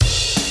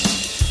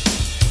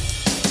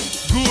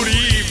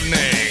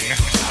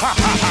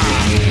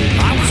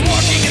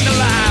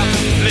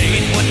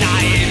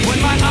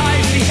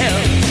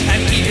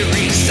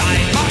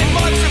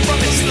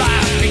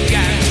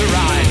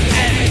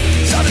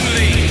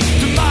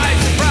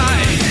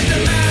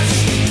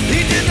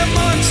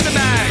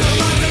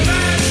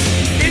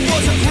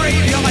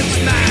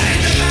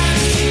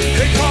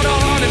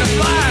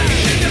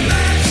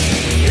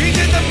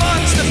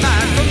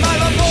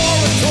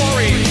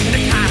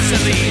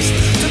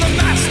beast to the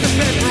master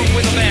bedroom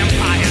with the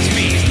vampire's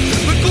feast.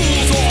 The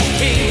ghouls all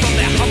came from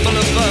their humble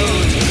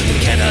abodes to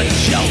get a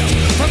jolt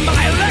from my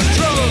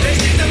electrode. They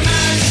did the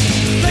mash,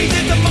 they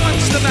did the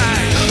monster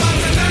mash.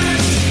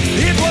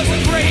 It was a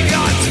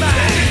graveyard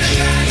smash.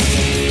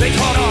 They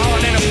caught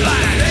on in a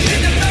flash. They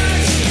did the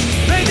mash,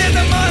 they did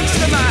the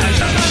monster mash.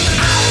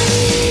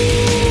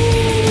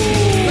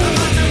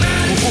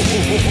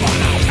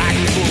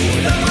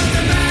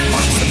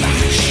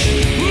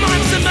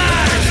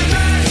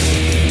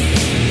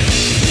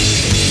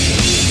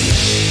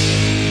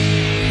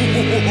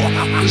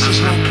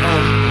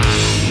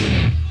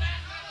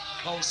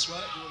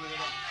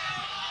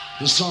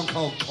 This is one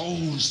called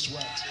Cold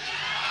Sweat.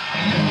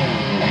 This song called Cold Sweat.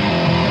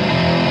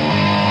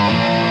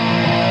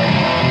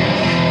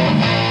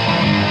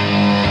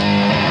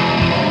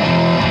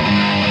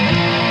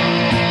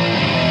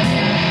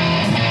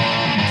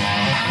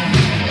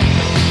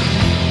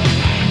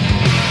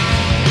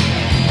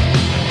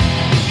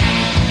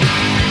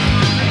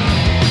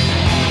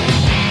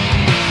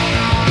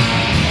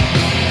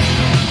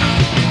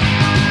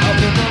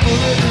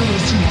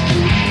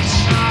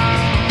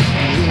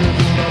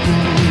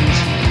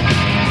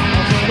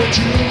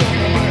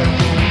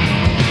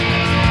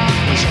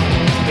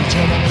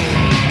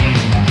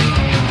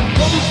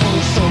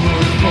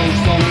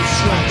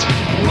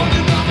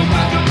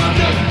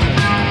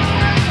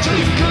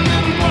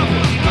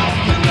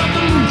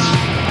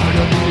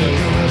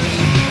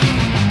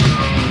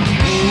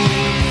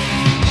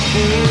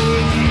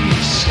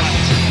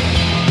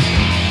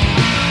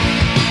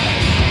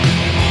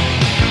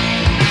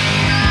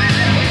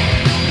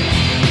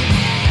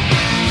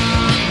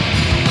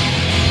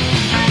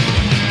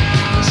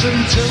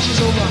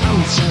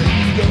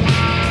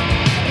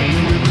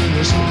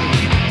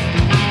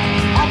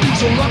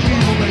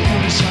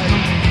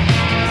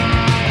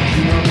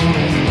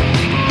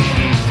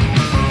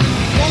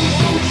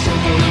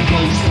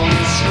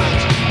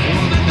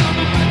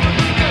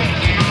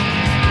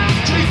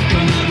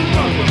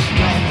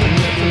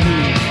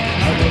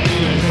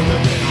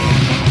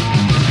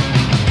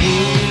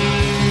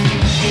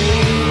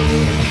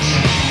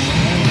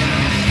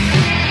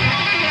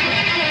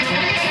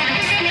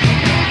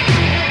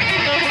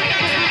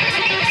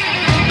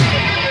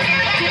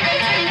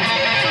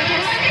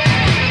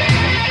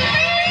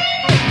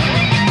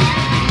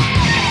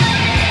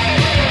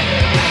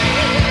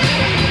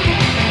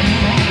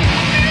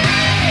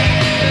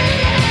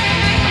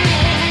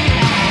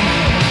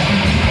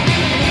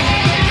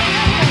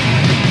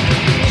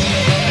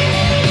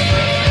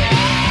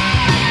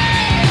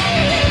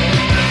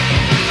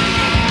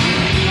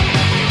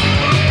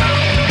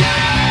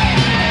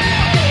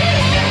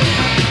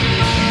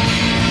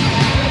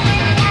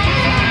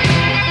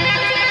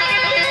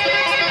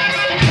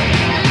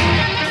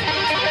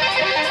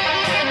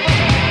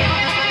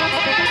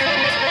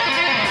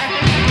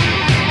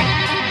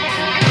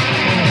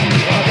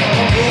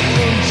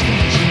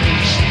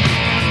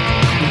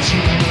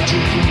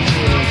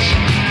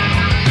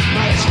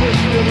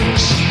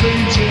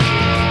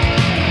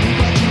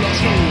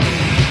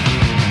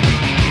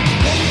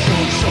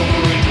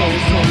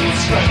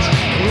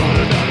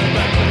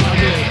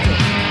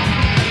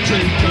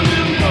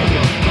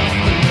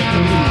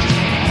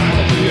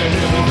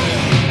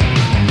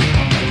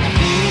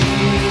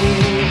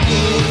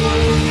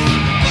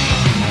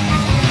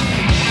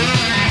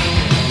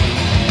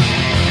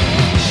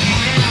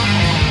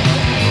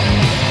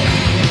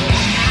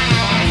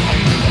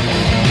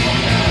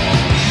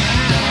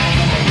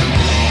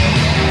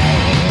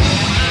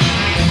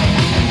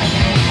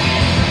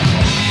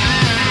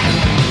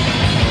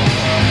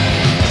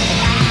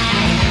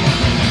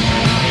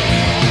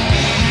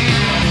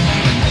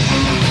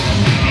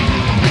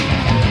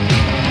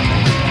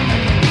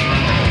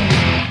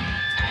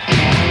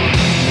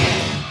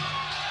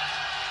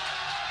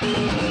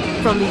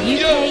 From the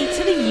UK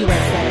to the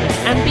USA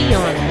and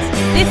beyond,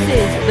 this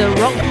is The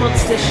Rock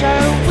Monster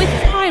Show with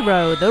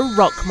Pyro, the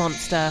Rock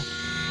Monster.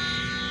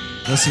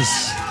 This is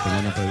the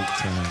one about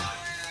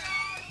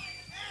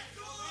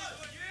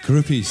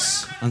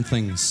groupies and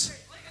things.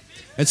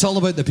 It's all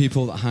about the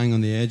people that hang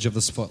on the edge of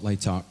the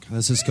spotlight arc.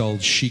 This is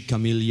called Chic a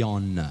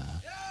Million.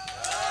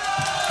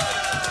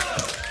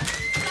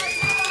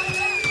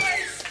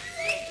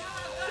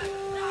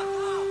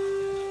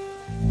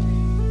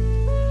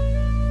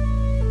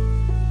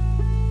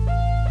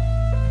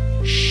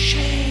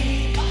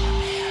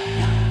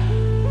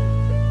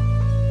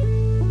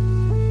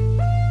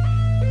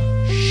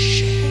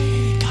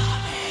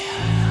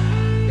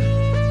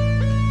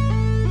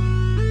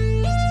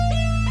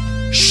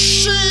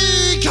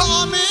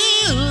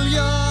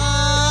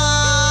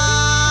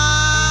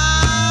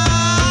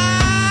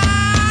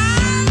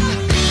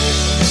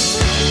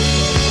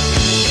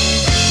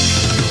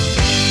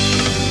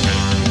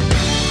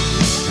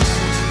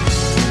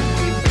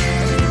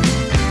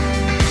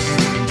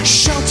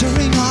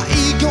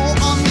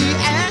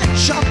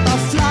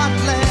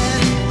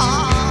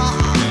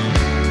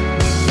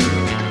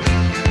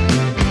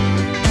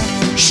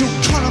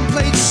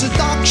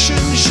 Seduction,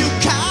 you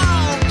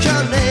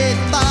calculate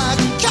the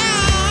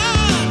cash.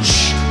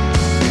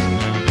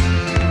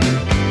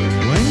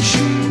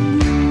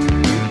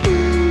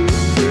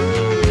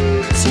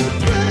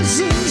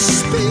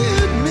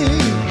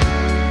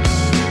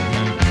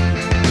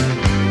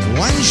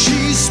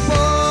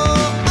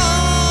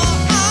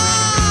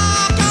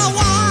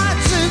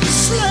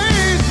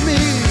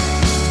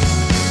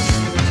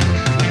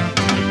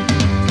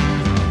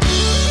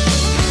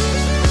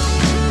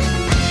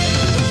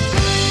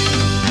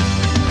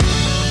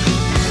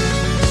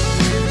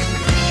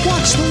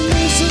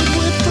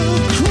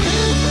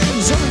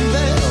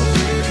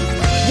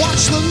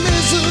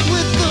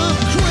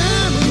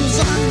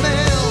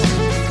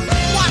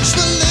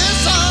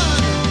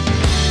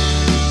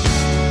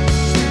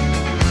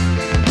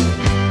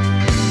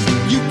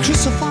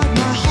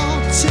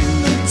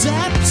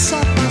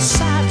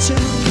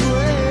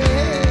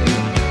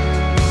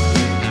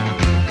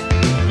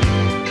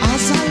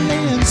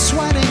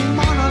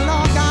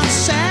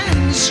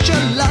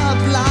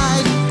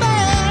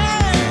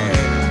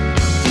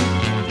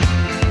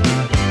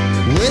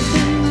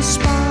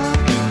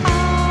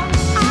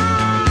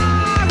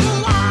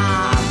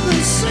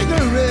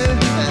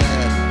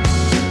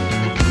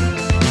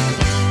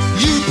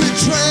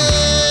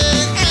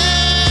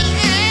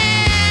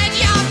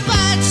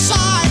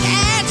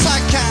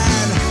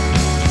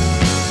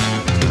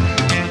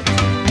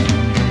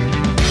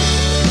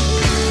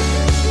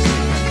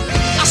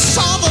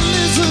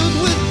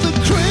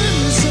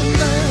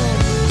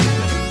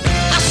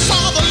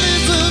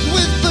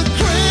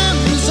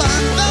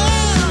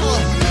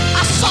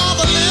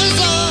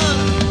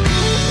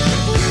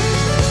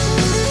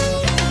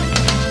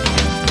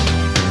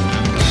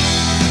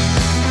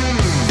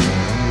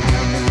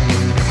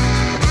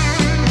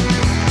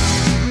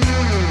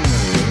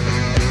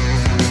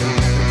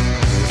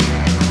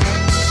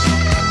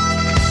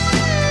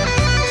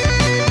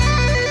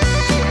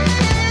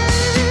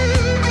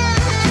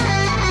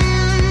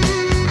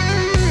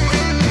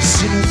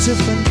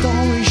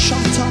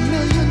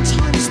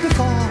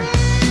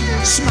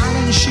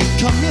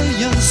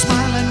 million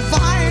smiling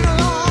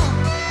vinyl.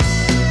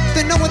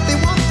 They know what they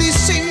want, they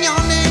sing your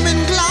name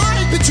and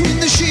glide between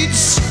the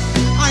sheets.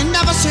 I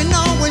never say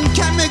no when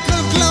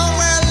chemical glow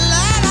will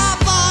let our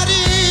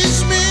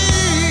bodies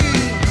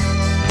meet.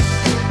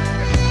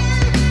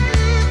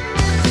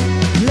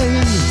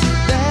 Playing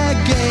their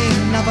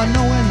game, never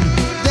knowing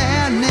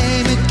their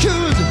name. It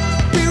could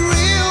be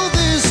real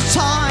this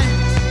time.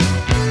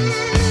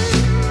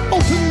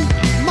 Open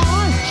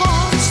my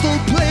heart, still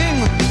playing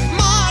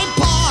my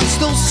part,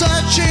 still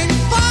searching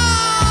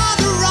for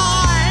the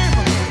rhyme.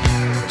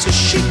 It's a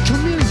chic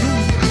chameleon.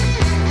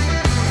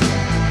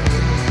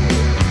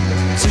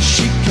 It's a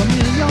chic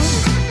chameleon.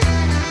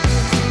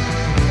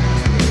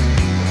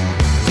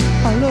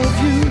 I love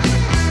you.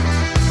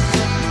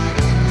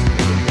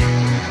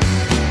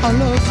 I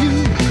love you.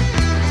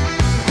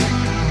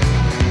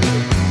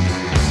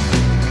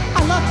 I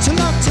love to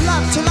love to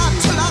love to love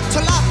to love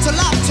to love to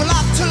love to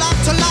love to love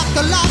to love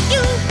to love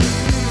you.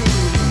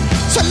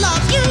 To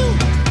love you.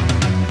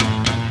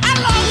 I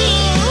love you.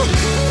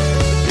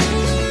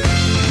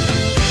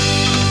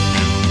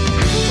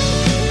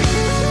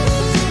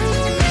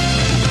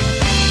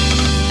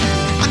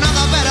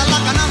 Another better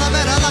luck, another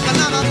better luck,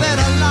 another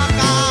better luck,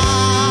 I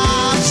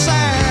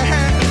say.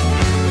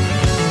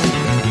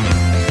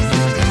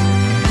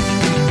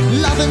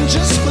 Loving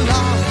just for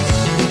love.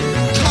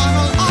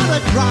 Carnal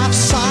autograph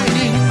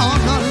signing on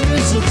a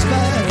lizard's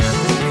bed.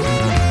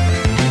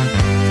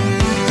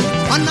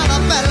 Another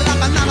better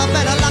luck, another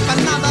better luck,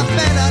 another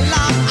better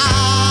luck, I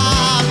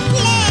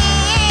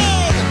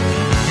played.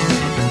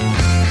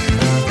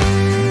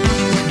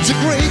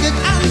 Degraded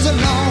and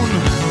alone,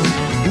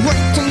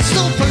 raped and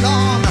still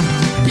forlorn,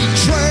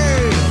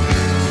 betrayed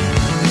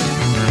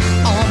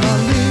on a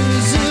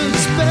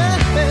lizard's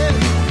bed.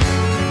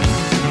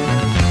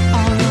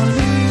 On a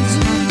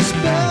lizard's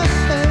bed.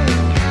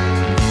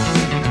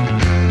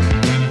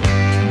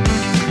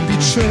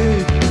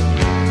 Betrayed.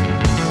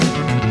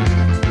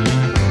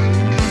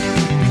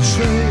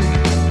 Betrayed.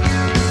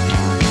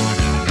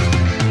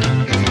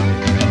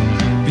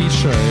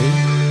 Betrayed.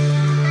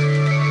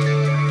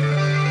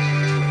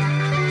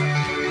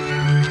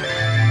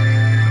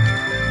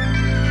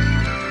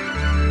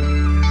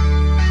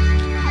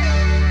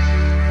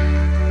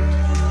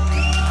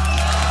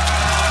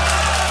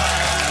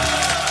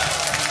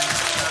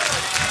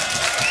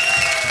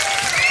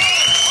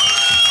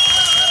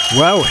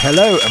 Well,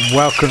 hello and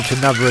welcome to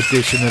another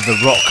edition of the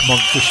Rock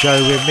Monster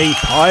Show with me,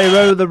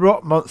 Pyro the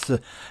Rock Monster.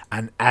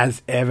 And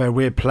as ever,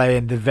 we're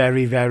playing the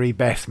very, very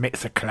best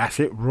mix of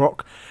classic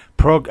rock,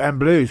 prog and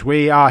blues.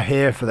 We are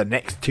here for the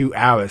next 2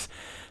 hours.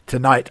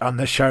 Tonight on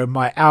the show,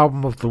 my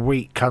album of the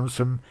week comes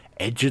from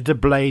Edge of the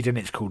Blade and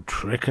it's called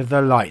Trick of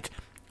the Light.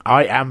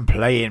 I am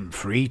playing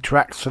 3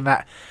 tracks from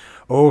that.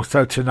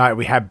 Also tonight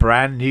we have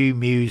brand new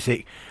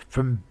music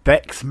from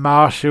Bex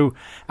Marshall,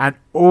 and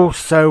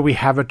also we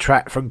have a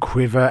track from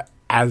Quiver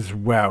as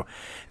well.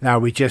 Now,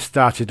 we just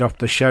started off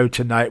the show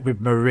tonight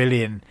with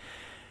Marillion,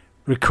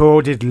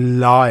 recorded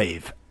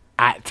live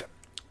at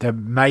the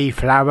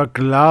Mayflower,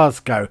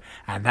 Glasgow,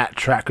 and that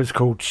track was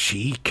called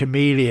She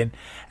Chameleon.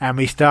 And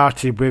we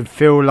started with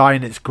Phil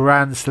Lynott's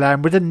Grand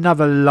Slam with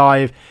another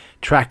live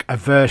track, a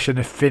version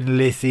of Thin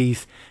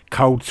Lizzy's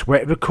Cold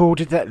Sweat,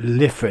 recorded at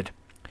Lifford.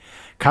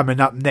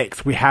 Coming up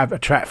next, we have a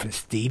track from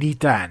Steely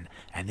Dan,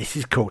 and this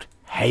is called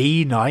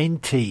Hey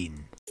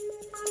 19.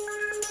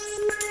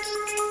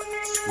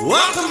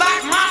 Welcome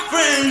back, my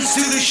friends,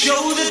 to the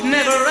show that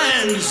never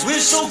ends. We're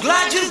so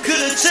glad you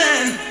could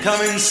attend. Come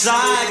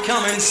inside,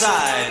 come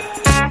inside.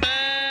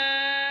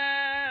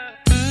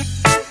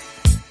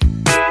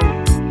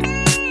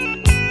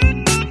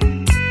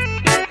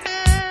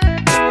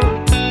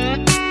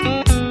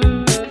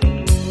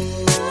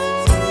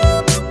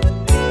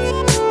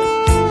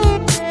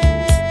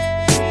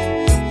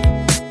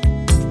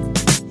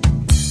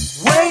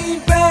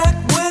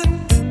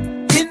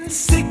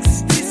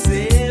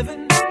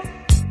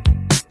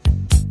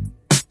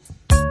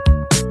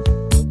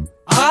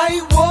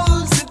 I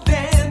was a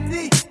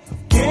dandy,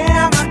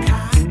 yeah, my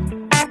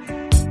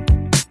kind.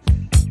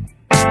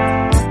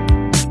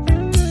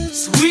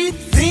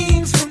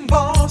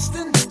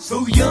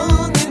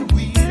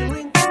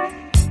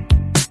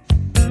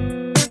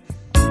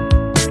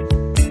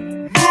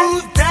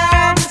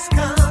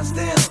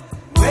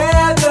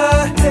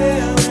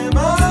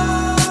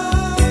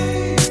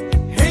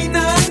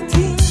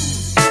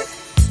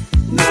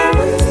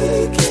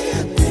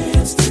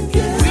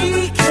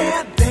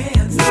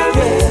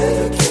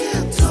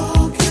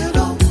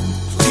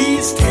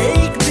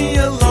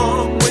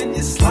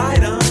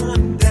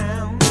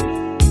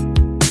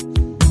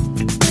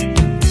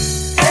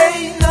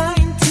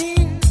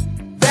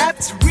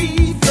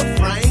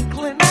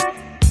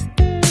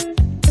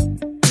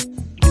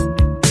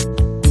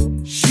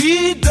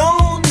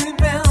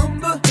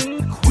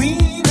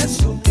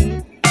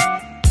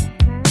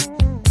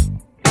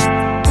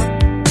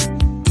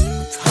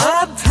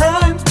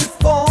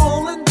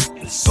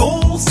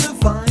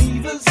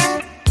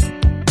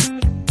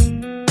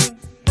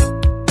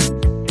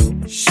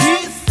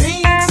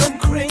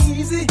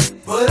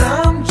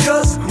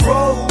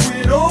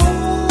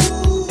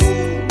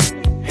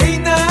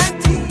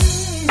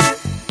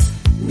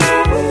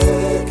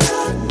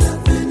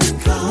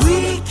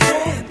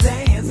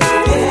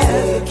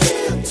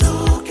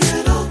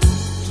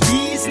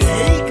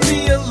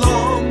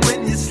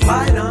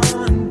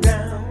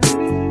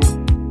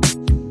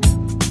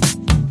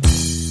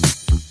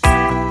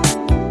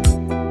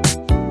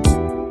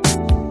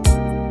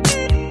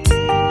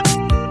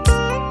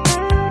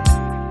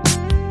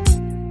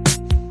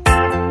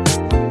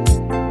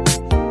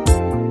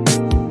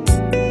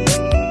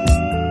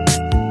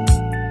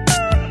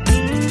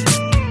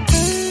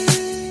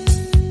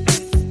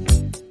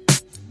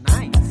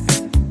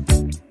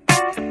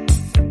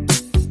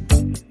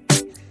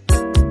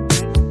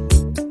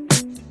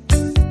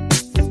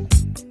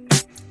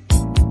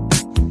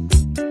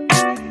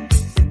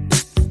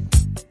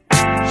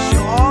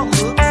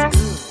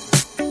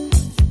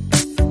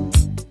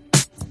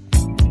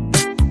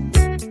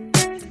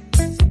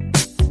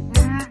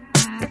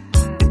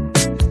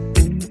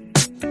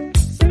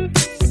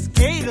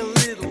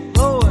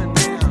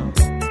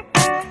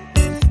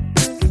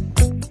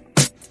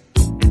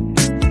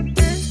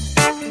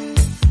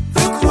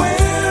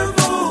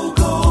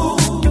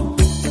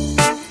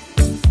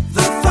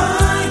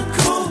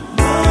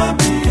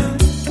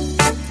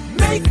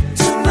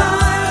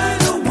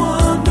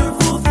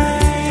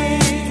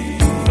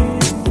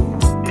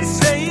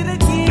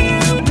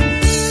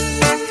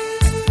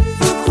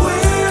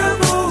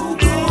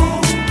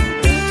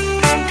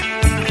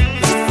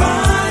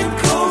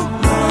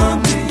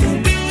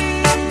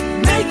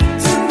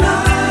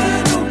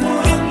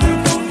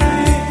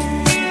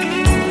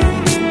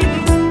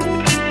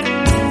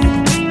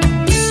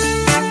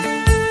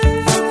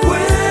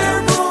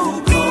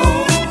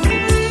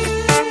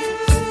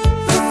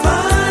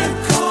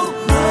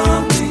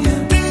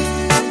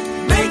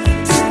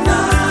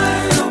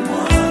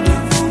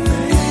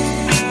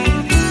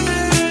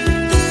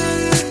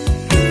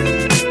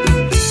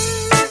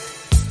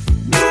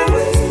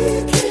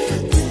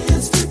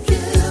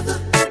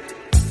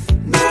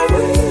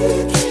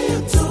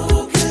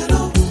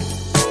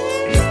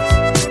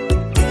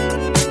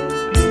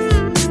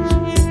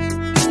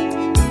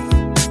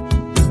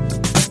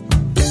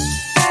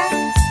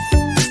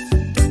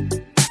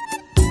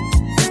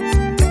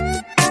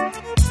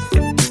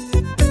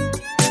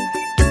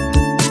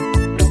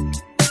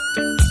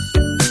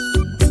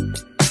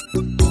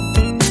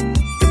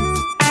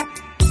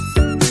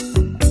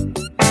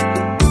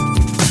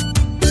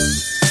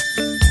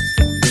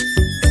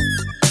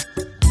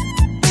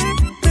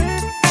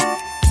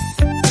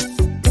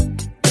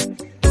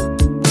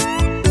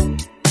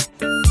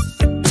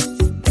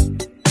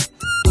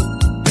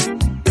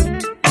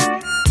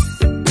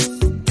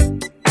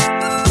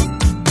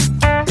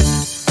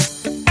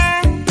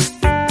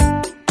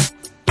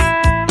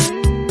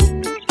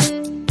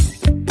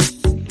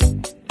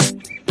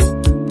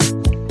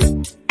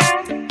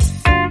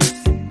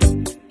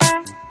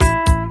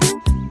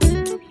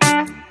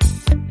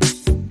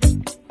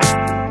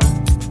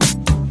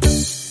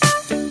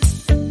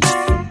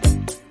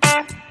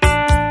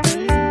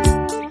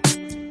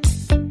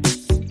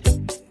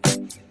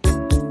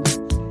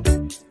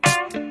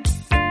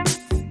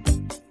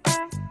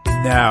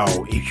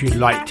 If you'd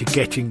like to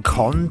get in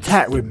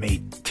contact with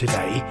me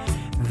today,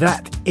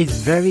 that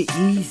is very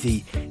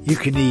easy. You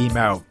can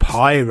email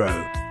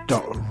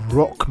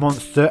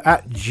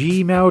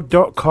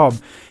pyro.rockmonster@gmail.com.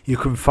 You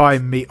can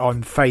find me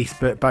on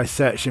Facebook by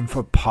searching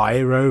for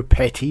Pyro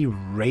Petty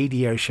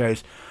Radio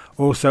Shows.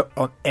 Also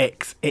on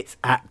X, it's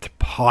at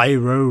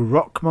Pyro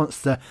Rock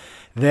Monster.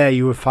 There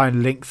you will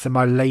find links to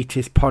my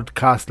latest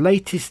podcast,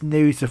 latest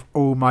news of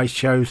all my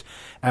shows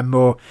and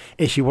more.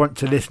 If you want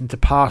to listen to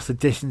past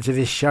editions of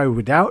this show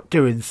without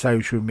doing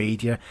social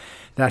media,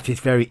 that is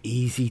very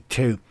easy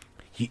too.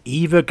 You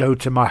either go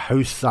to my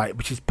host site,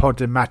 which is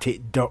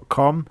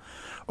podomatic.com,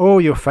 or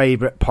your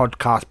favourite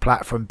podcast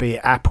platform, be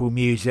it Apple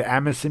Music,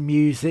 Amazon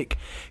Music,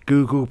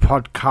 Google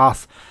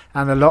Podcasts,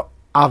 and a lot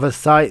other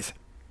sites,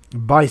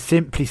 by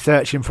simply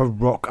searching for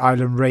Rock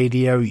Island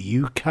Radio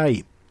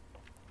UK.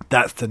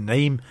 That's the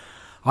name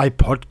I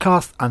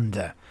podcast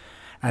under.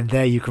 And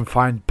there you can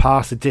find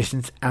past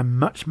editions and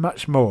much,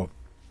 much more.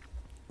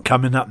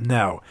 Coming up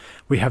now,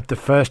 we have the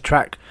first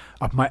track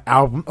of my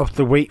album of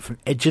the week from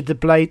Edge of the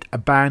Blade, a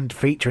band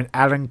featuring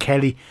Alan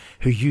Kelly,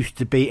 who used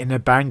to be in a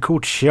band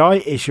called Shy,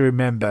 as you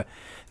remember.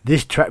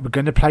 This track we're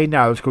going to play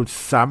now is called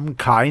Some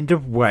Kind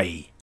of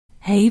Way.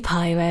 Hey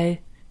Pyro,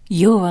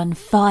 you're on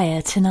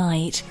fire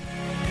tonight.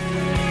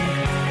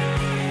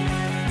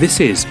 This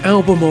is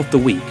Album of the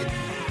Week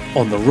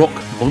on the Rock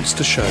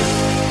Monster Show.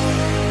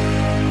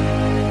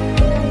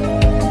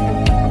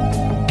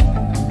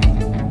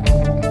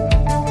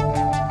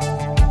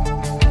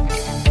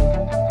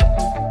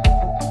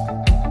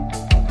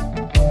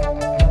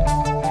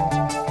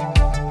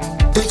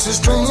 It's a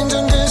strange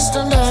and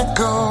distant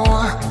echo.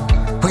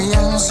 We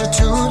answer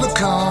to the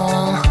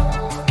call.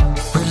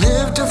 We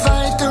live to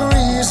fight the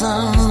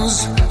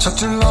reasons.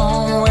 Such a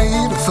long way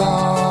to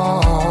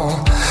fall.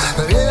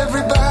 But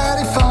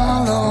everybody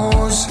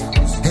follows.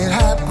 It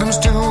happens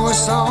to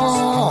us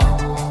all.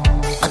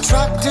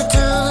 Attracted to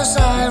the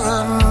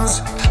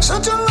sirens.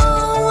 Such a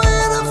long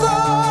way to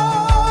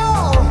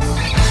fall.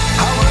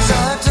 How was I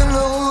to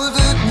know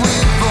that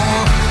we'd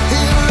fall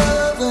in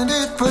love and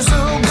it was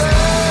so good?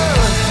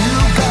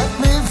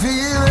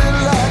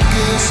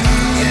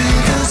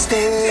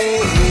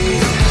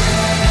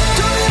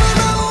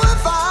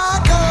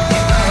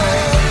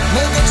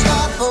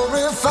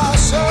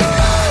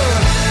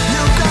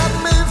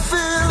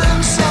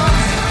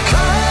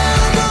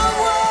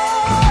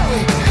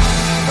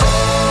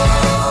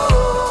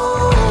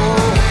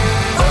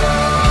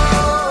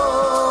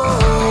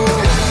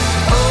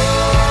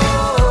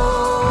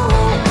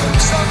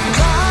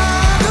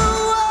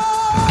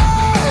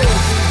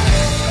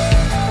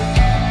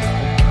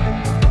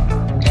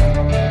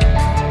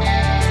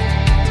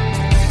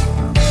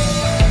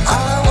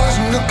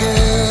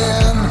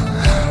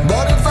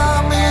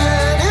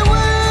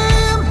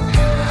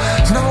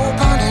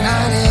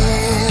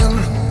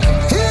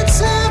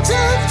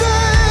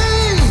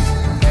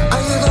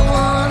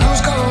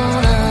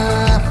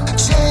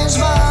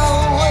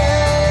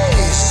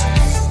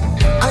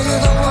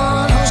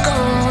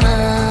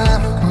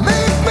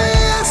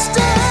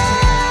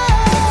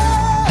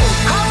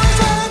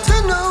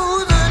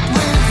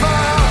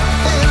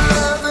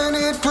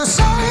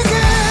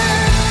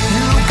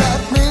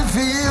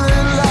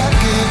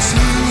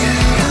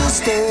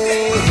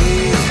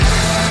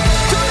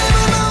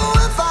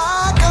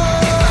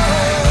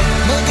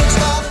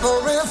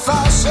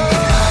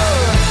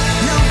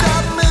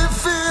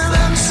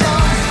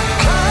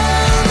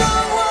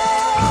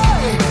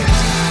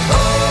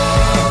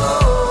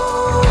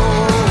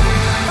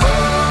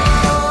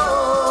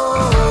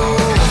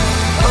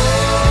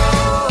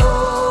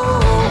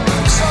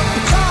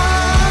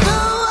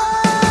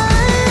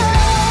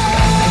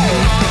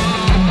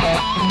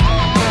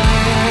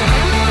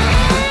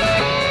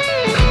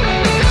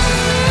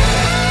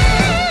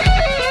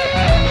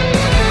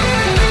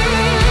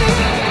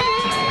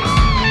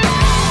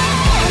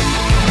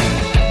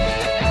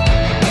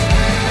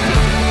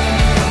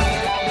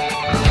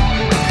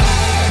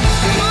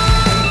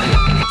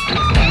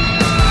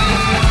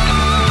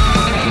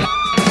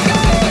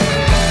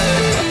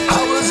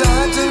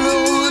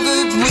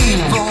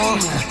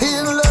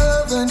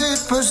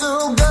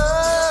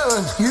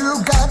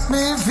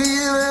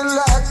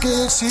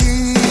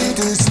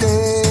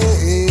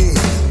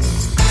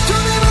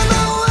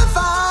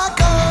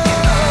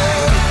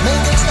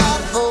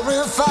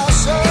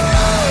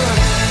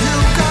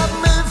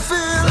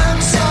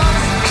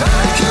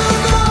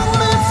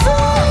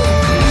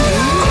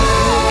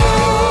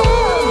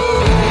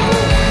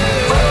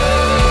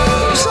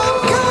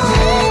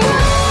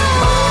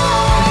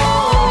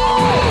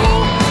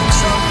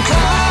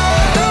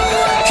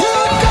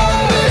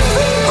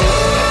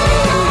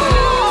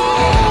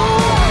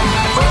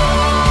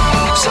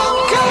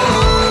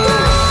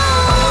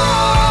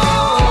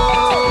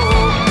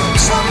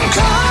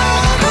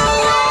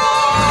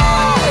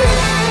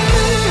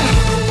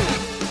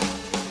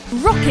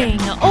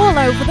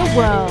 Over the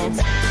world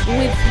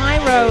with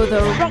Pyro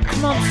the Rock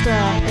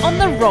Monster on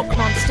the Rock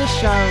Monster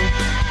Show.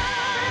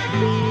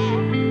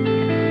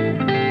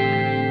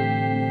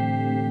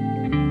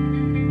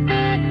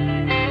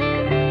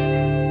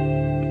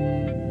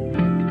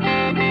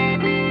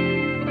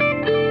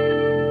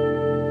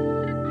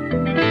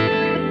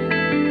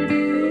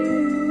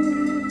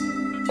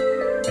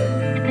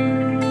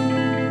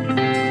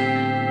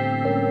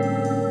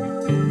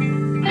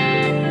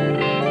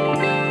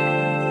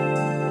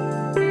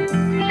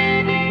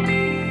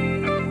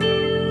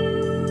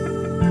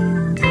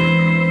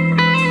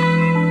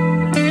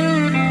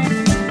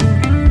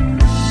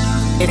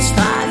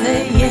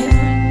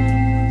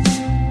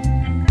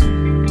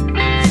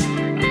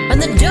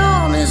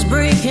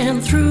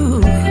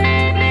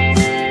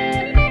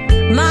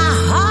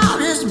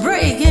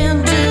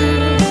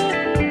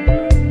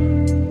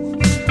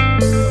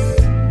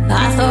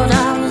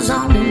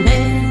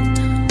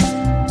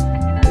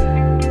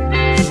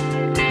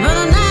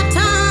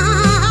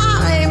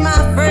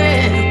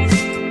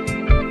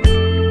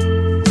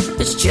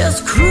 is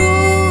cruel.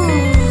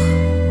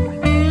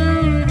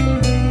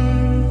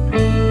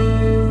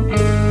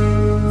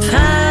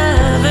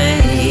 5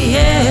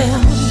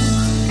 a.m.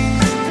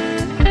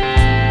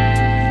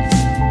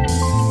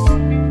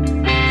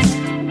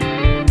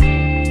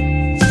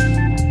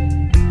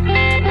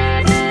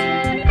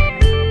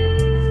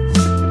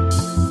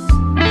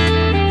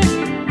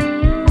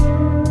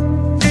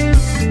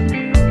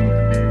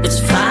 It's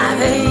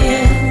 5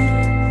 a.m.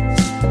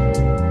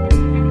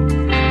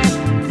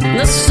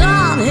 The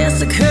sun hits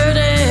the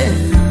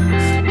curtains,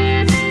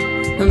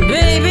 and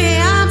baby,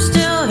 I'm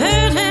still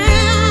hurting.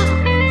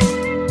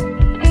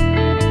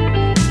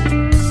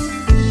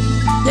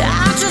 Yeah,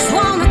 I just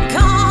wanna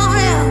call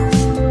you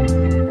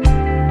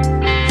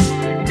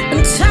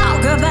and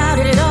talk about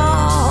it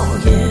all.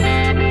 Yeah,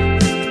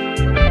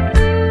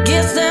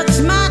 guess that's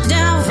my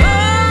downfall.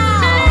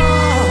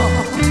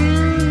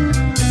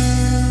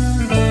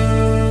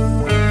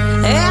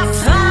 At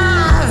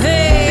 5 a.m.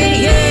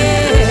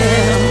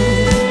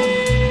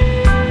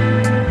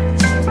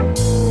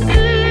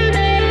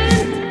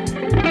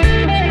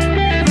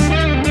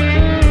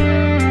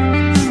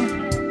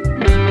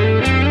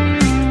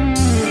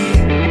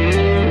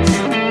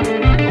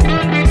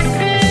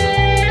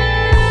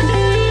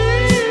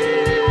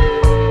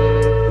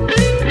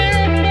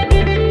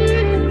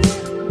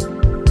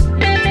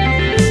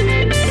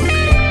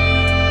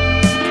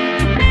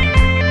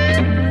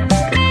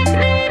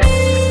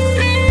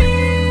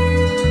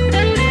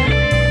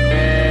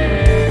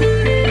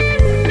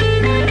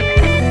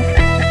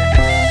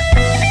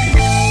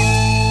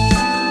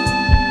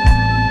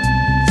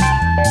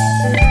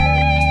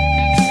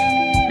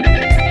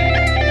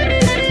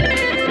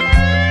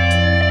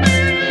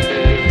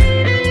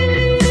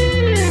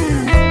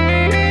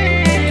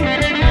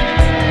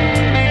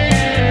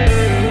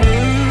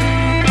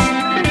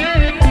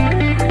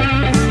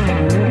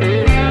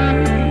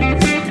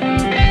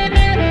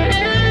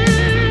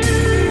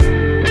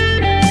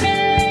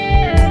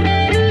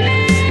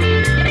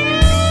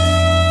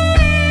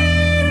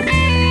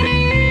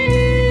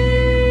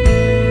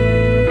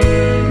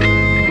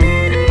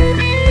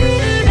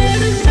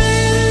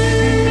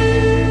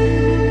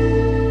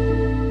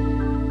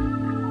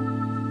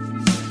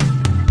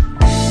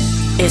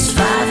 It's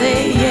 5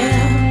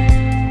 a.m.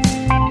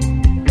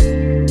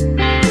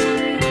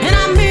 and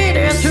I made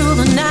it through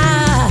the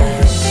night.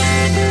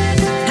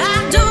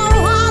 I don't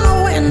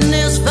wanna win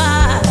this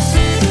fight,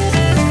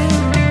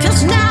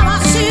 'cause now I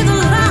see the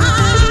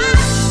light.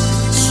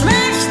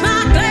 Smacks my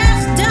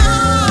glass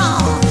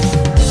down,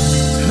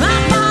 my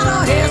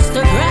bottle hits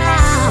the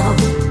ground.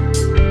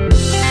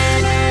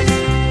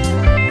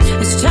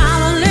 It's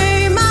time to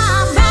lay my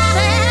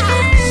body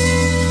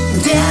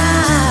down.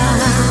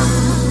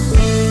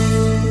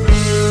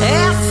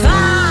 At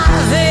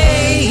 5 a.m.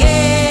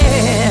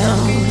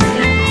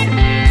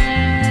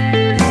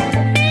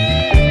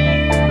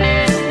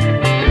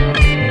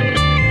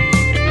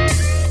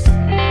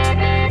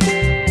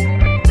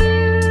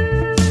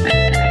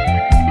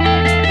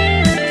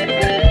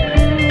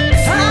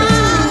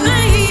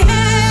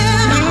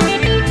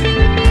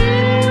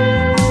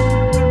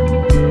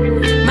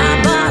 My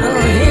bottle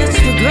hits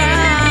the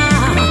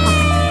ground.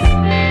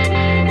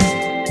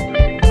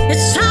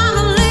 It's time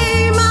to lay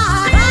my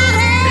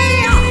body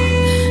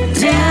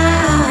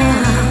down.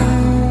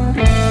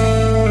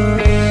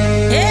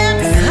 At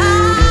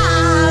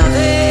 5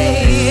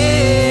 a.m.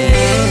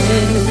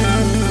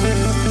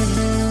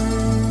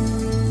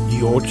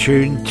 You're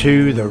tuned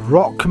to the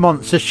Rock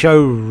Monster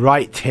Show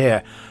right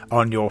here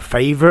on your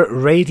favourite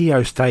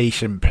radio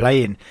station,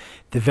 playing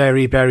the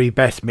very, very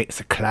best mix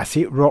of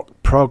classic rock,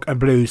 prog and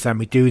blues, and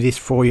we do this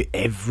for you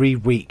every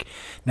week.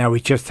 Now,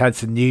 we just had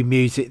some new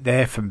music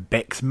there from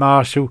Bex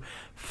Marshall,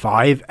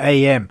 5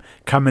 a.m.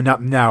 Coming up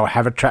now, I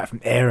have a track from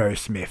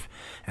Aerosmith,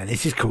 and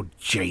this is called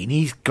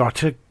Janie's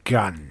Got a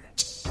Gun.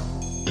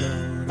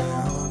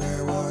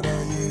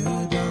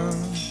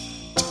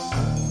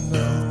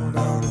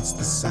 It's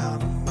the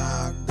sound of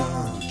my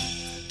gun.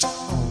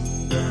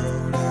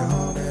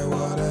 Honey,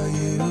 what have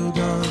you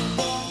done?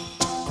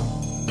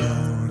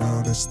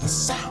 Notice the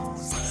sound.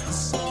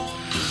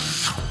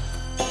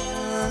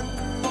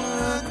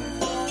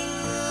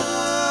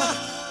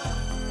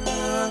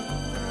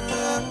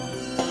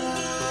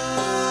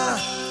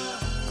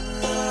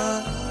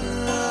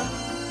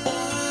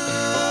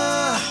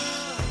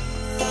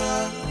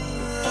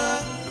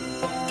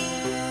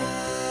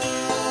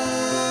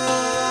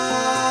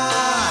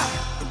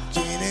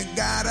 Jeannie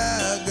got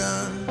a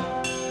gun.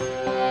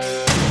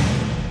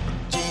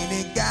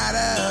 Jeannie got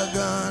a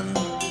gun.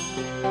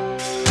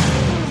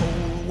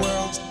 Whole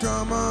world's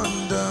come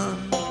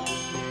undone.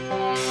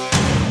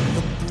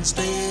 Looking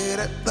straight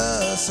at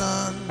the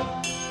sun.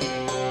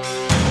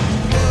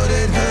 What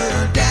did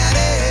her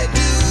daddy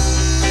do?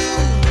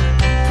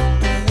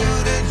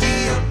 What did he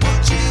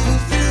put you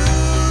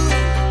through?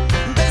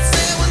 They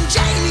say when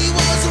Janie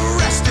was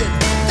arrested,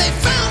 they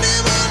found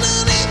him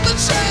underneath the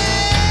tree.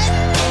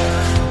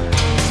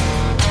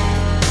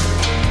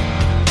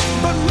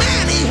 But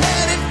man, he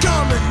had it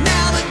coming.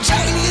 Now that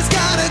Janie's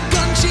got a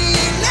gun, she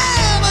ain't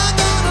never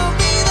gonna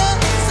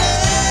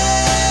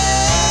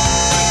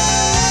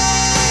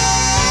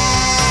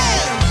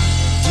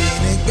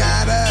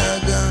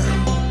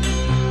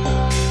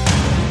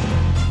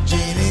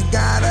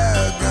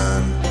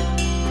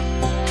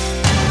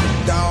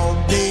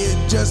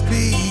just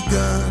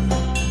begun.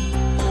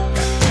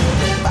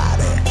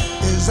 Everybody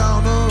is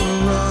on the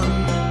run.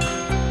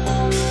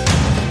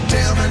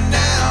 Tell me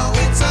now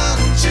it's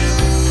untrue.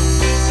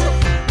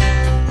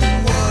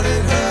 What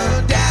did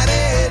her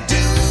daddy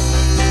do?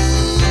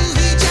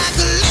 He jacked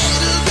a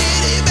little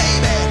bitty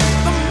baby.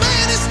 The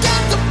man has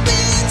got the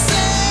bean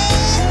said.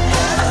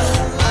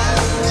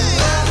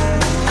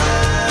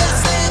 They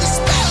say the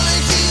spell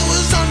that he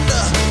was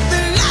under, the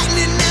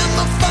lightning and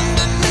the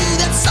thunder knew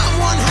that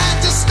someone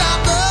had to stop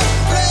the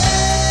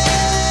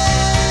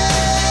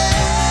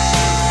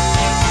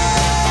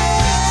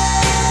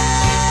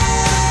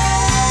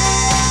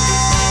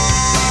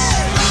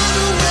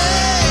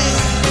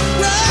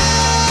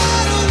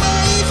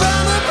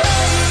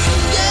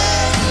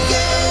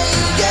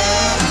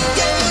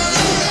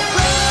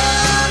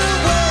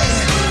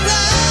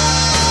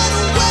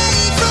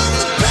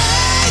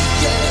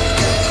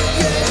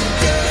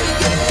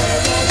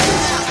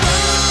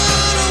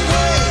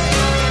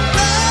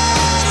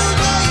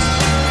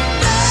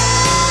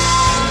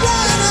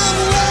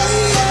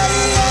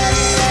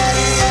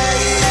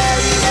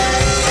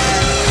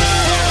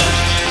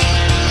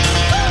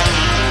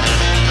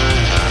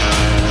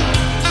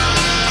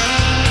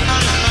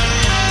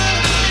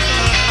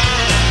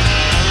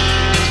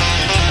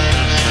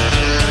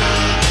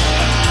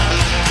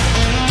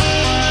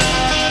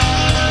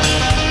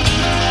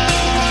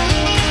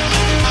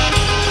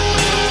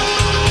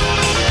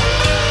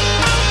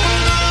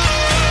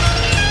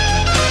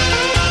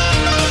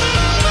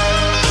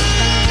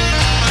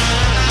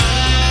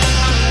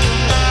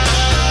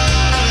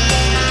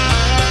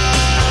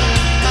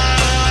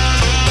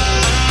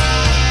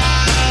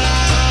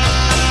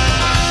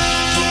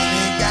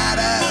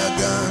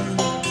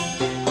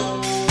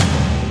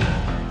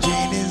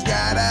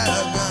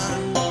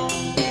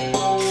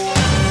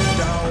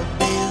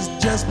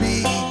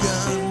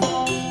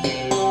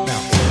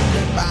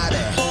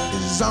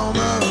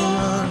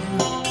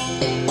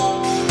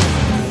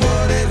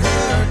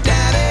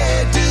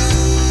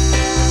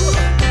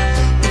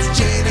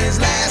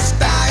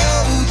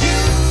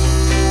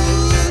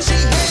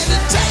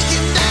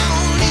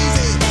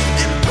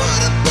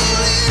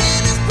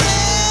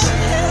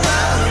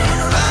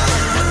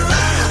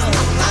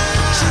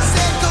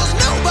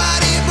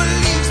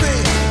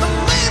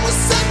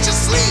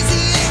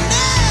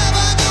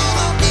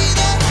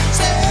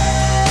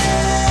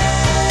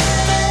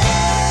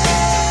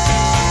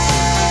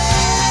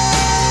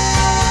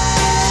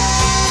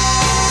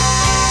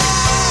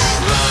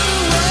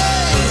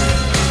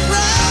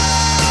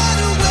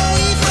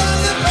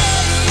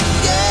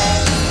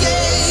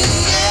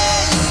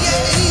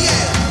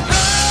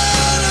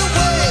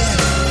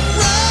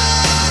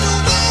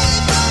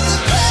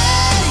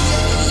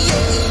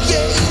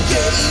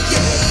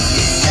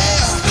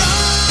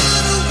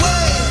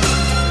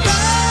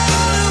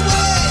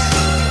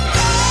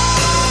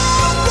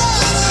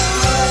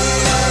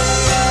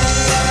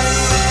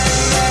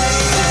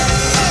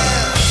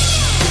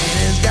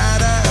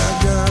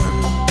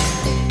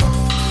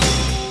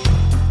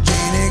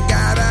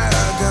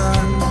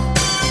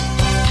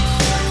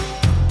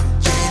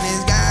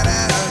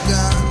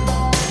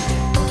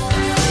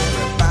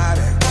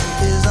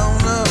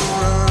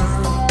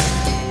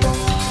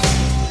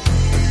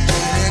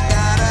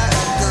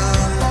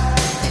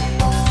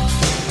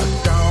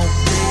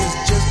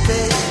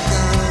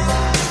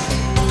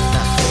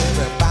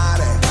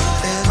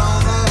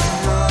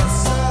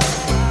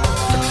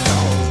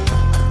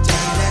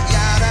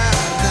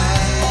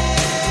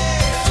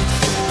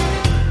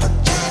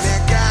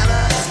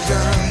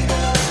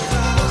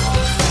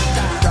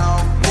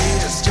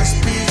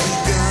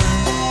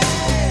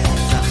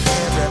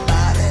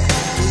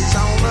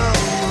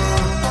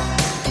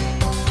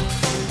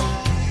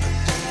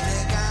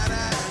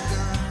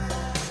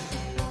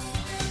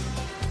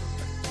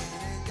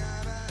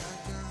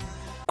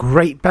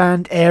Great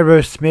band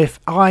Aerosmith.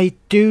 I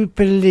do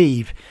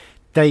believe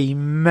they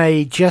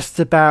may just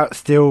about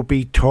still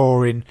be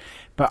touring,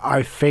 but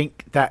I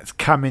think that's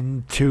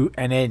coming to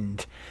an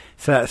end.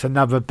 So that's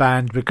another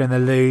band we're going to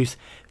lose.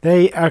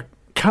 They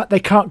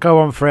can't go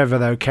on forever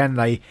though, can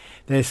they?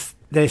 There's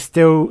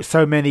still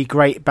so many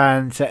great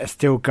bands that are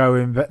still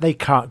going, but they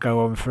can't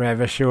go on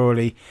forever,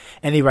 surely.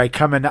 Anyway,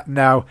 coming up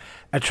now,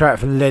 a track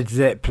from Led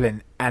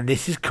Zeppelin, and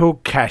this is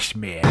called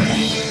Kashmir.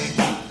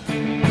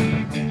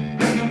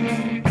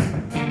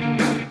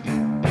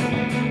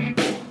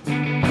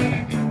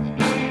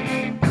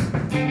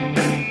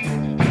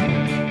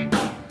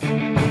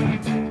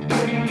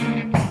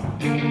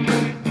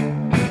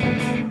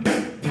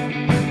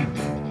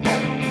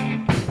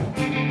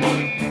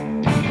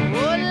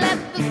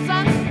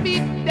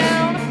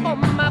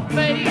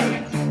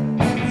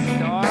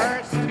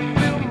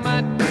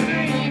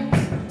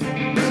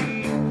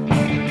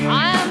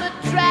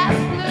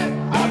 Traveler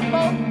of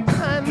both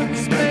time and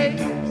space.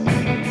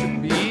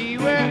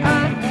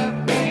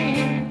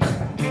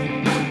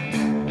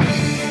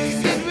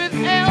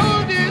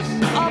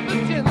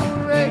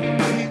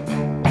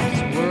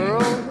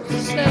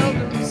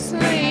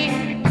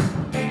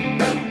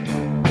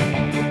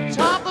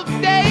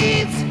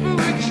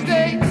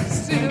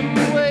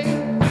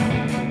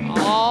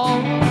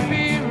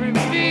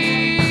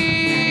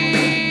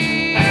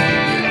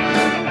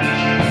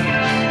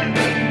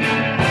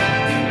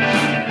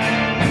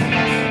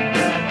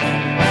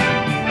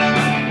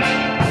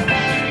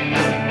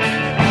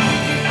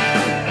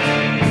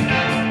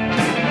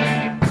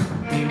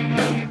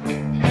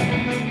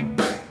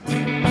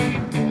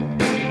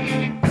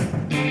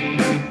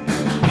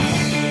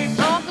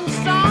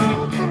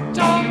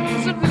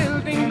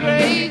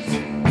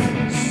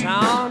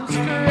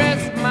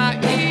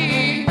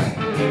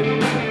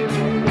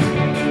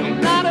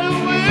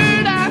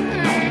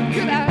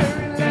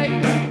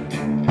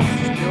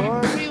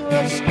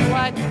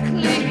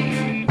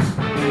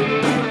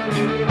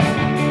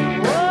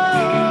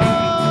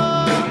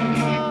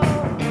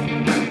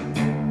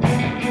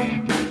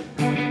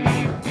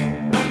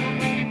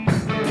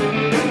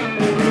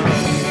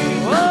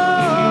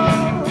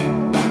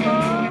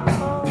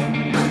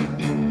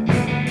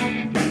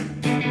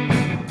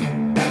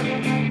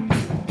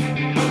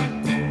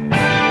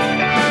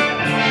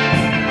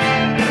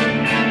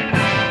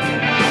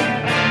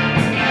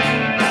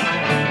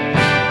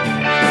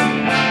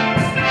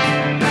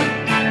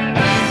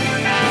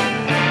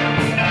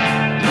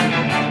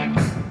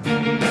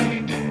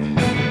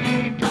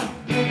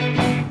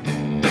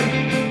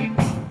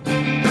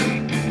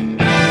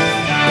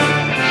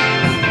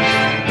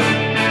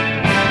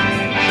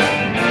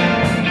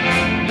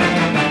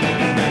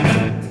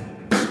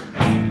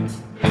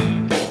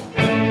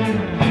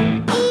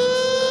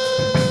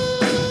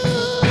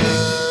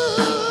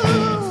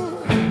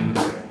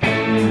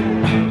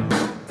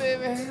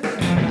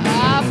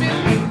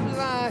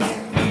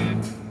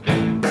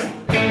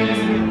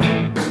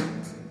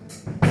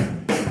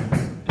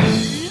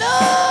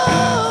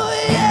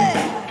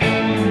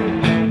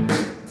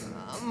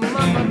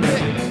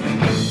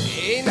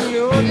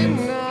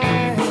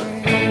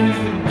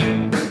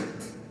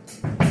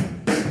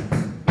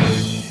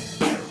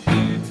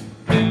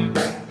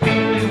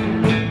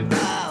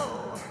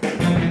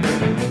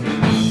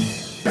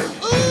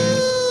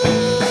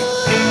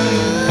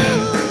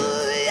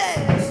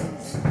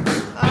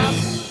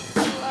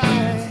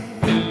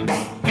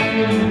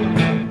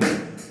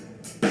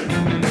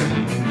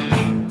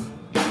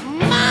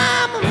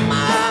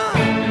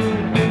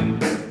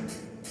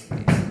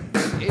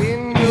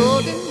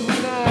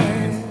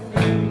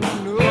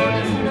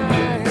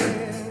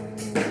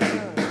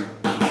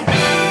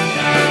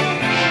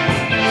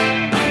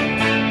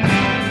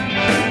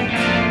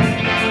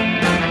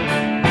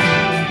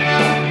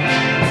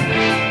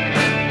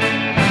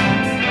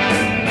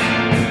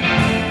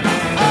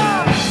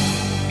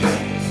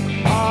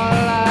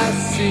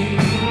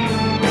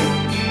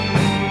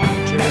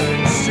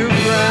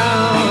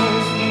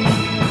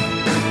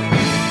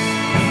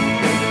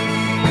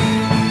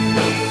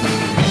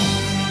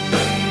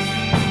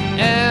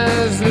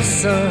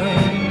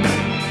 sun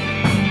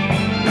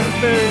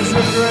burns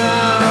the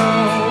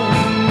ground.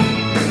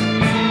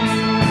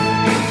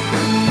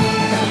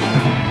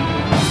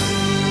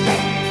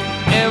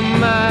 And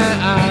my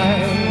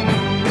eyes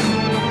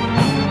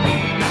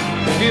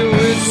filled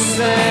with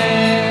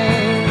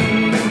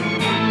sand.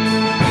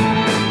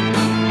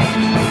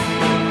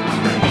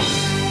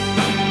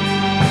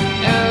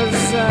 As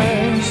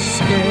I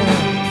scan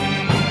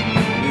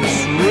this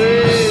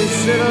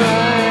wasted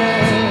land,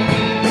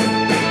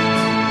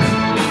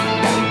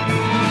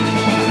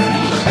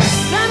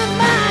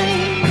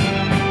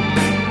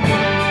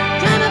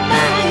 trying to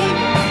find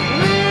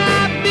where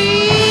I be.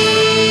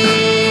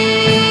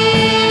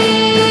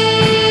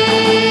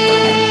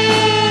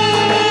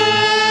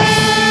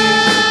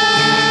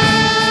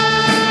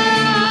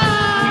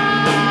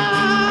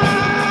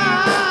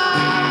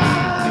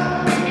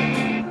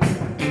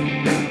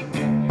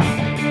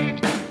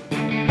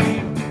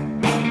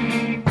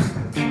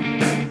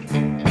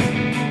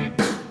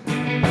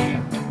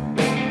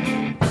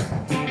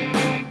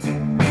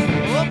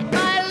 Oh,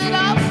 pilot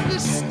up the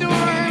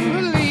storm who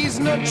leaves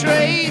no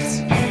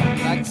trace,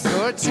 like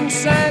thoughts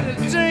inside a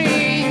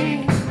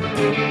dream.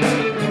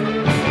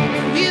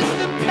 He's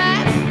the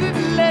path that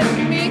led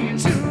me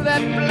to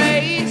that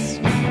place,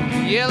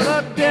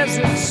 yellow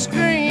desert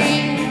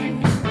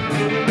screen.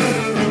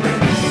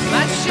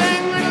 My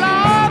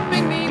Shangri-La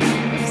beneath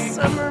the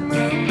summer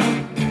moon,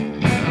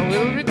 I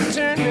will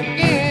return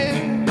again.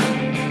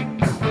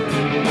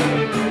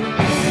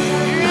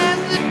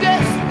 And the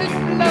dust that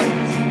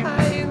floats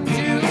high in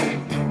June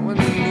when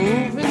I'm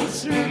moving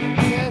through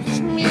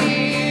Kashmir.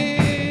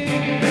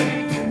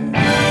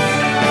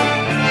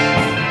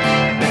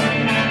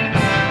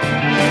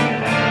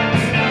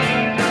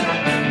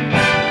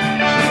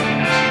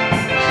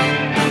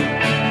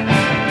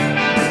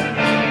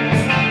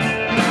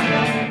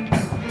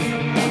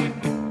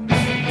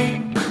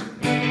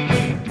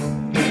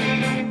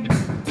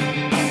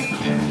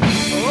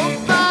 Oh,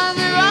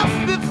 farther up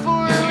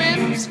before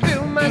winds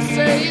fill my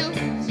sails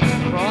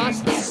across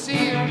the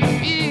sea of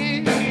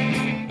fear,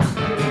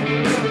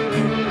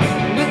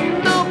 with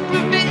no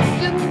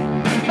provision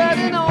but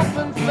an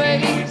open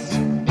face,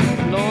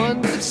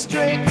 blowing the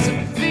straits of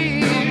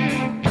fear.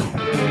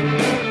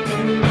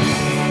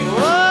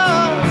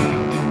 Whoa,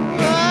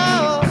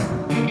 whoa.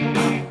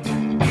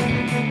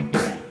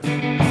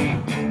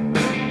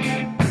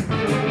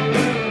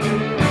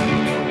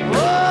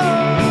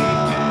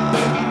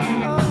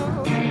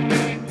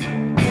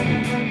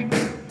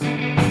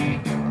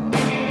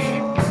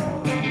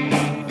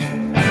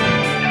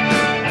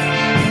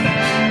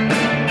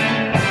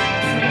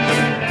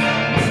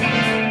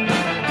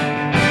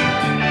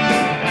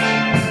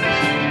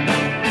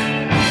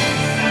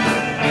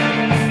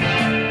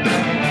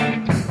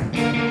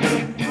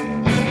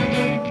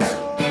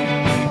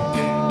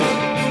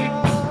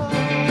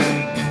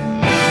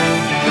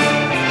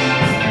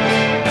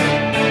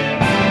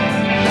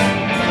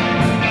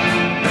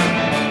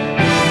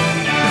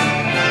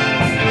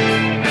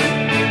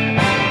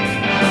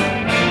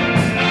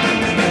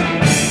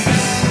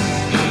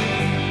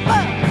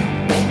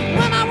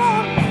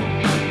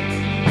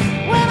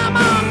 When I'm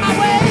on my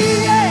way,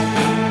 yeah.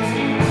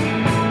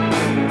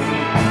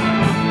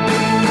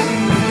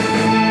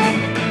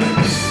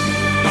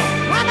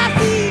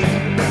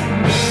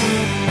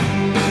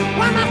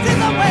 When I see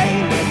the way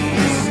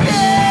you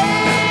stay.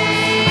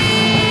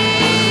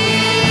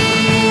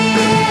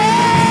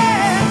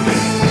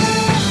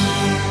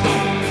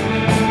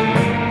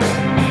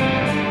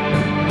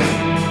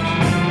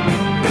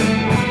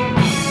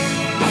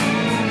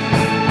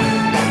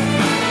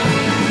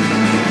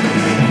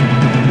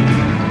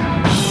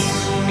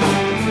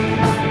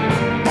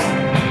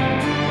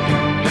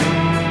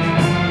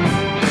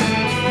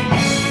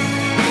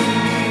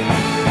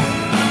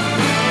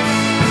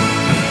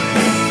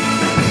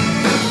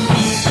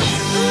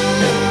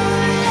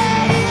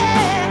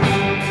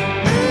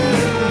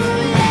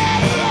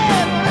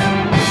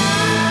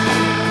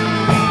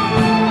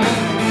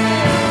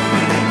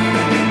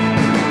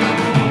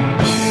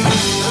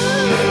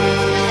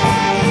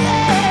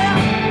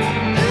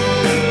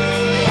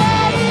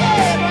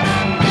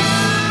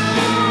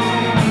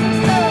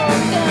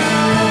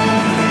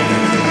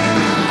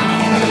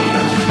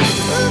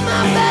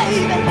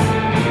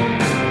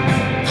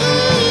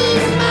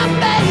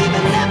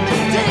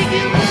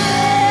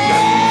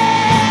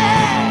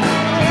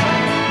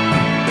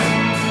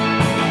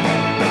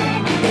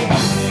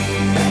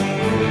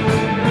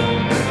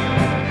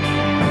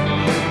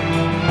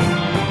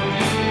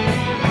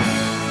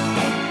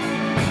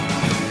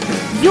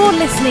 You're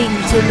listening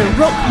to The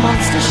Rock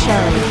Monster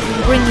Show,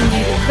 bringing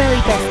you the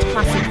very best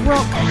classic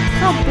rock,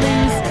 club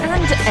blues,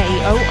 and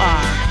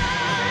AOR.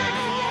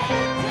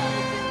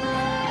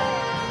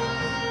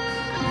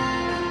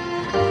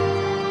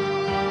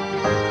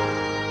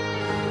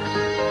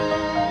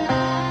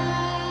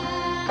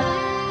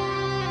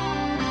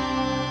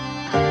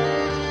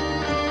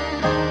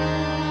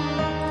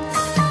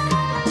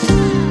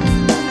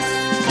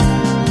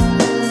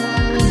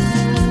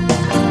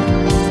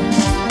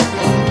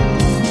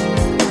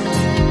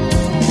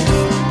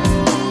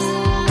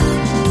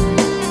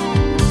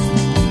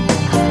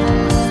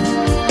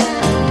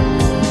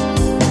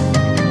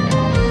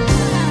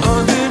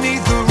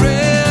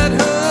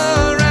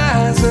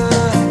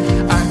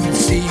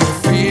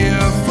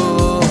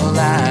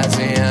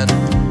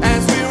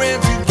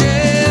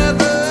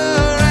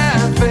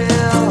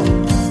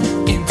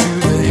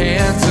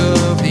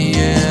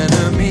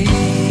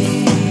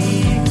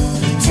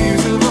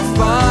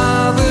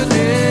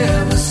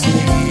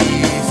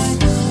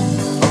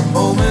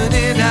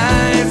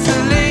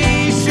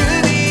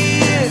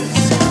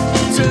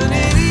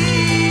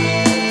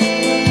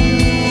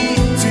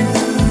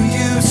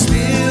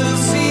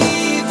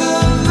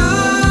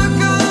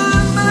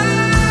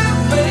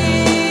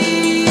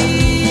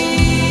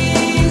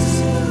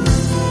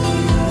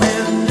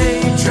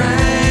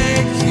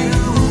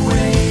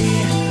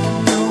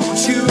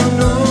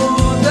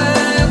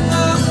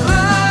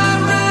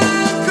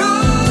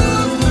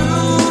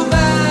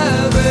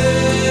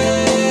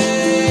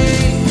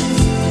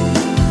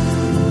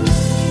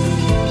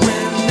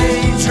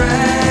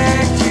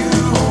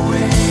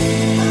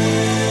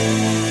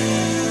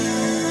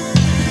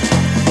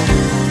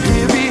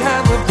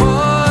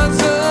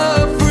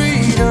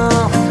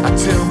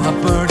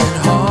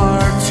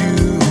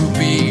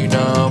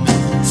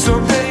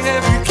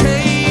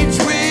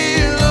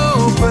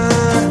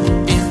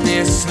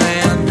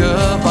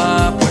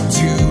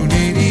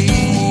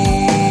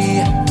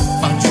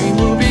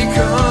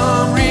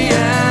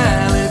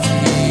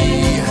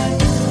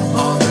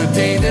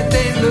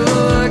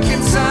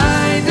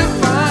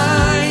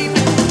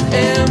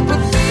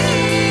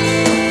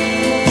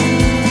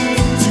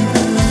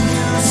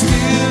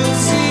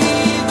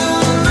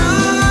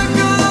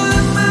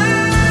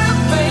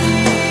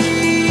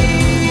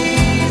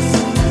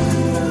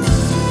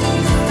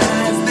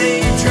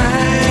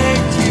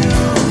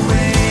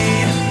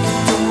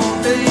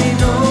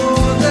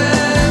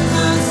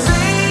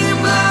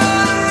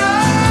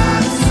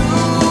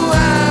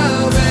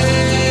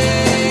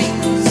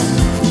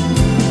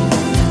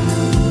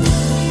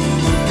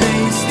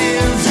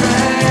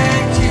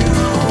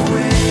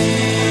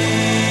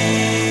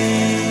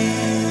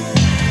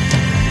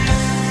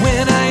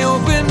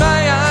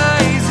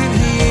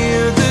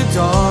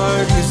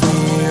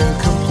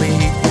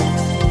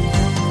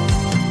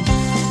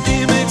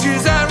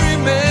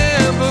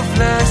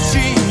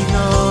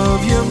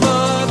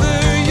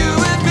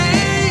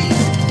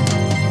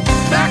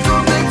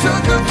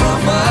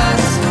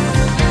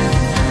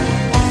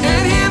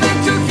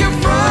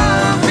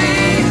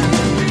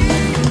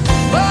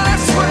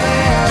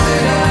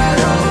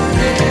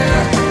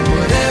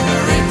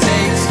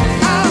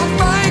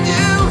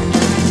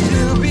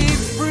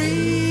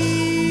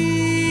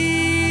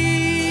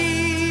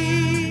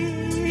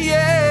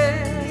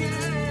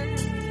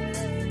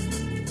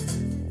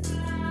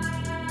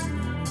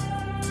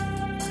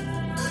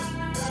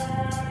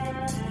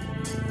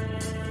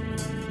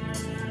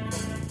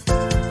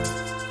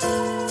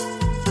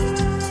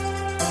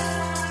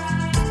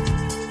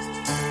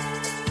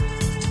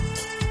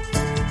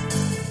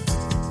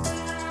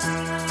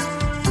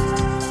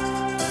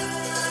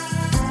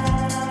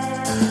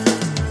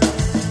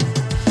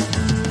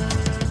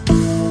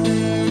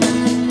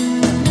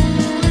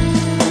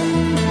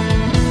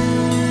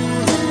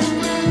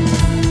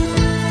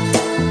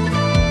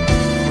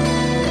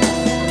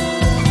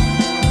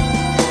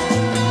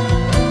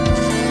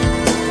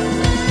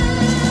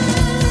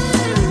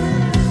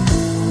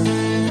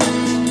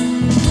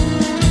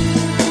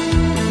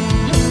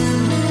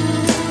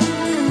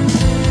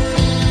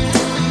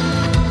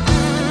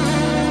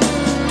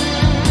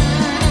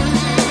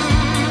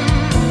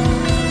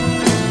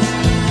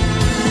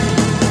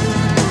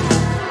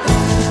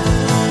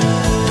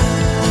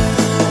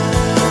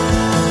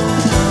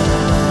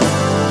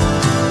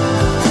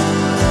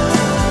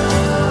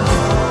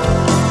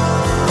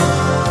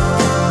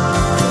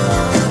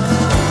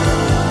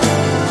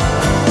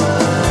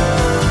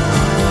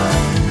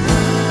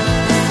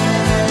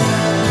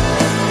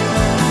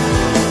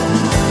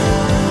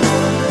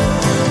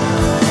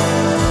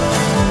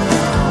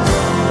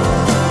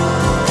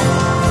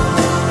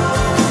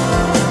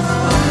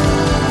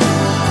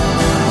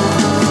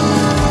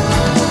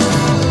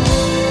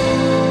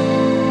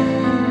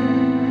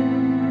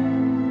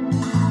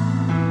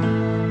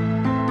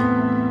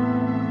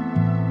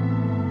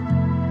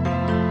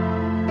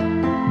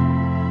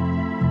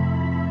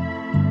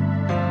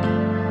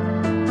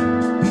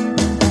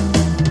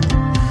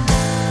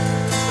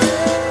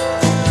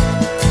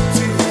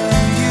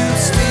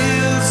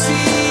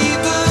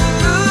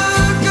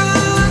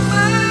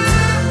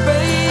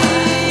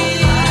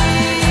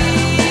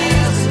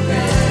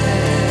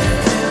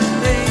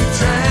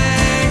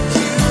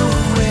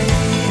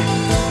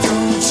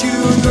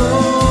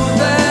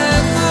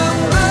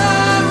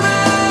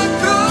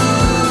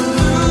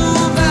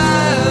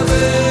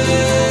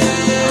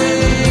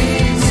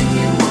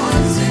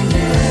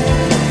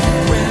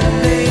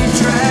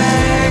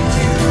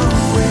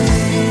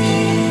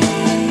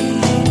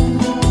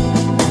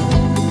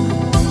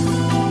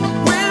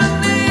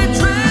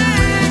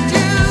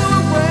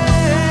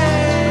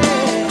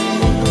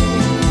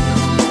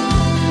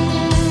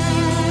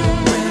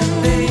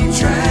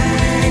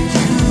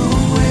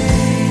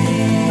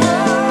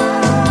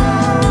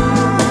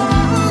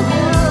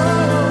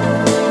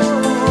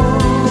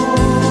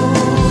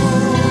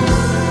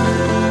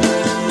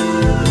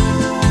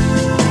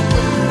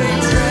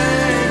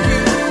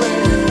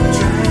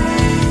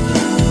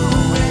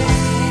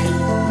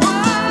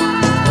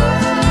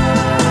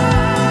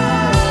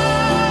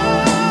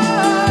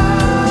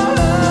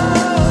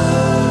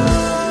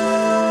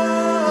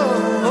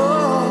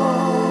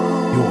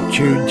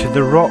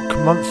 the Rock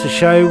Monster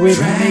Show with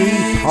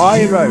me,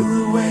 Pyro,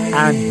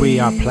 and we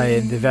are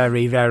playing the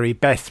very, very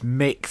best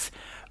mix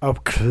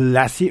of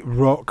classic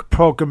rock,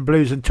 prog and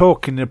blues. And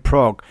talking of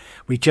prog,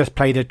 we just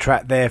played a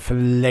track there for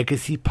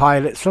Legacy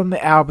Pilots from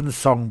the album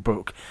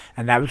Songbook,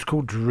 and that was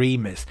called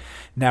Dreamers.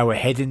 Now we're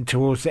heading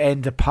towards the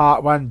end of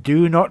part one.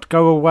 Do not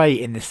go away.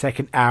 In the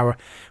second hour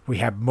we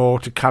have more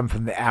to come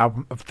from the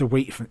album of the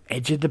week from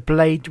Edge of the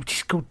Blade, which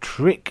is called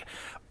Trick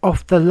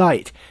of the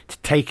Light. To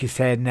take us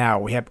there now,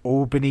 we have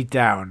Albany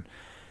Down,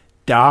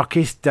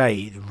 Darkest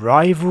Day,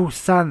 Rival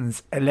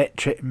Sons,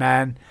 Electric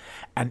Man,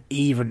 and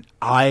even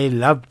I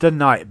Love the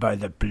Night by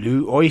the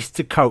Blue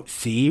Oyster Cult.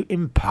 See you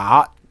in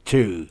part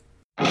 2.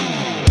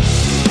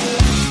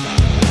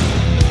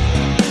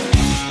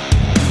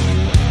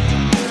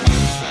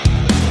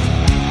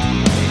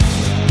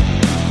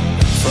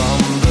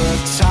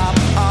 Top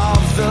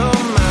of the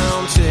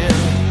mountain,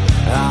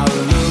 I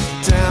look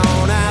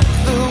down at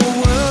the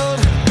world.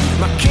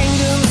 My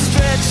kingdom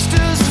stretched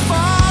as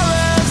far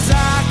as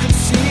I could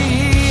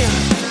see,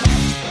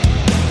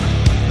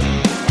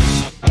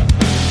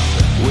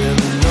 with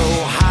no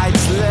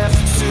heights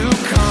left to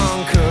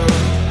conquer.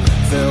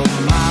 Felt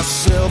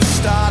myself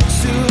start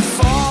to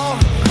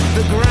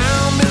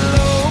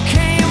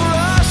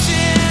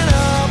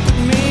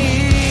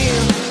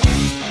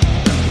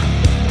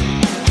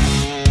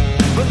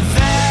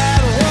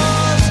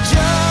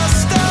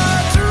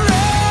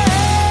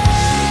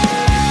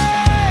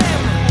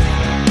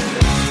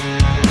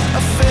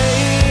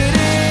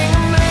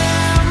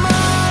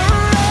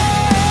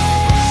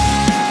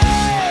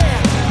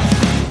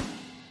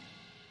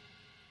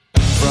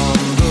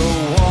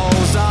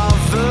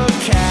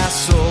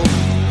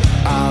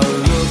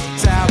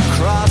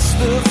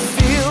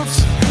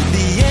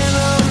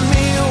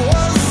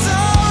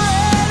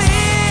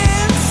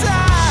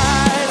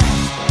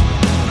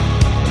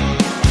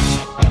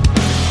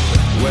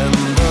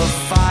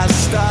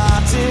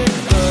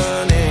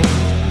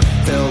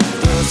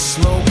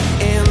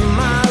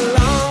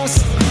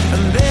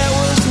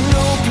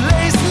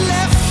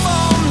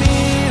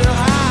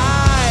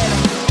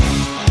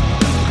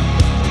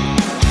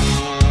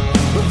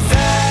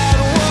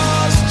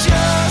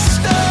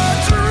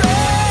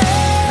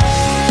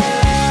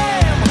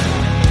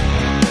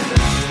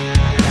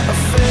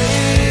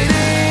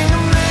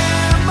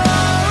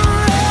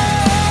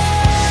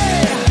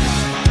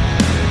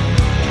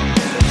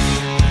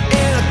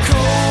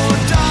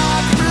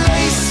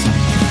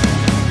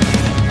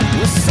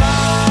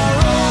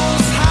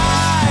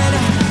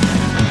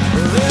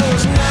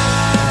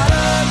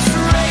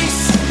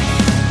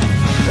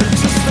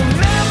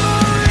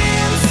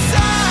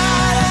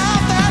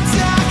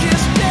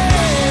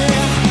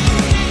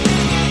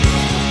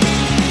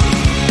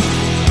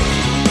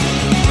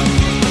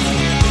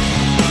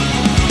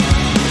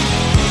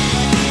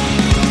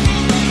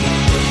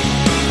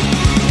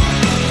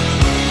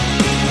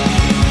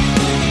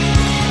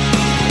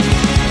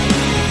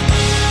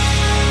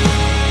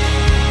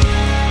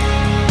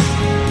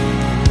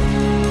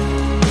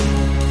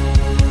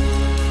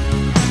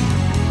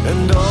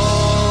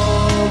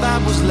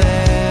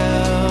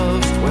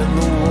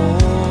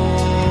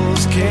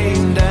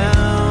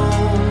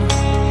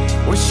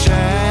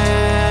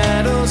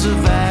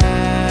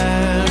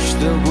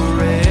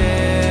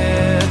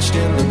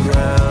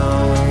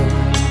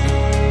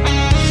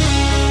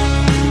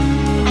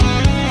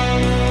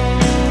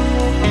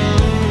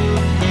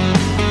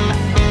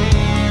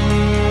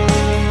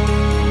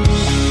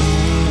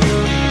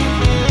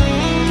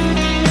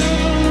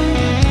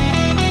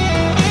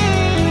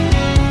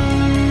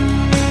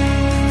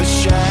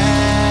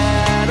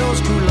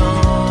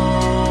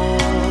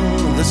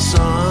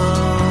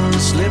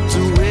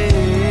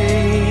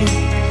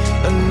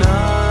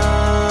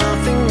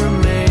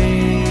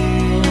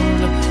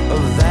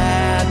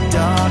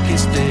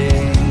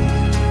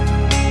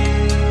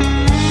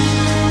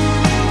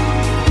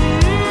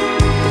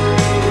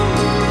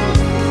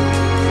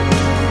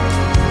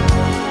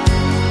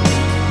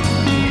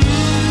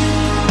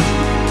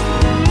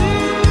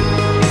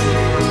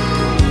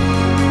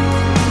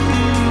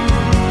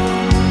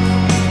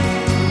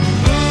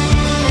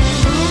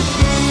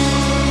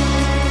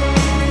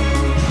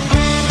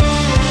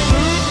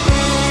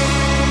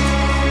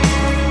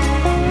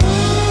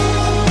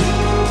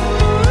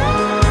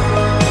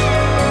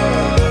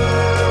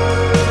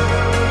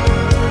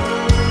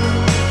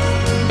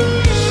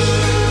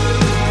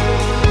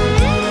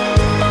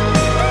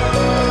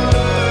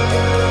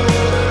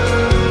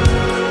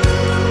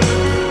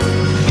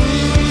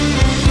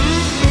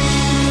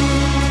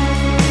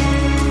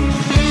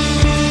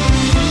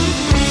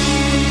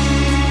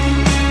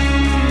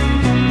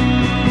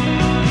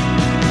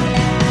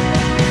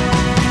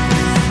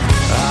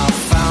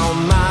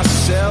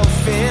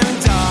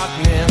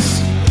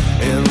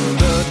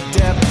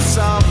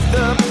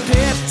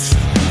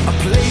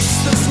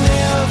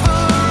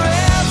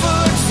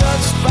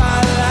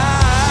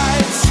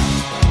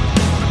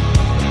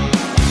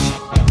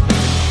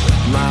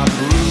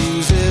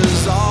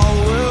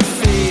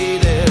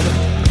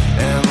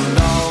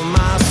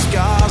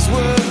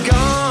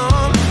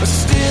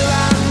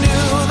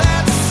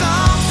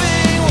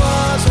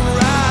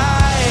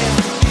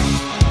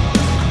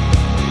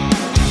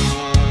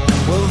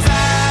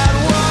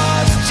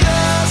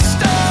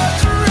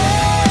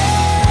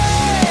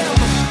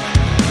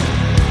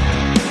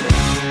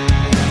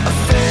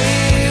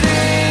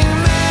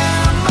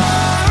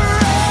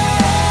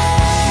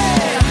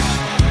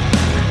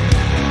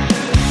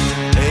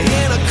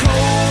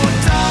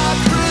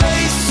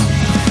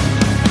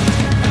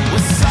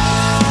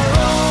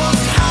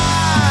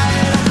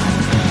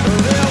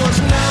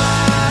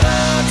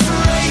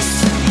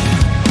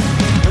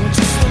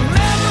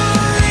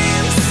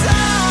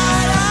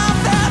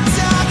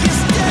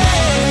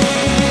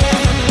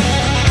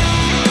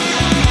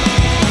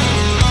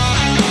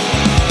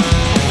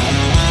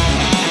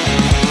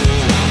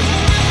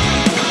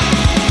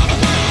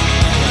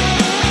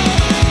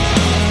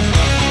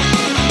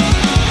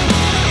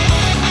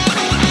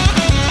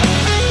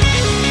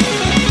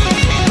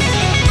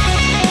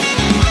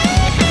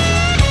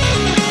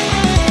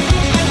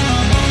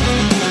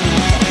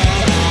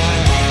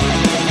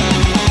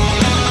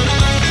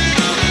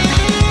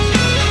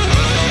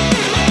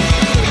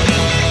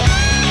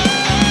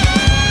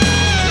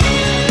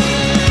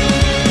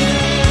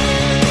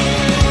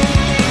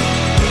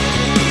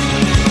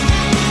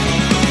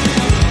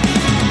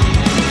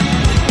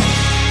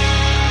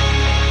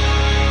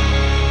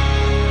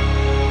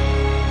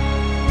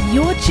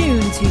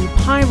tuned to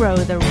Pyro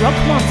the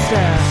Rock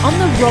Monster on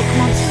the Rock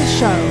Monster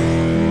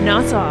Show.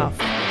 Not off.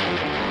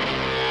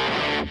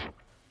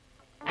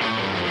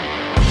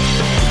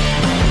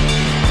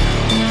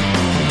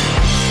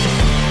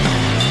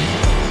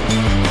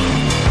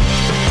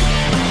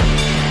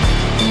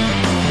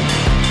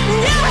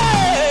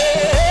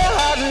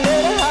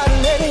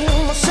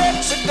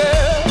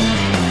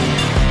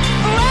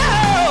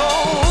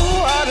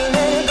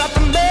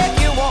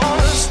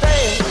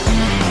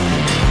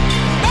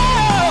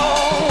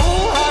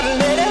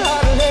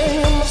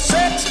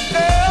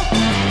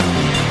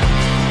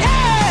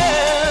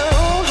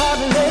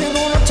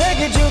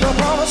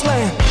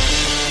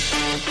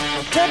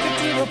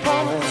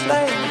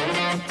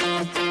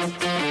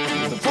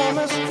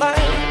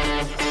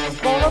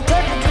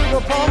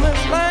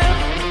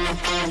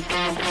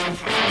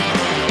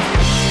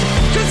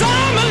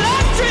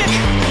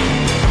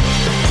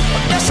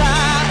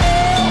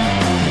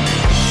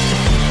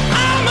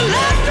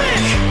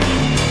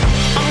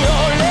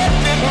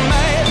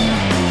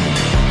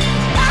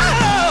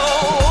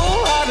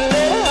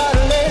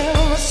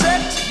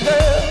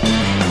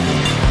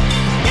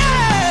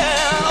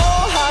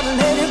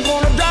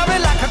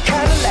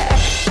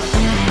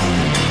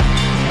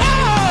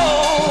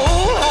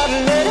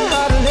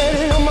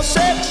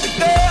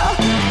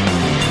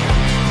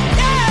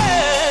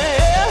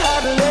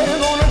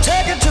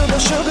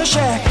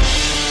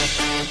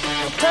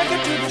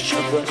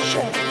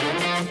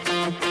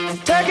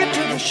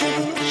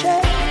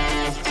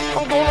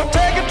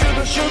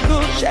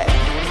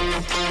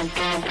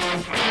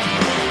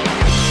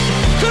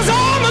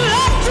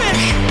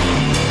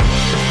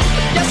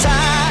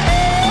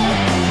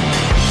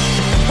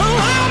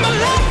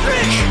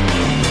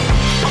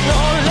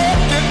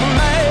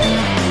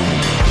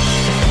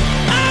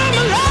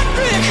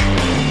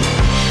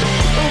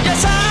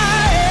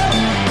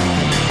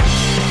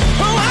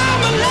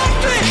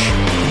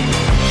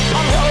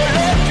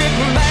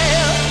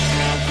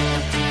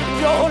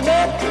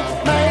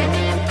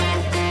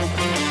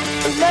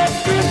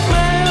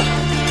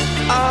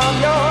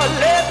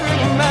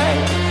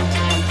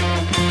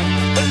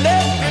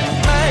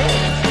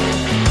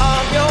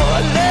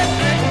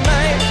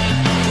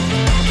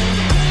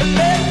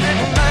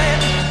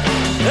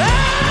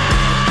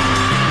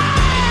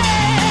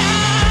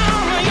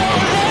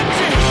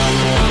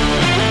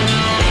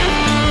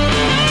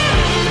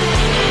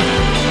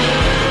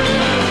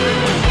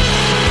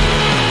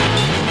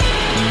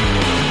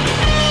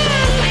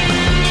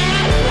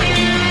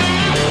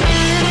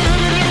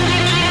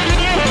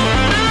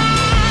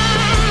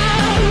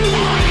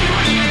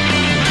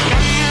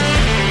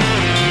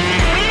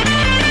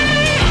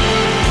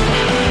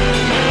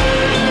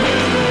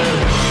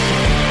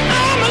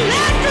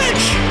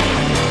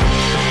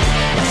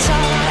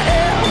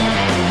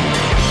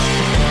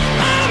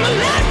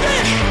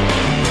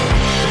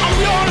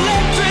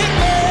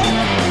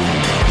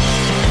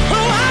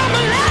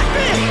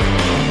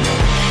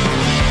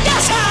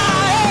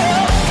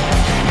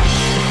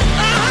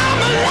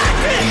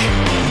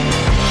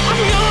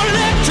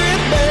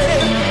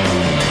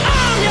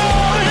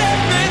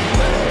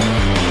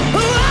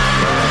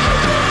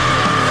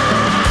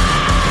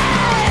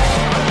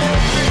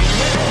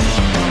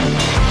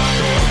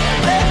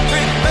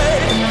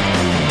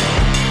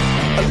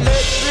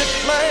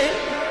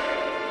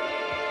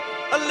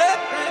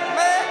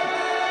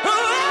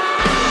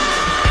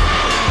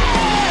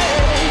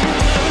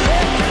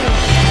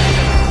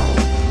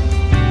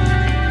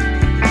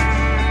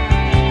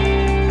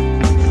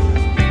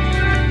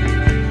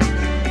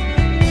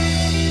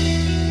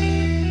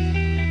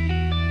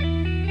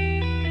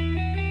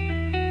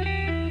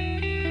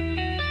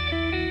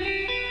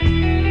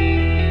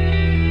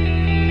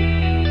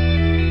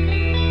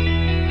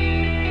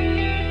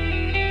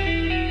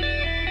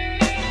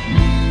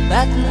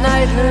 That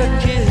night her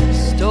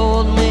kiss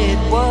told me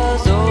it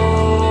was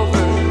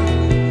over.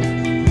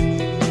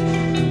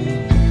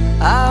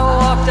 I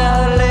walked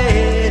out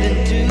late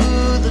into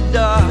the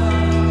dark.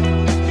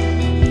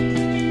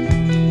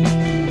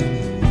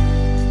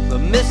 The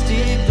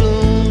misty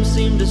gloom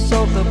seemed to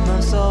soak up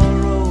my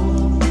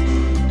sorrow.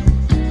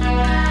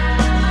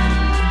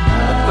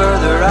 The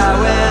further I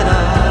went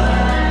on,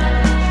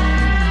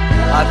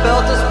 I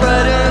felt a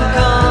spreading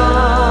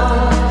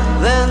calm.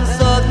 Then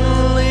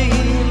suddenly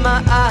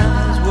my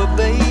eyes were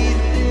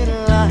bathed in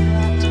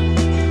light,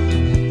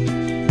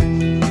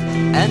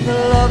 and the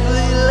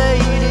lovely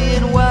lady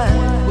in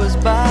white was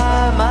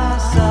by my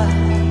side.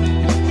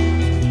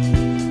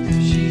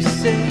 She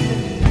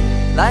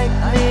said, like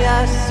me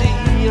I see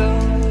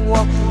you're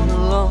walking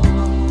alone.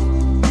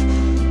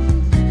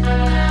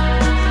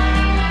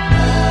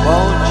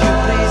 Won't you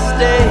please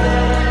stay?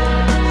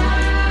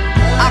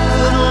 I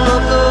couldn't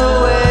look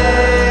away.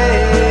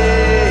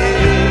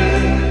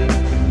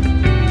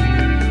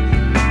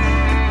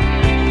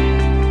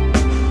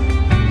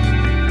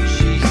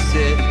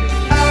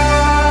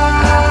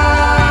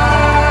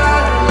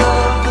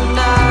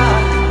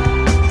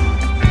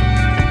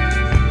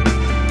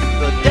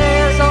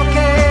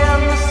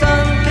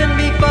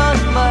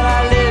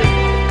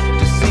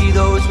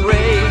 Those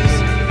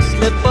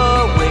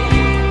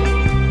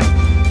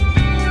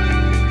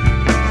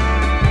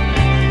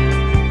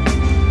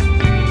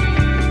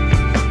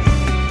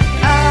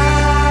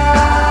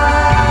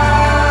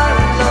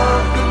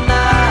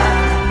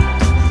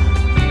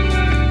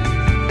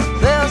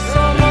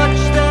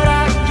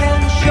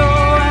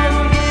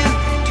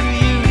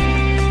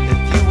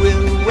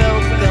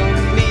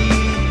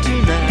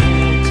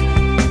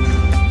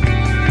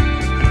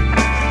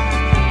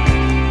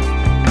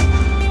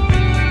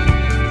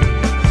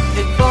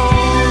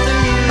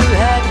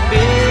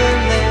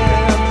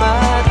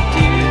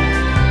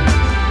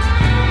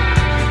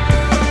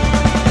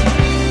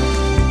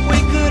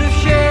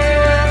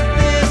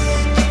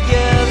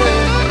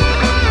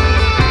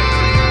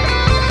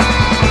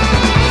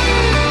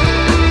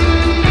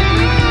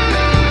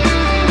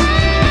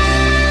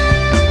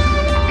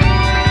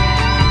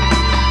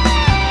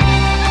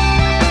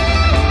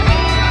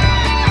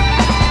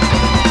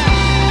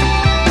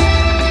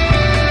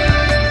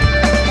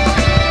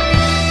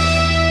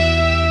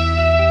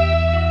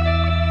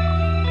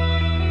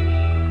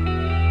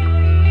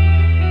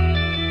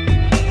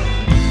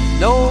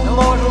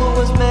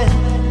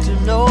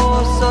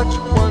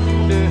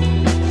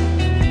wonder.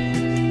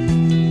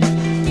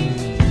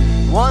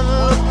 One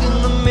look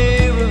in the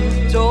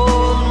mirror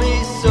told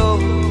me so.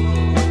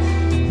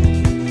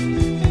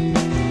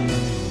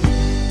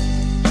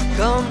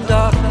 Come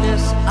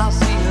darkness, I'll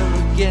see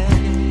her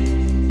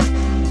again.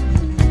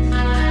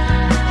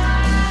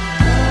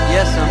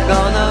 Yes, I'm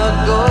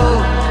gonna go,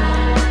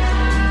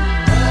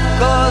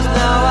 'cause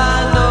now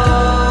I know.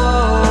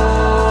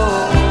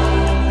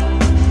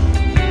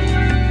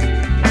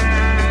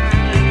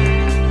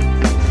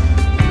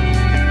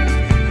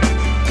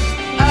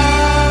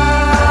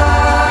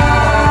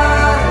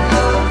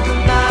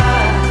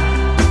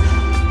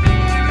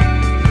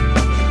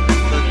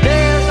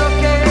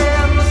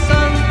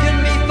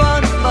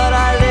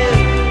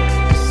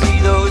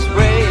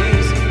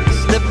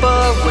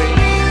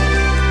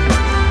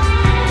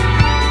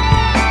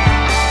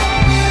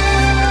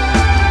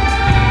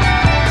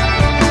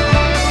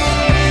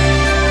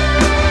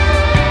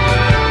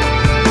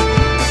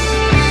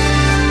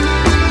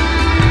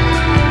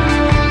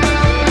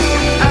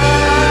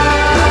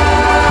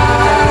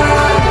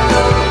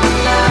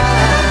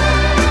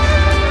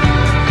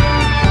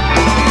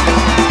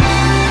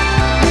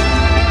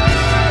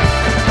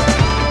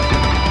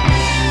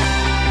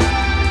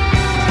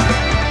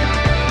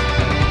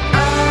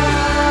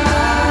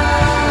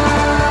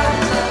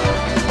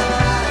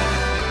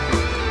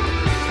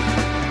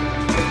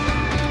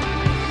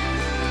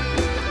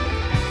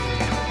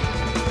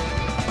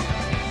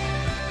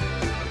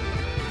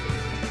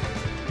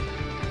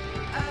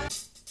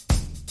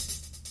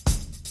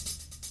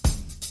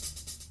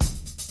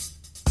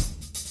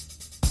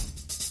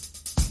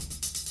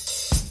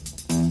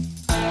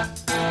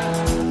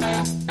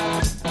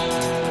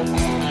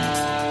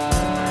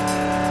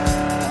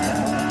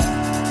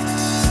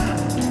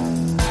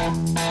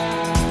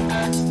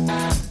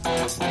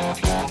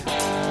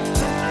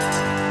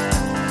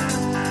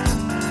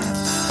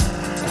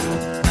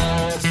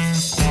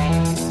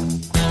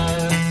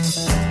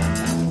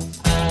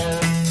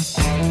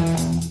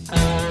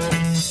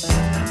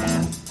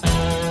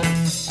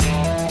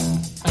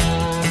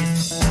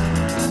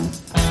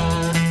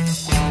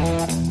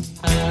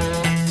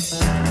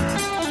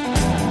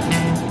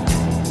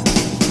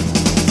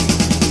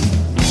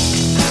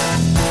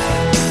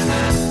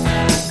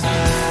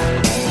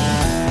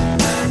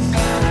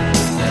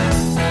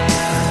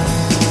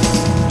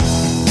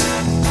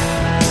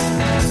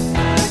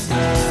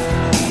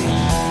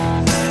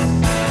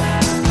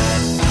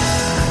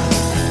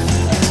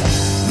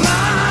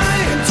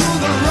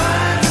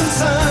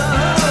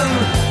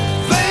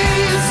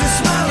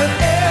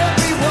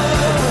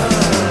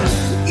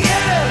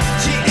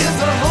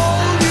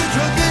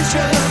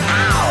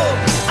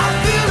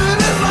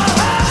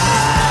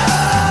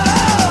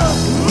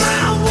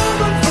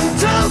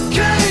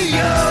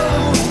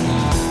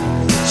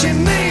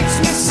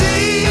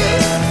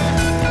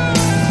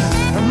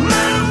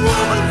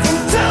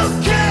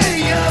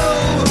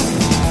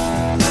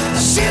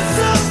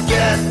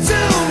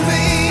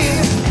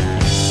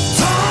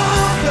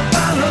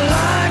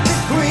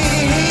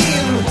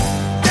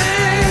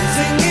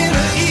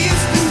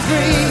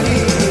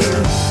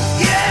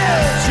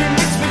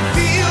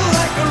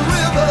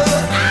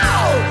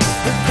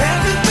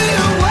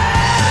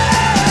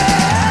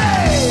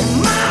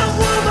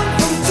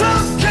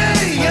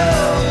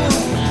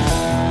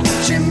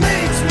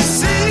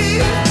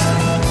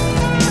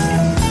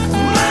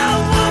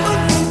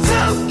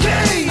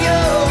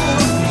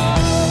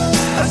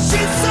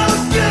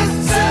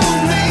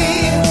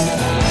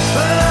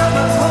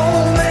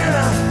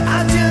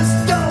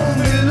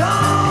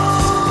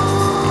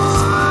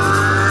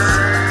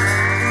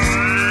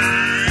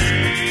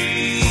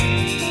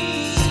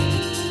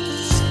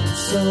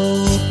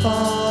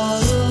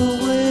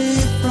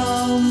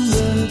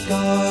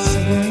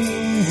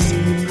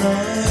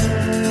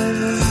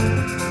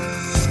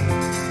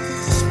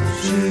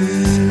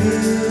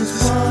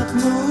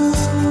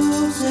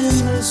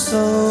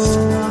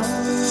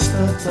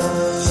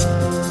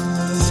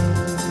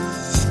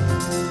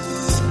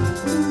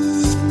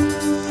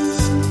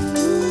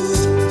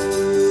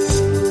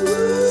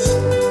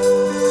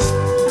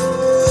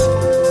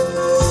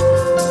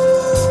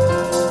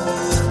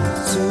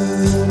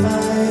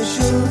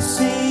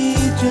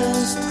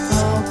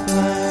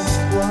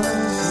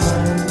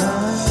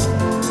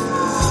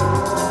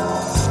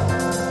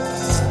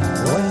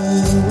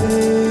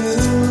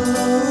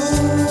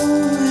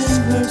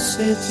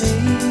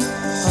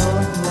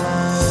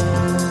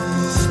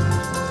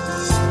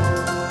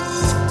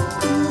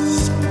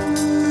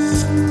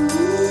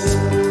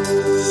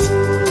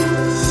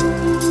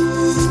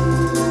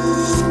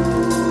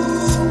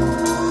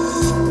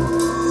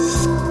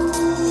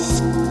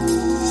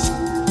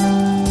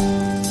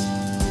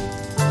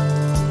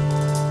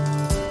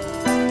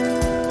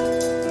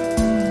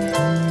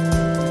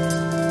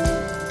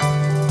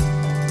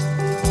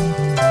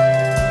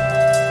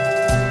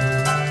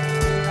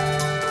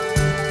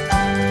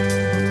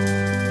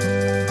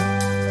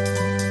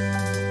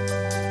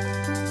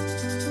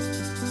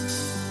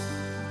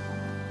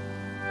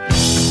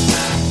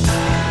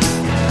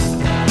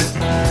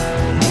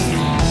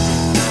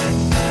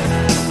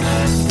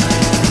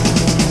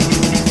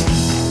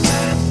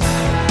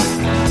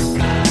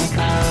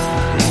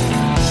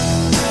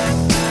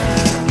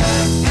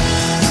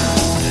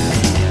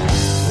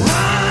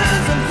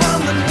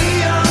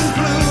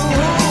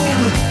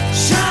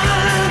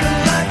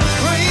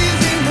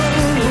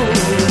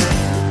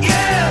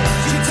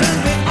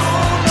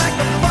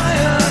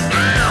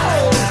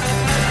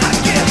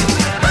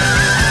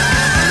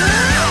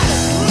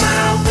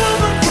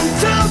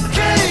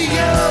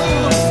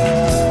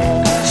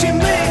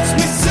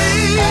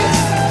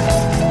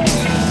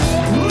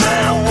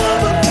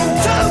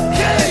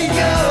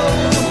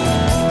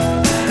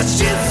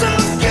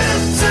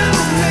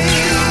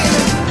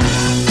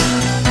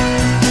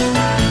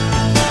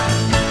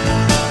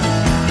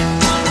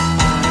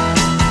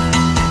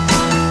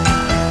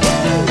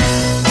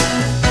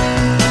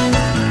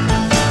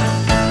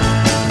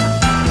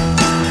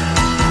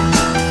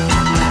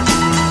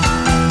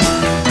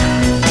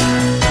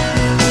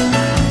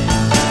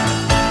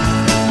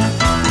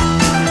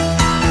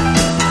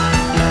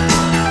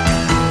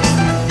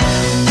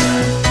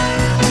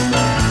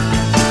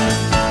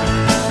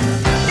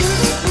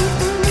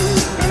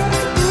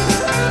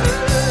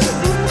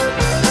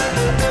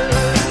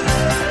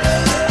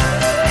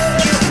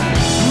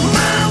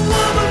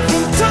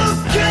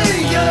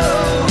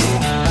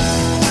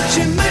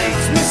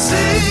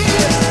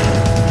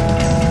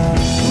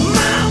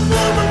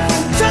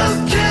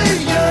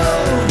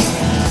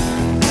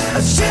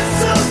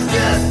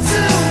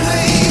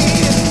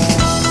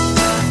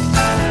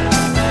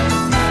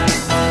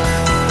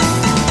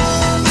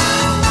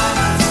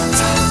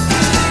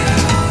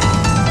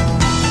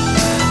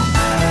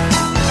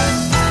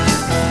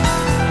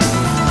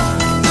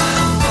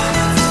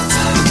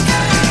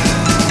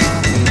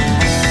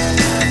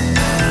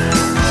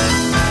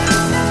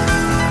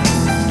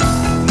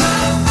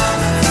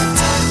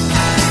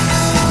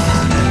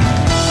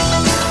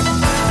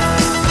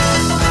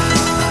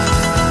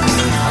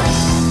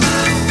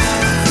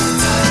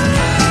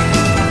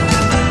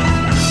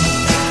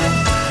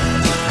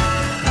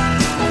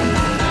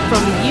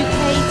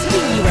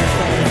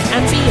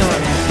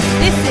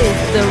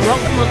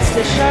 Rock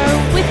Monster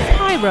Show with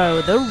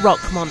Pyro the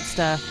Rock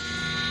Monster.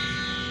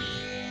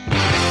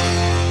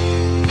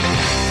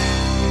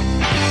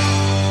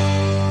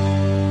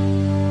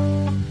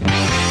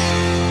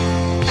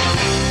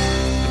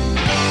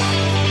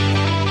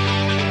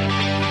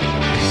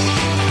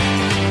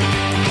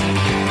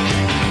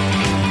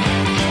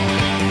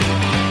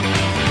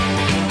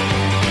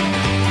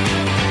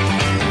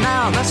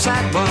 A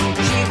sad one,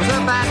 she was a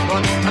bad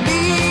one, a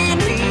mean,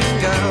 mean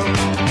girl.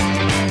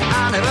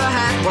 I never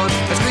had one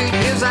as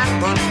greedy as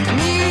that one, a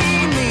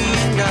mean,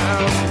 mean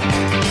girl.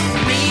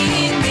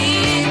 Mean,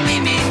 mean,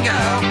 mean, mean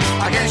girl.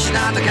 I guess she's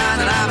not the kind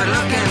that I've been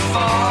looking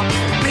for.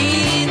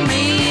 Mean,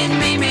 mean,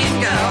 mean,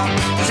 mean girl.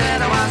 She said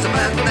I was the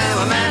best, but there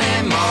were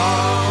many more.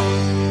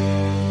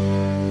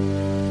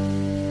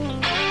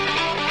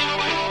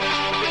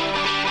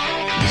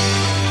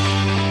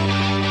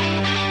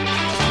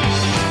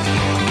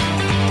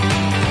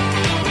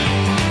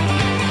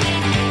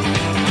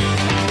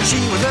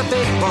 A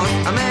big one,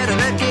 I met her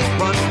at gig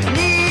one, a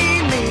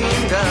mean,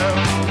 mean girl.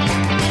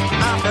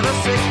 After the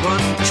sick one,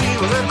 she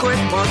was a quick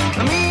one,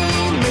 a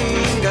mean,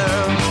 mean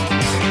girl.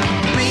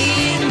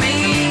 Mean,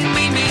 mean,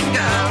 mean, mean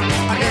girl.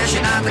 I guess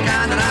you're not the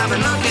kind that I've been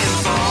looking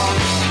for.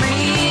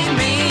 Mean,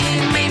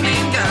 mean, mean,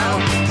 mean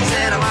girl. She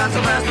said I was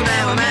the first, but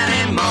there were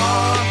many more.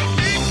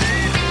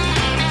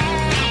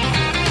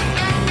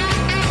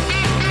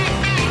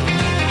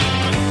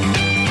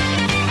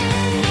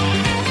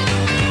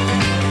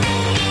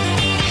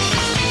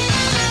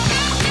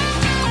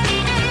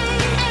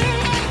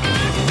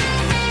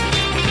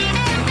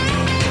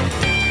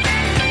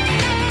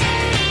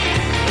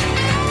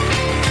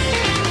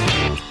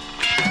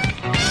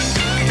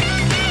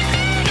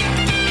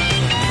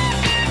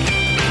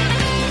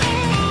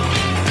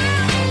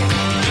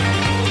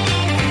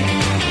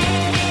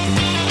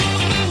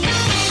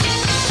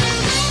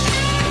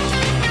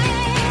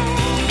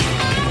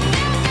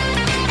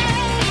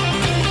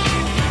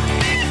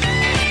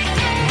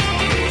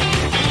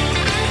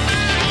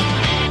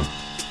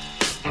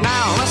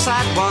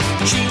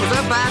 She was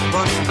a bad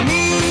one, a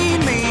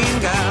mean, mean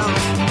girl.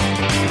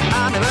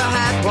 I never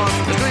had one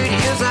as greedy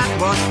as that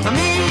one, a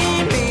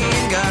mean,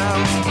 mean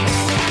girl.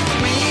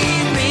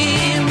 Mean,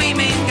 mean, mean,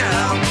 mean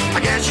girl. I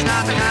guess she's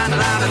not the kind that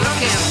I've been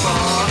looking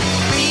for.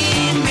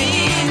 Mean,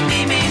 mean,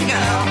 mean, mean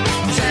girl.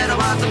 She said I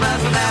was the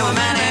best, but there were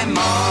many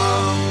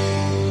more.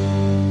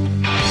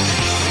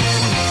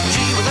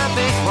 She was a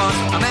big one,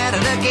 I met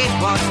her at gig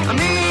one, a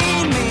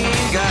mean,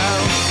 mean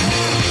girl.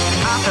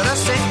 After the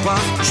sick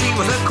one, she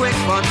was a quick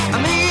one, a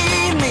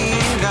mean,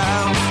 mean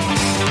girl.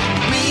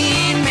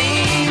 Mean,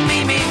 mean,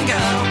 mean, mean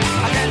girl.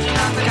 I guess you're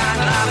not the kind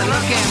that I've been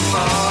looking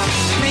for.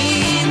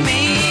 Mean,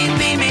 mean,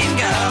 mean, mean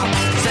girl.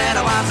 Said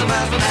I was the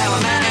best, but there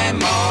were many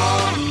more.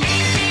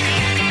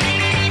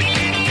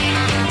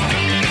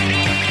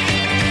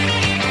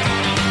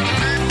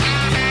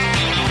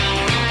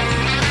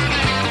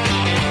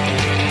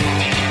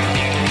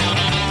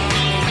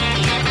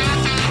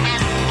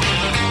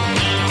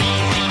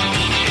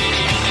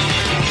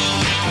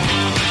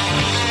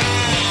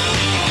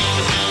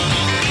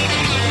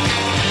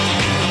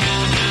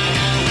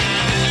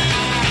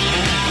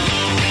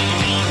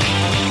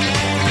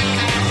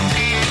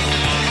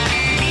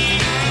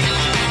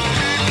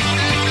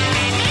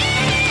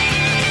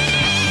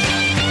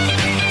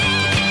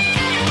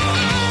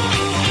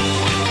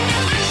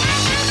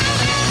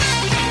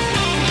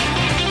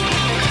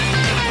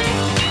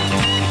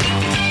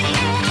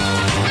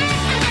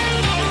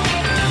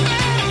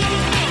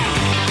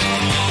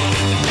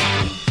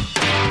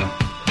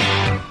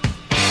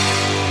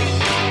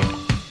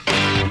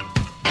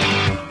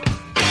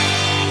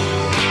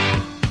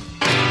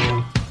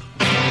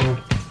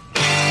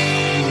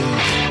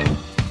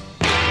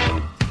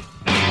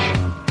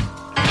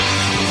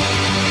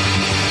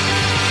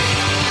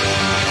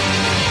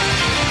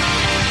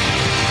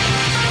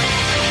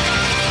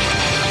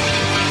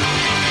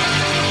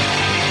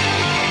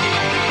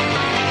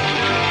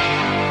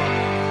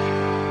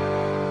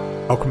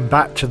 Welcome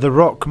back to the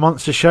Rock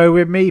Monster Show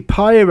with me,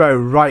 Pyro,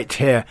 right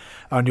here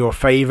on your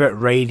favourite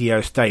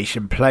radio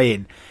station,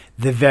 playing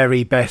the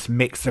very best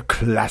mix of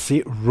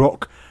classic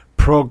rock,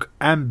 prog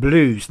and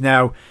blues.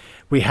 Now,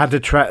 we had a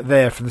track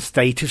there from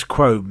Status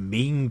Quo,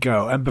 Mean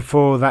Girl, and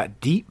before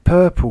that, Deep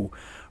Purple,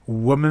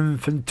 Woman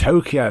from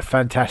Tokyo.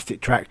 Fantastic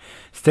track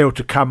still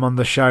to come on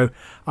the show.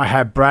 I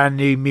had brand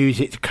new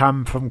music to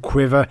come from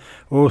Quiver.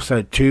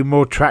 Also, 2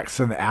 more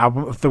tracks on the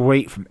album of the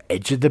week from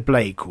Edge of the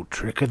Blade called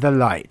Trick of the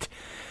Light.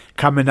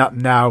 Coming up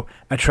now,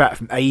 a track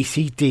from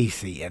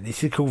AC/DC, and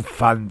this is called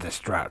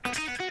Thunderstruck.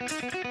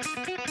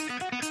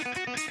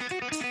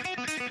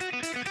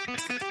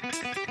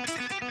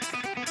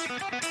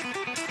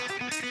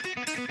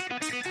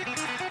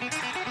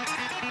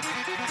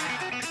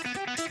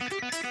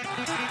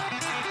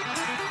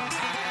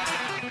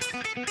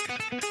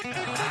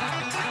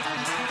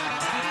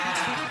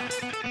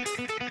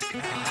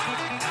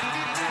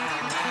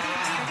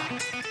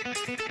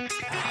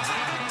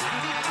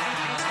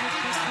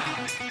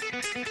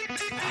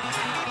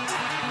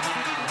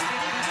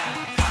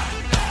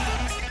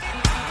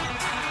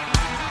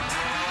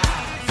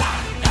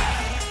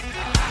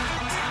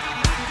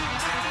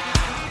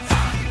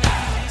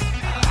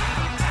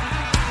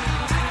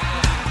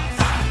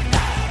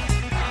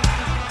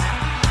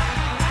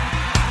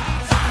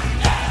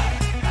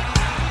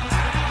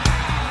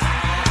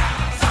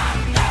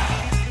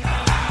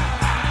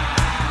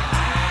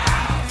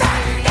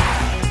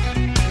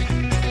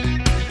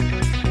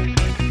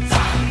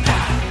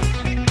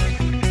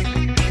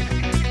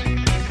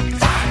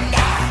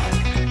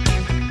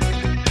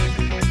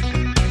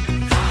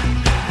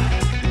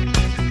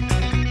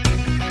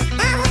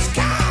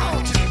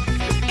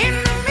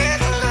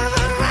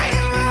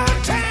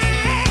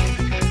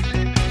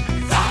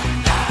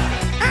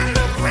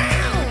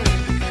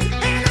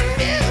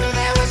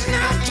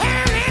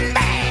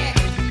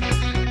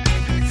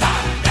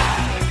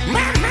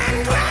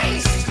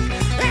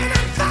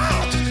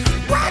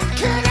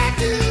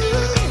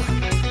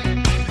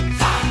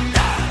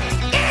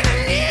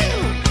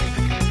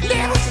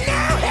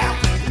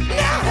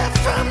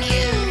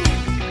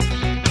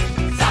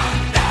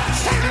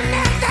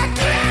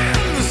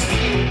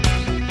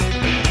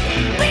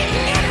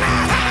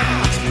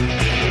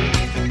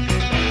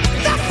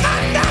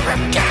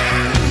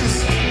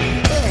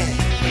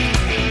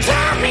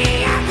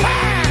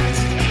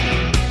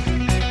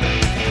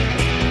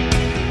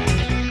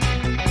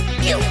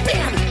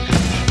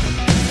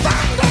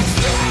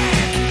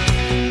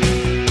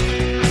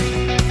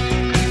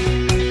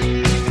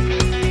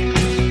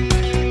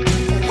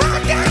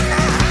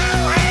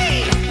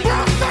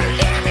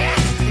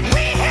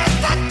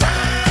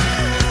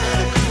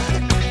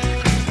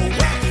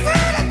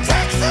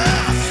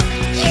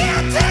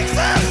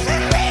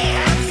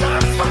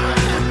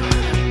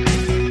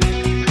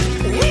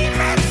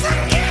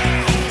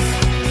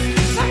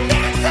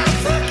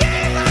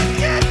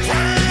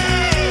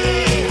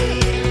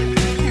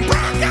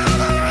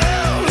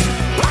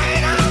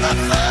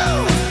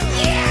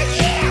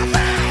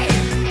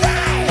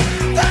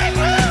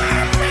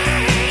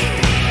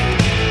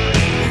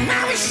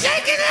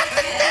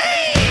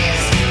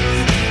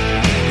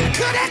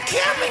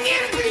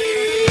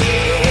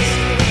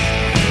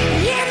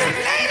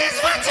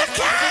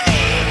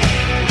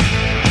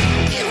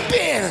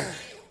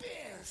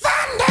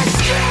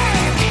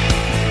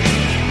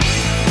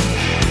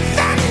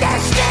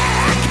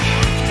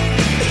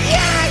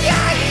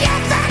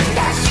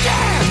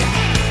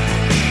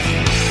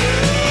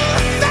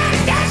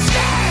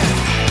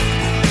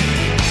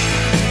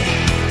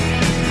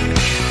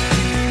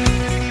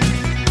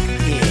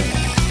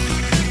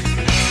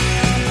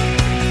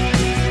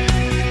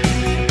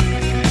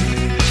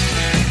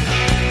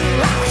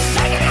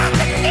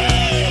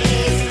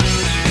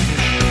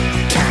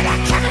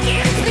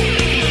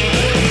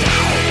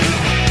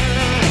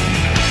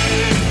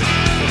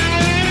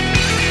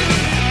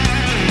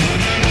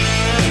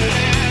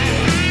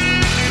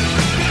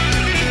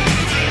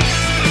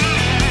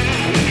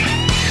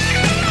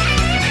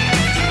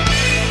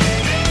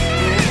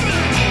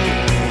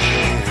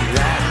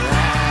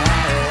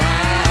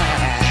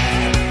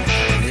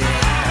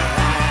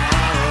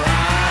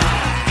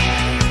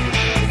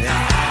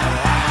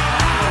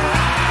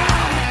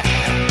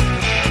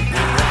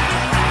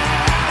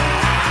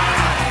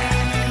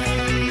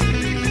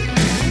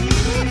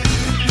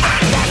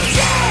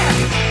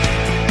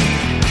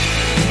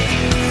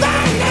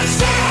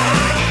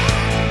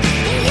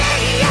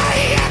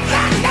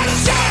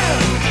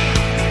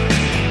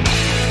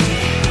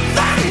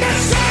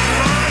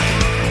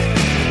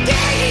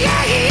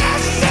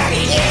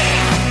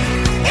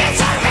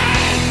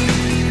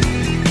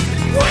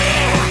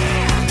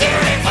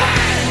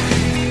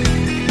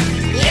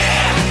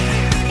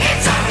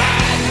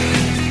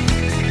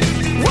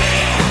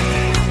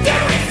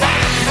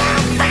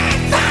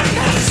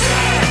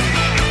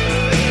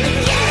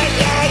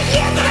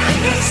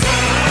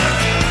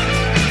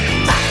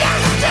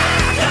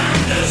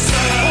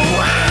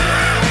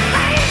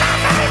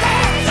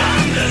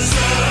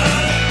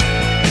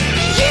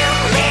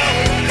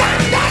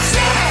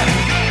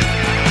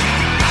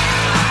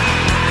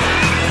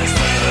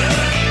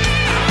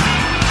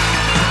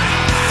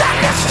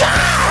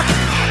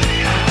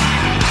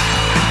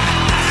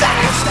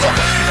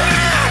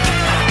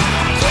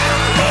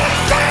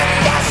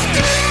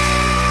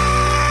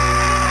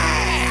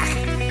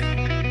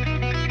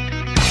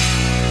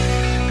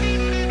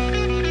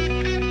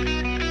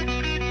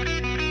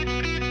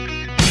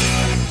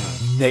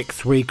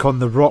 Next week on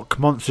the Rock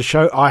Monster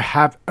Show, I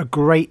have a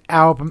great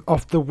album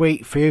of the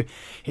week for you.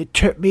 It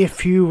took me a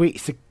few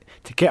weeks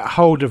to get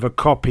hold of a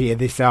copy of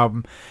this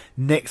album.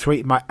 Next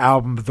week, my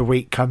album of the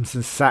week comes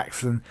from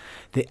Saxon.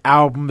 The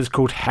album is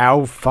called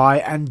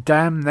Hellfire and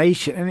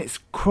Damnation, and it's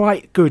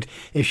quite good.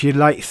 If you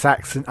like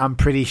Saxon, I'm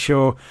pretty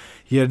sure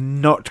you're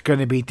not going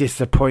to be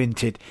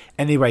disappointed.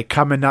 Anyway,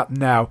 coming up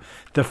now,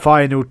 the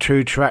final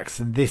 2 tracks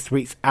in this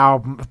week's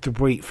album of the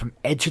week from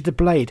Edge of the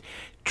Blade.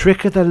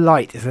 Trick of the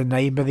Light is the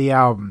name of the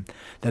album.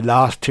 The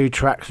last 2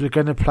 tracks we're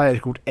going to play are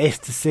called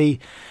Ecstasy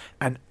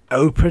and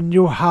Open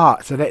Your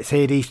Heart. So let's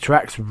hear these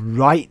tracks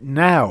right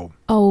now.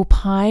 Oh,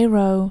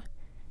 Pyro,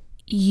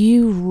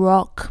 you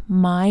rock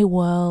my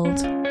world.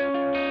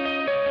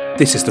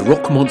 This is the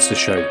Rock Monster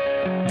Show,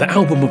 the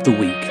album of the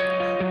week.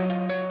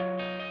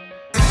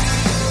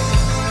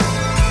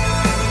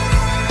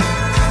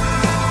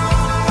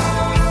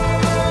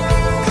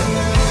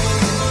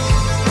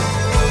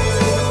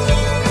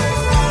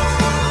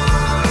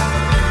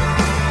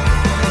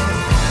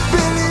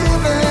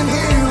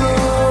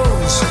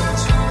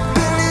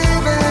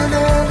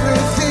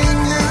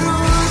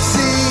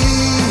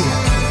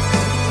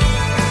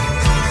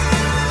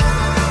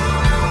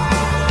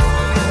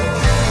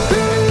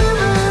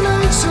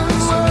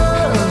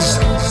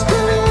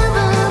 Believe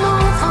in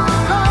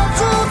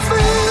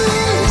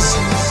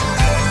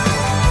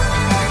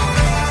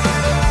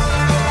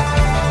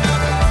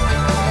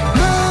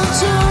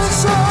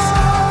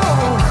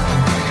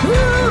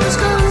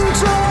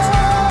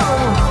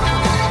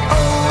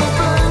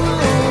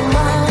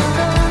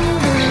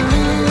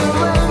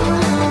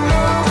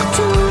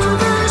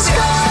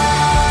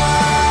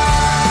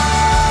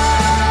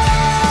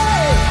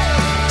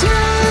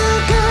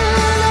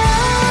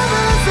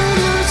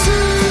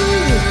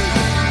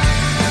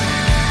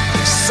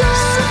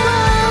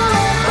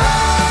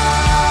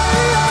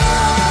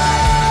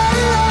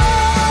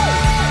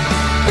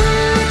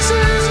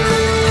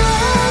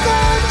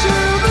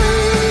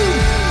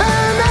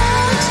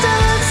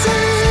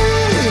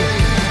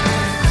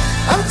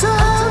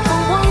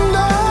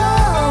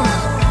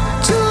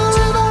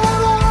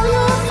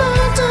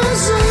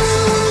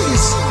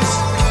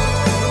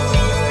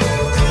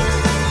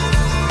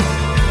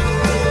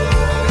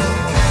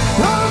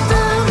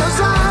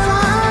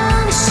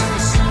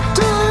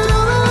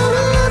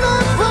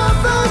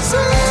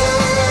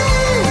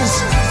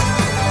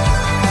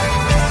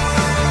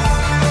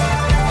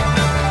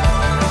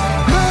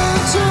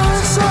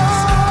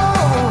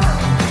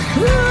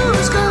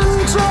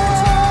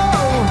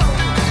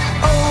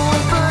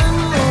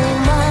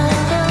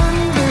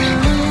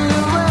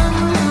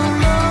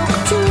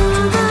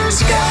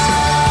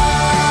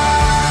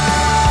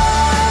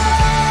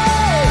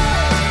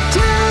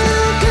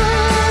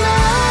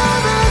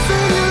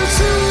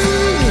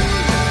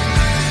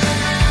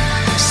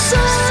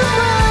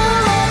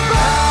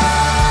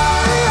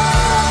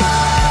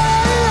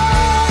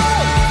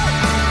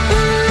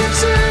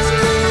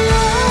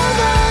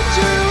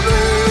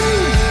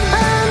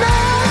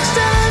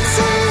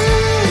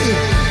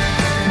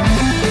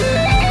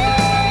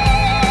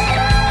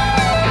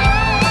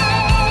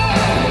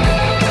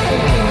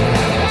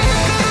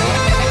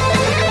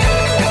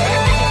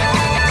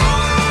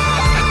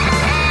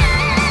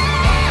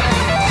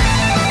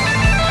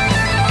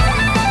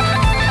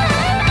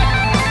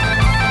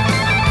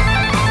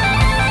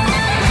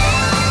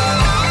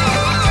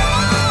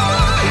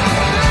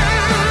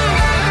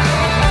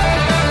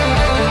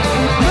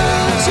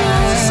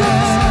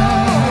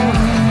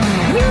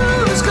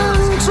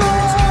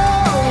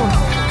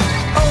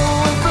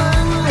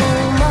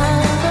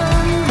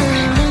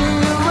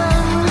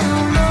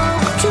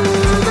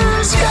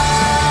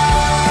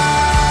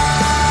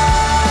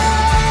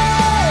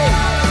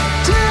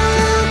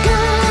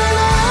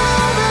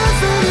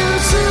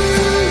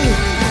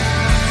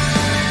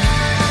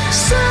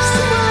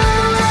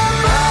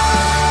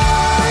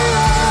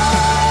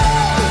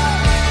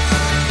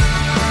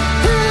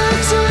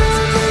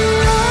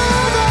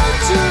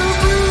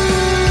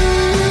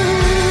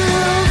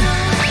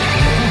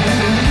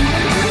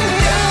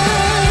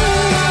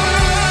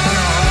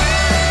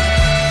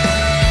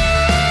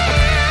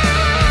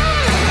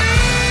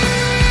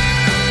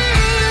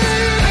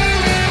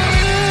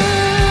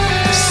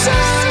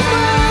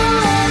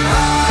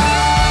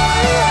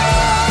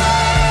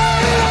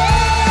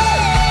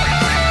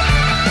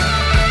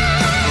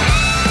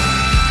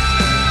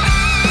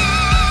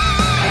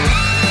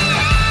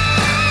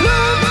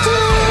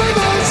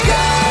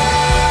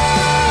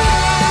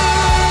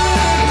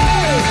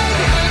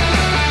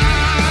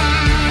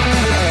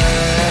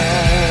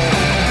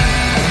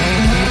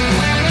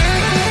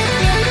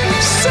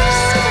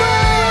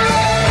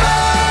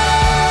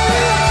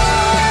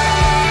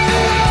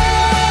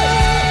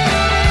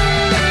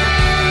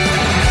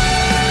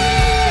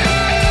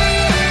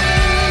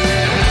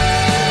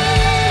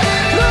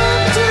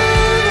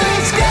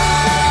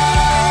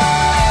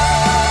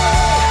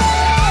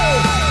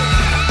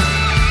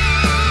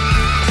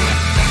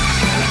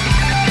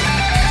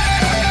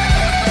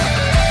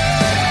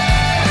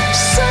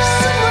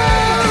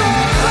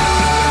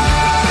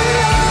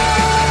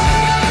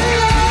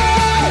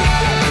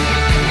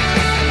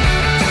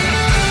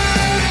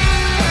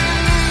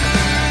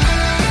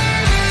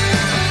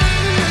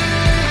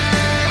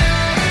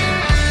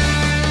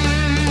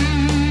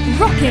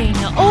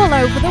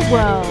over the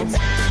world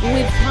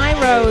with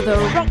Pyro the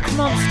Rock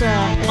Monster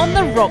on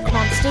the Rock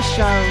Monster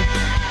Show.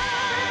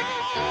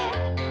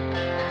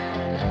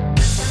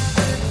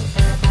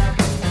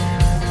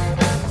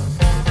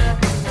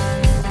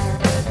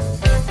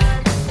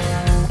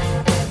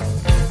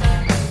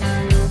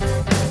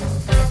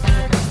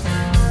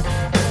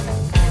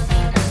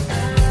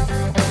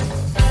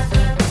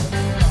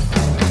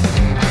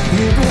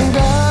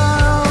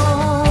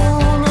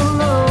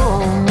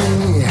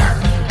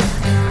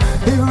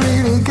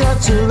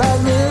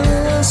 Like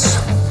this,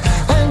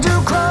 and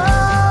you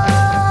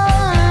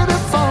cried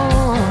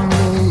for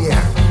me.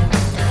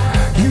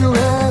 You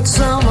had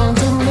someone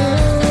to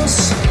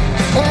miss,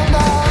 and I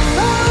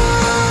know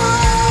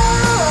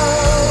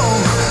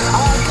I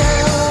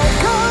can't let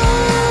go.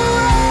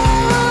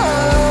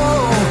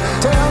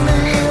 Tell me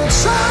it's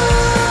so.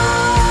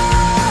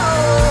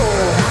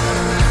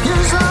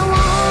 Yes, I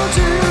want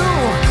you,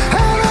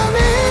 and I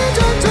need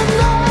you to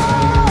know.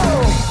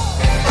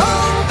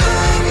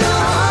 Open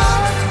your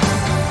heart.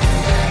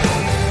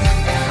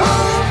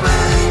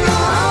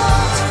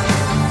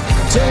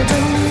 Turn to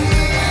me,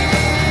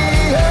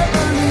 I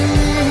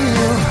believe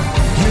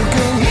you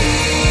can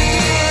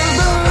hear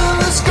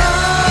the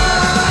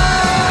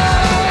skies.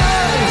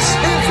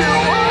 If you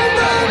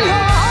open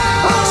your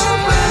heart,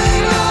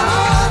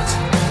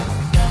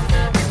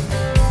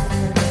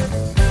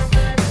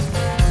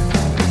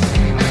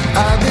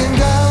 I've been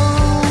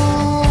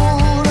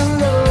down and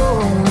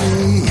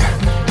lonely.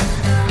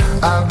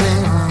 I've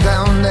been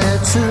down there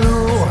too.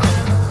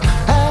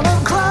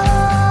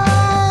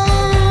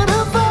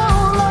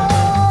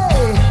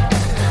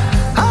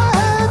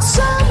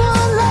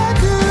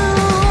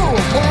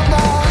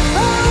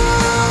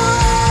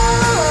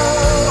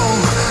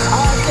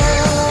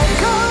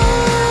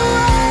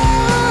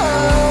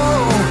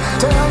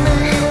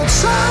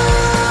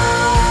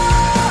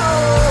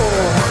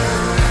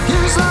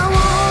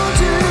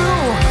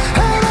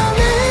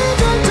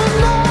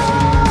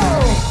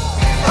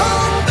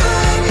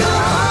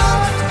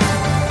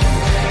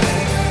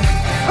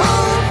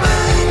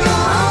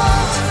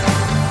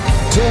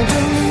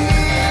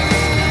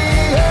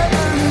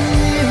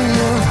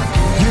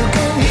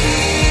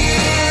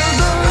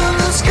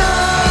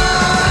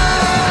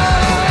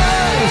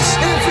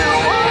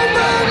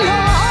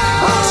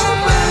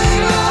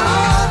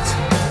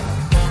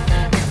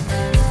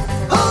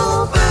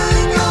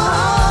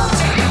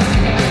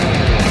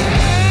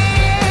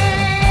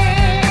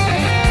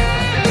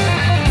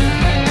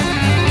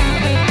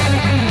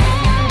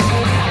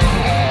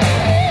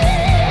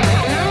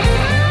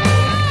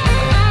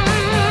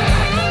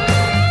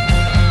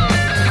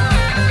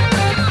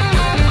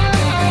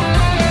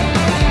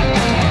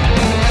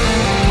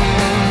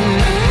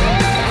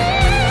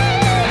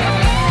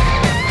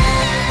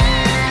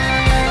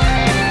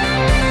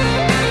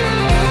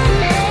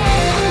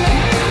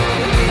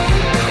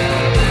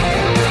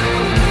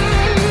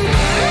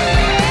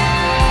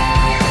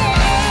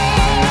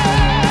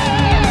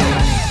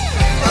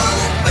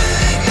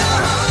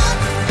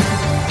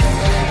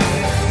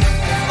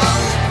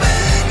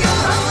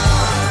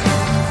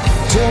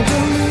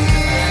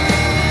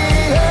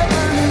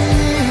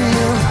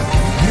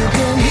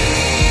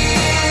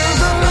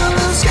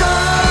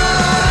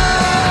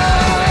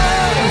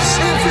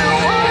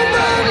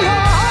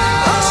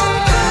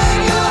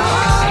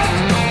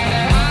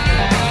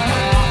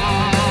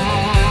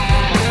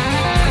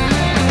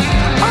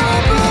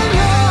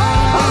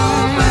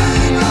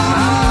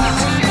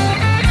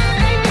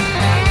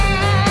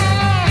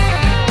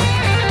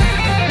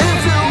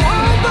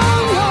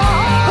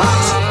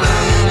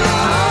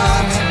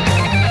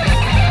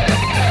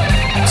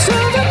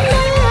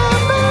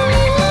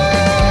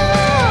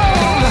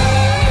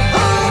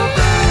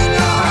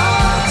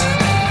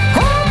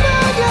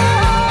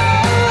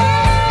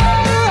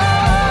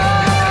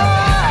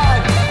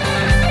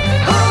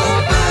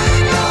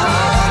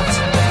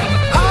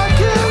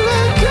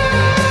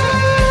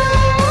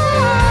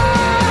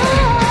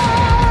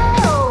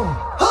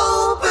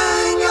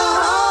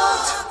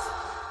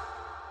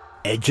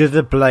 Edge of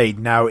the Blade.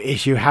 Now,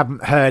 if you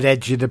haven't heard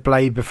Edge of the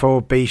Blade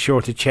before, be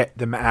sure to check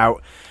them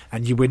out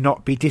and you will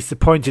not be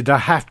disappointed. I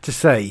have to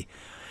say,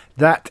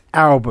 that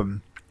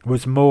album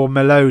was more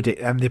melodic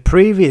than the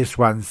previous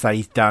ones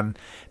they've done.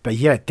 But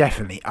yeah,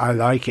 definitely, I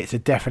like it, so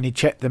definitely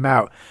check them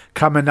out.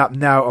 Coming up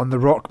now on the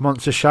Rock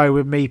Monster Show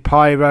with me,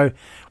 Pyro,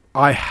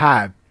 I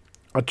have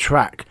a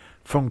track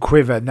from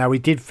Quiver. Now, we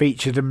did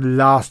feature them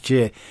last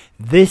year.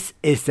 This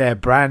is their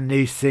brand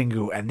new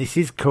single, and this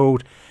is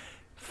called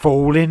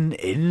Falling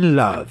in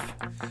Love.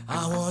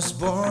 I was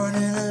born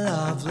in a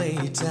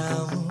lovely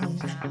town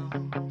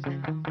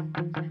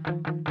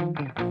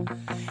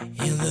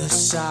in the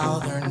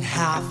southern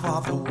half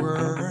of the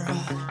world.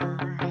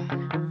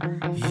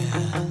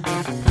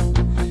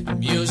 Yeah,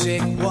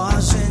 music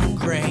was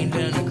ingrained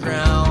in the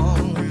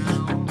ground,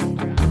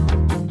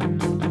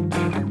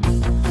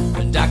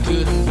 and I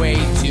couldn't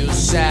wait till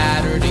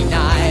Saturday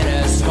night,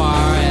 as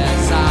far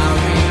as I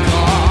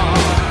recall.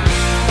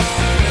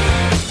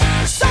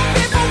 Some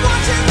people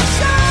watching the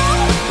show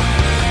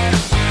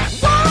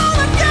wanna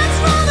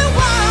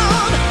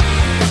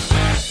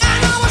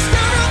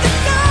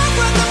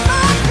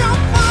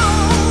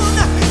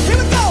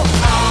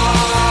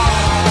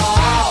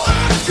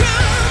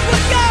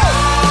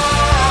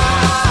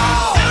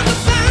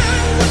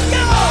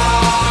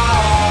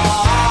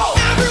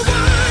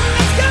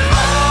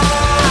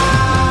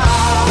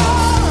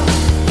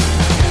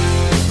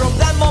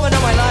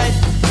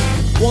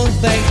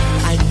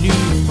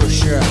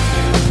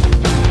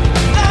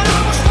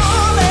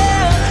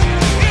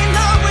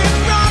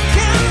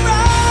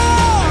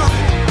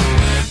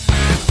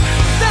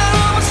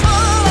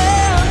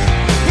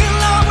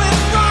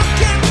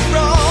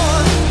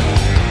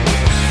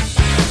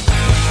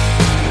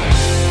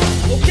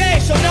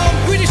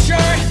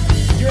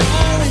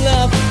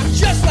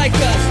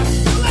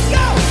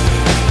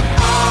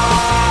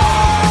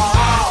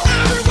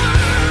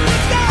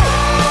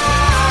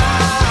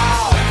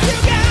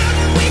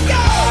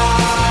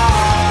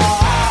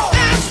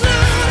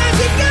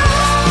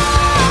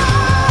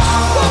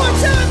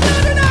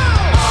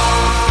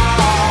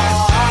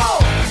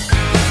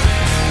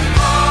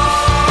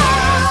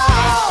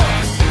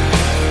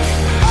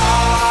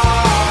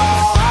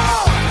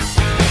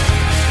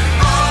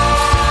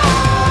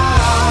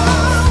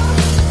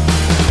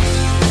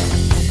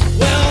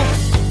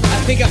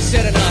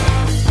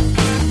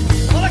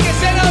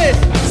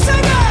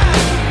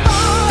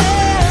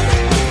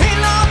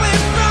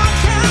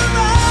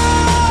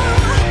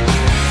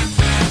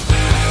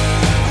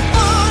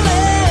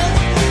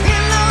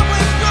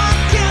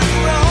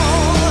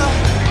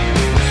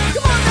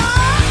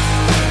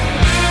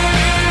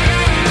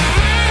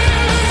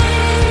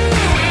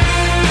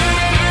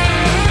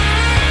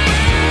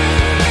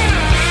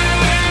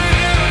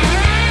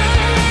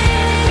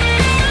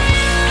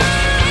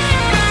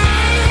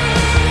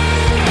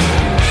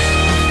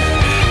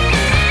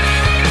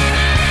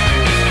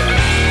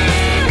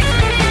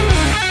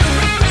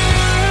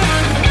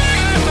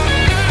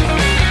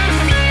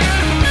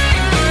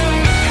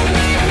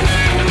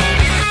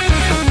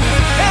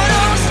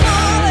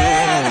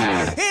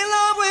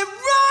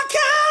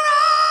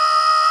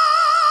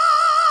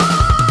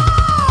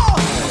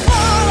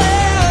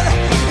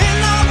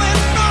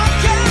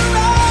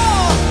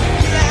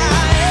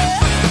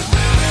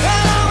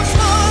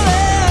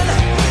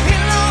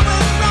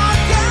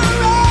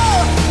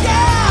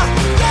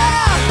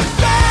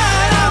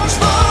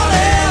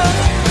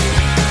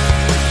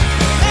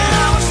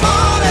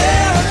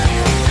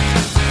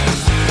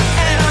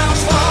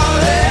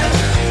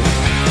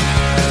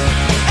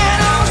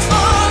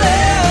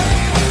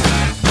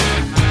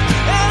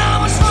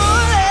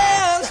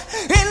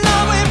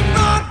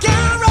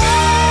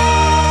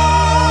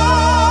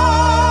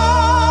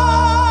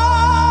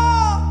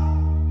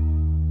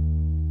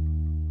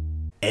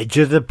Edge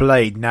of the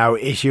Blade. Now,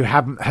 if you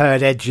haven't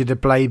heard Edge of the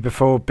Blade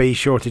before, be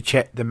sure to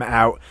check them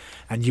out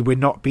and you will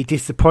not be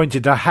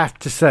disappointed. I have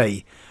to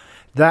say,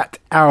 that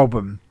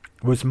album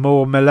was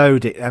more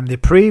melodic than the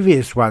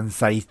previous ones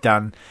they've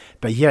done.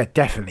 But yeah,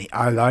 definitely,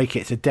 I like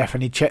it, so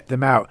definitely check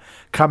them out.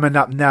 Coming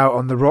up now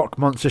on the Rock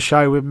Monster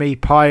Show with me,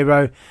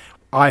 Pyro,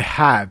 I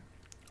have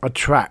a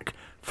track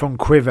from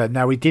Quiver.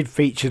 Now, we did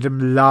feature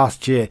them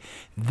last year.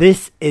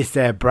 This is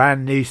their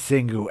brand new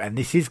single, and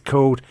this is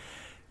called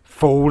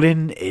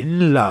Falling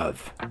in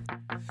Love.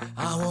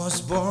 I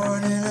was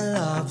born in a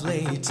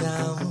lovely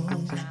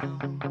town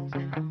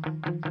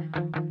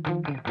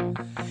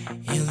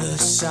in the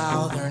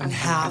southern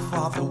half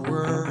of the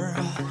world.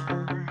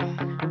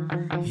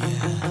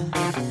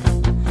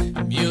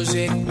 Yeah,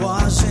 music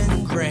was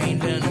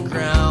ingrained in the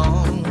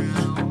ground,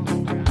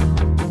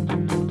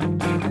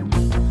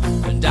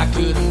 and I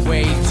couldn't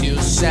wait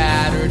till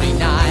Saturday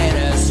night,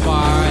 as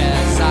far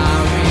as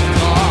I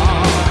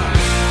recall.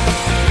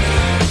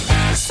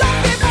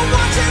 Some people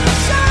watching the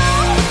show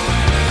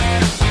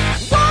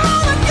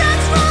wanna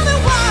dance really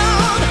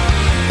wild,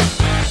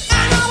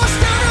 and I was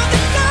standing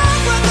the girl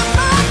with the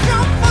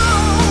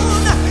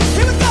microphone.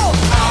 Here we go.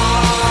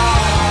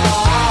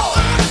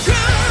 On the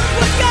ground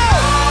we go,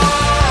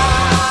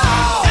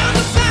 and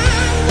the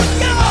band would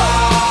go.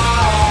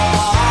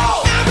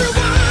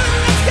 Everyone,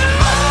 let's go.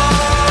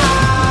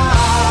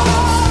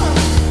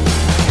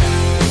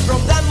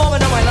 From that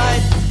moment of my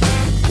life,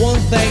 one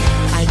thing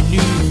I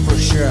knew for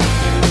sure.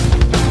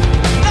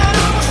 That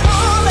I was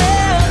falling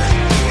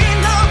in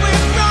love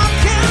with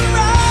rock and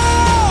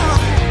roll.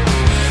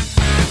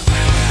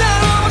 That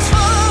I was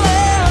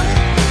falling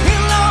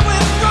in love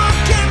with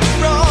rock and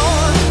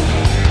roll.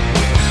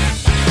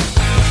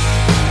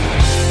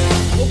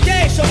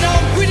 Okay, so now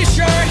I'm pretty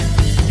sure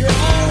you're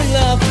all in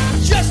love,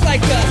 just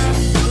like us.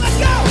 Let's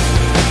go!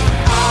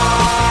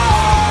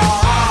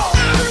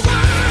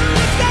 Everyone,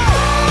 let's go!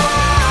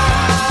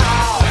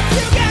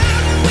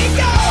 Together we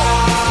go,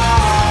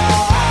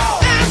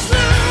 as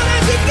long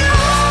as it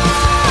goes.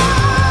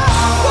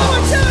 One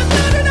more time,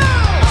 no.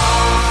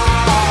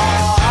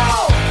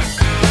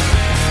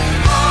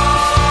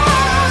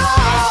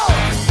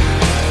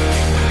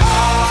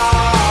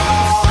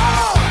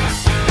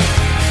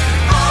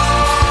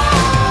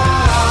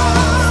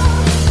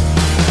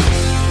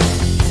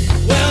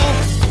 Well,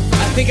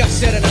 I think I've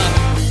said enough.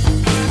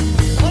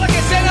 All I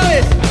can say now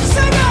is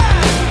sing it!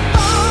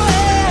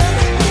 Falling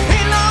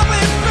in love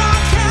with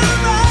rock and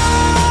roll.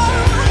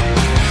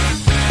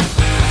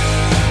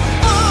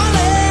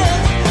 Falling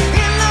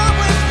in love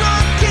with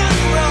rock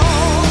and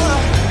roll.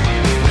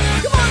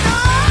 Come on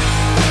now!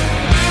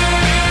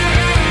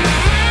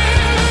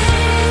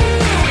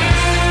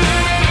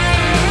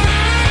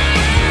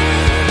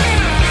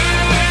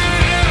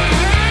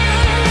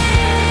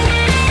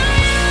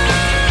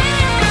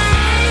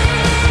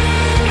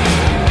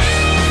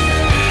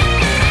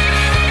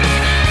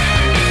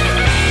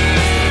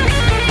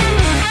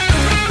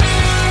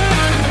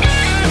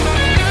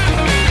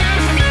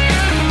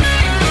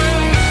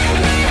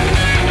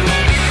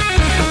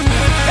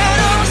 And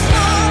I was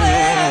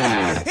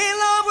falling in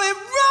love with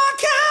rock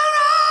and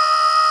roll.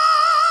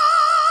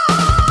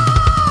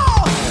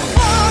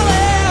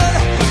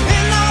 Falling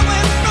in love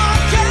with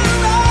rock and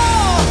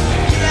roll.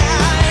 Yeah.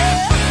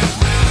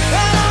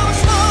 And I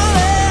was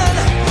falling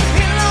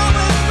in love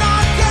with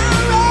rock and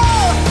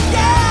roll.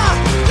 Yeah.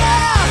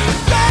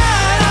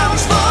 And I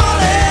was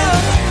falling.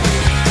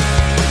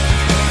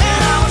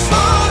 And I was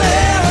falling.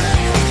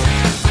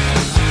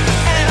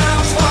 And I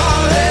was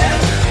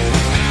falling.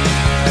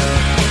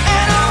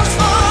 And I was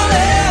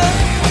falling.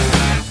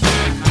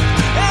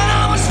 And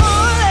I was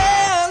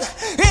falling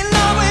in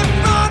love with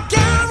rock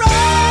and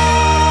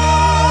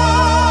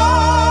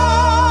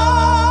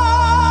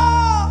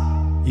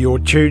roll. You're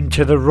tuned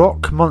to the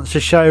Rock Monster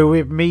Show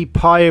with me,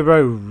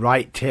 Pyro,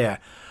 right here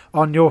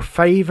on your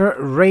favourite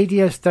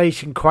radio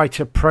station. Quite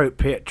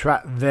appropriate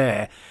track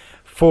there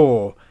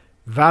for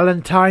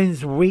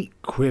Valentine's Week,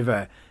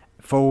 Quiver,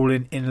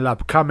 Falling in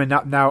Love. Coming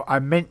up now, I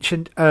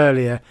mentioned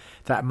earlier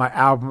that my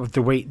album of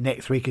the week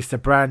next week is the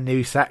brand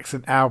new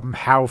Saxon album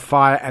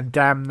Hellfire and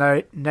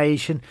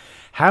Damnation.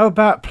 How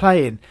about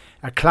playing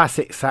a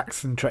classic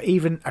Saxon track,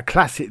 even a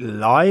classic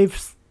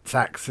live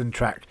Saxon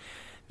track?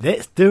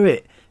 Let's do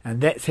it,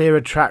 and let's hear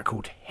a track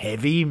called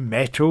Heavy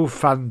Metal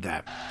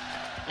Thunder.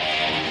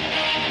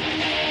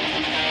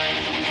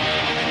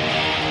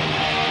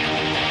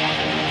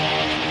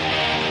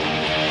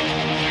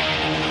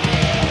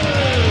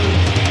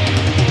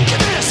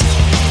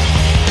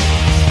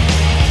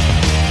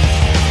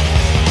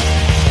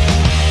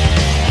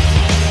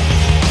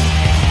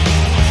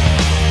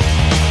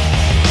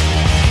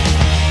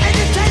 And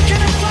you're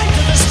taking a flight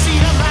to the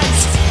speed of light.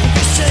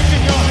 You're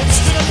shaking your hips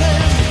to the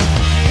bend.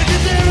 If you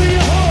bury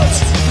your horse,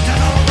 put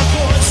down all the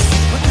chords.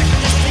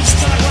 Protecting this place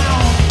to the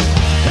ground.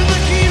 And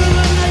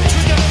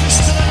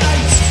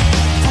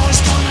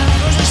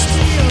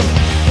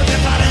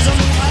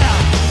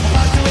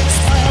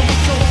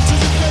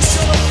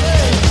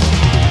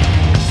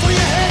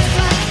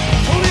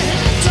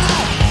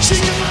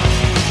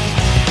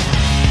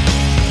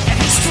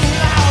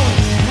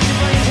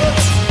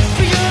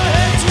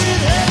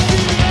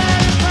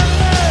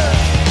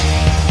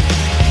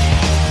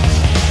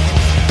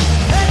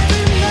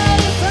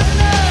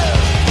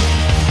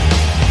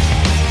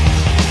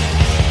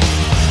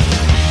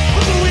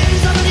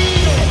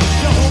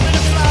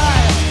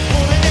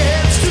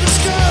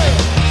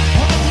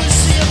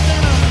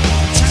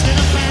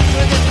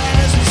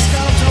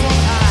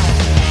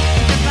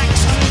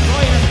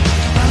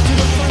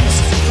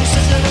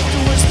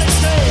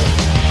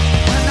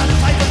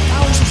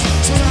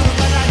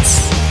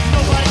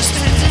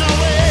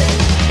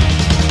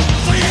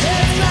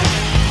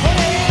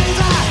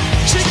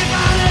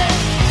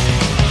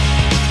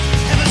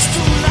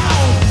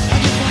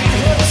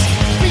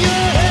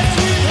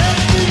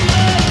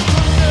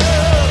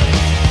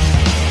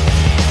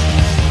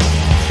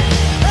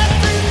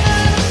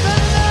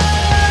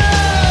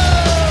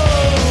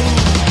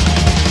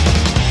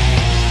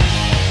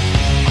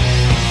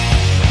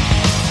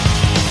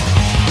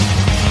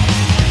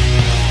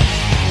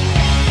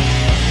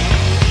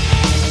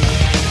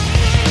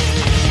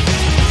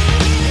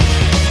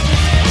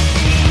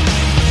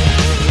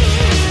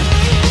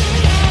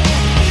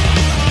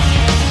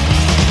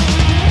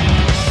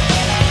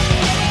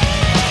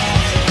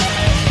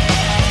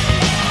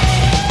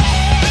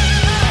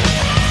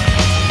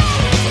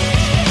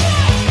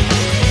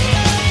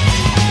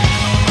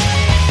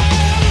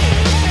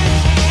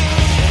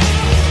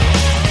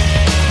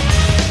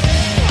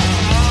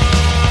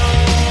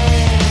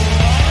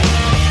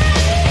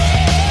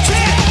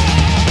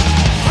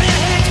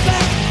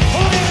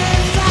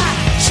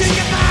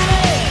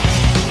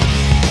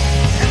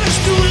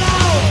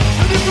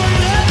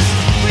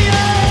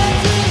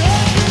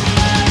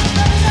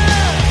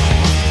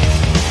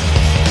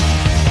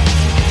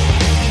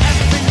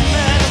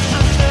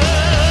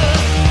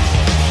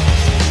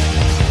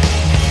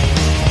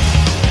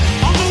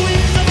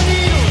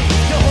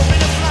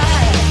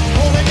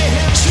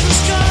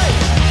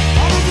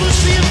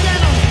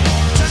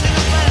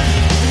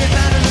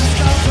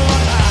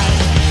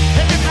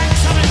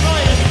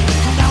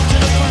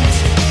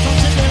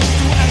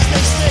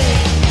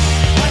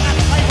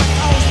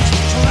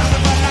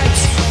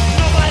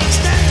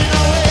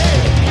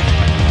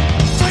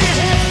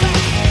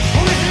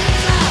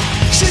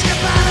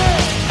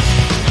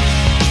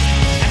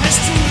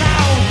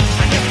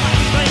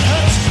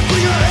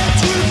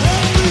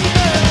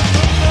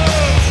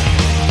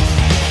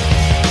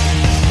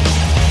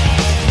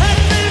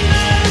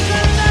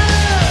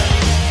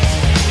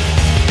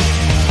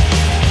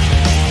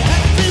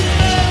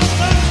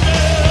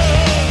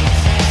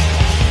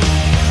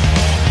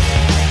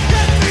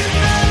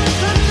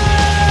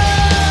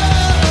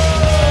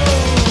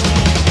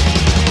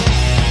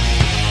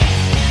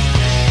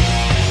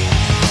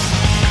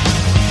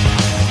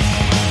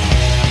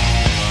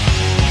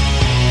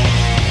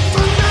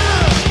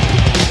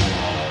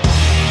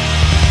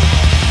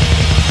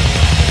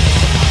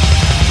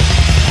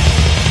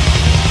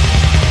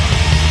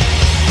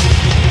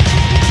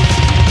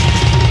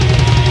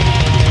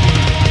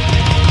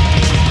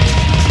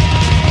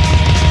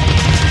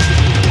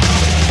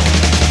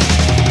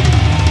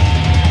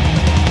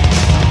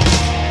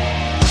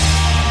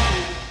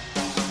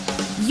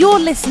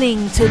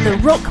listening to The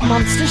Rock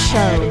Monster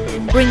Show,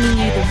 bringing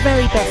you the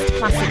very best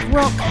classic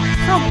rock,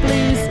 prog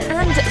blues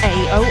and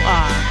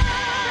AOR.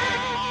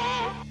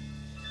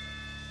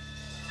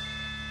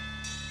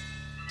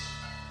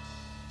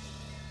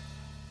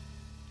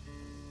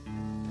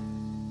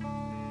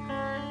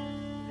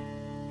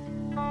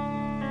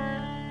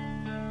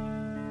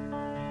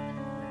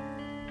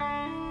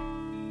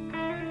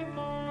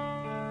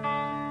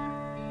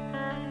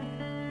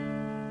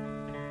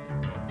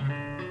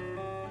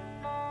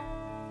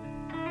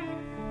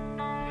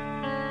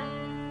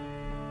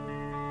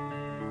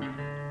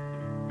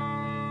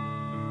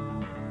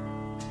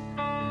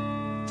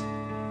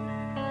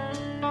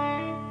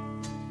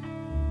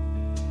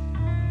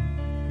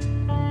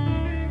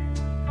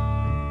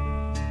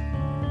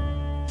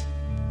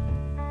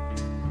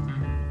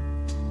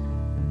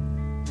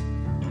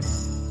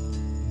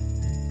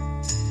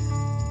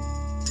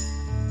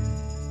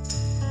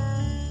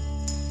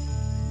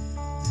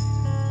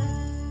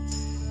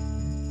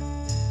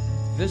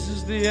 This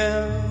is the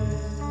end,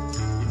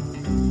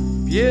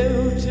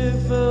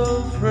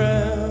 beautiful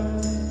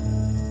friend.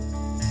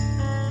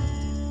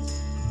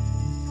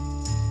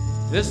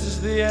 This is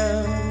the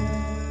end,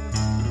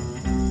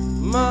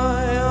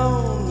 my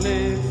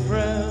only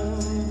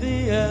friend.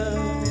 The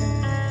end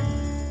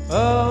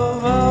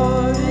of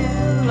our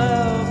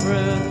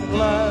elaborate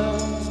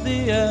plans.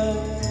 The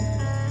end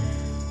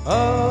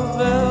of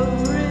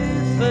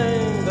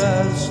everything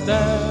that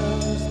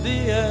stands.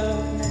 The end.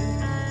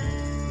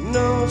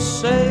 No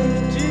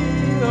safety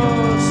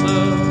or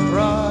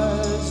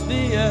surprise,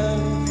 the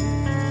end.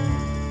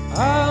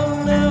 I'll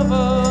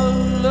never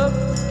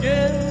look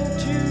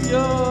into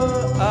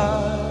your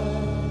eyes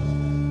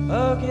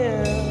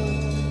again.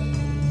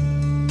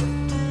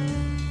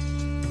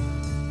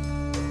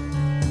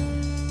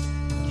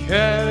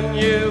 Can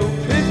you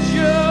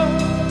picture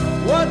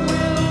what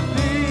will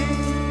be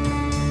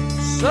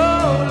so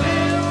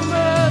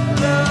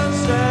limitless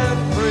and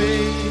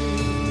free?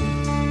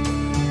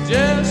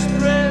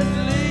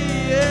 Desperately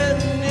in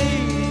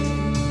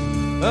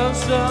need of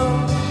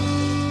some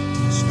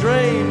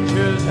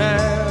stranger's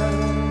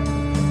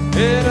hand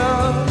in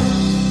a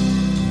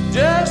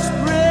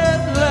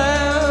desperate land.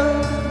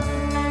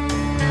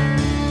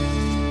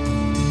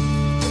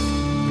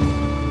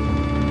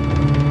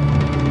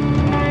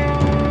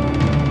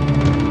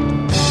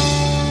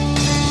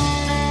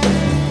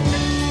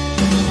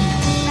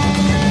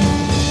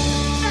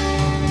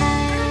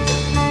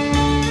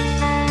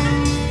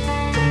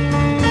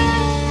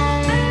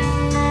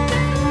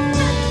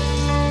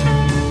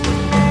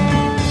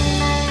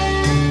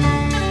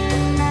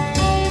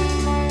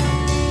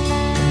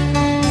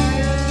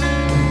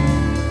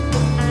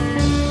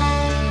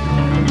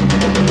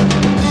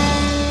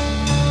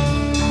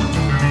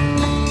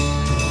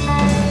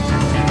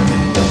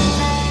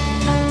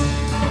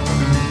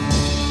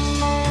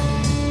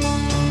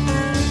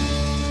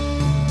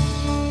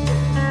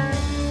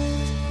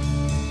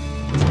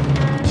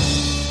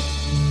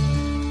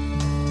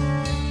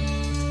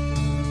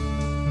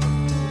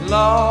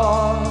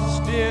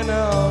 Lost in a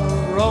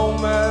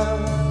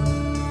romance,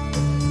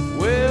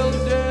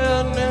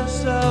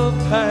 wilderness of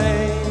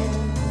pain,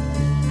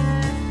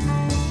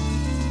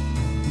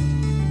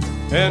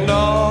 and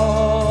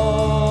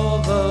all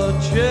the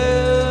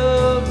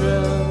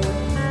children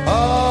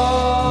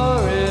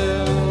are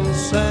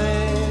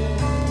insane.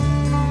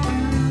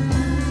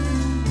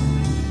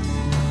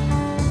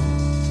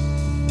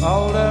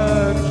 All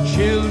the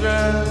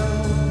children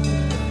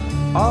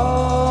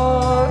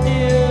are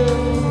insane.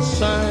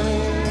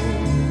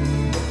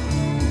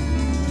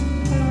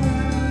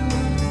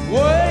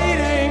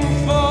 Waiting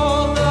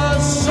for the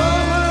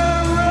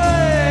summer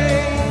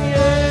rain,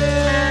 yeah.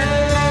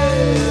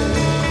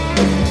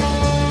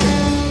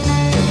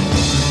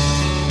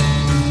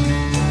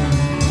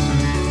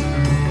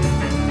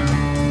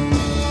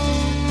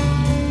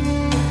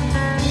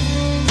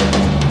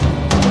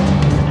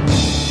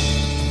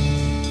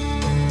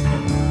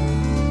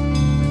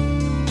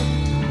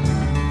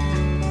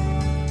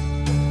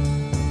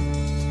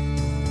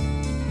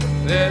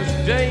 There's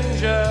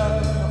danger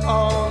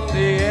on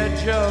the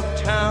edge of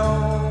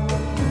town.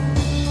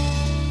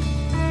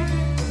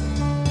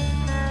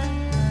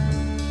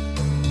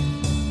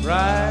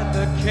 Ride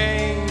the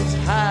King's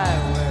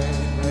Highway,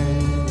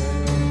 baby.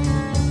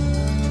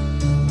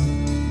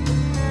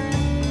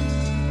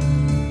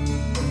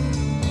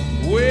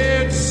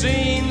 Weird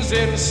scenes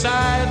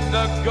inside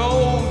the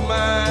gold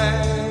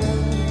mine.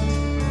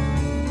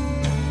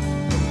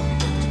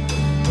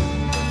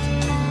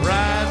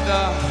 Ride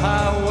the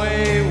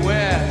highway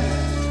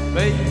west,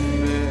 baby.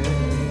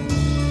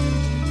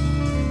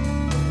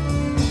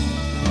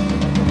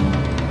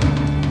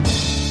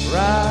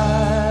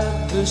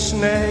 Ride the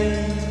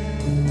snake.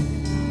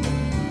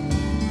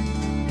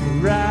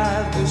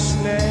 Ride the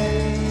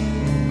snake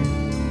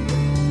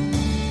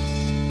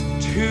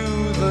to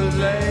the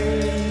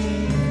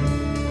lake,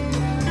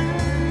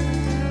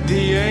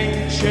 the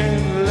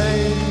ancient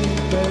lake,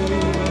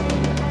 baby.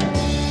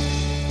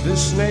 The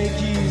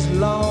snake is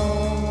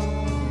long,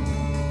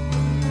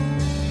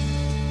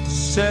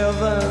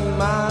 7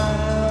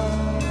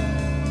 miles,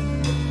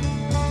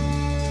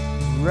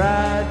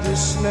 ride to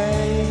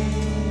Snake.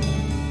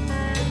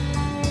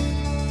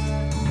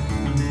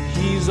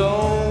 He's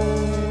old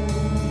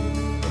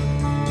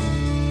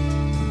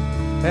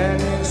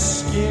and his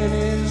skin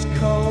is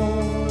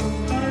cold.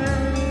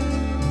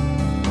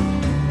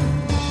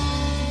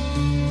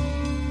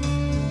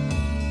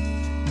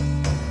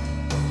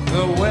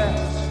 The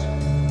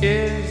West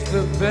is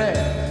the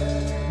best.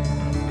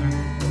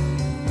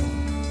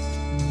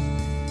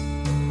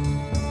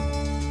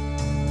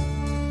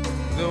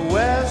 The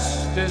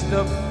West is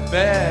the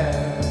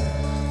best.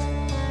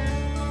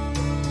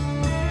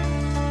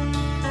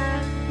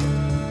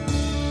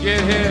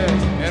 Get here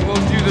and we'll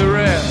do the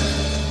rest.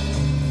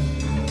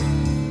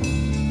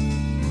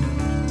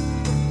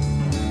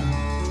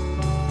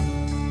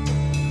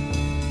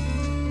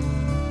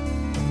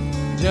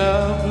 The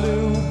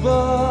blue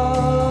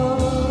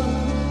bus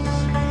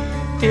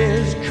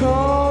is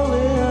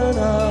calling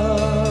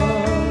us.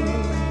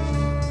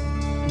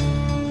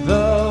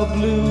 The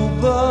blue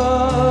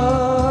bus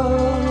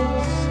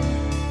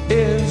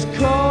is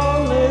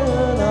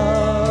calling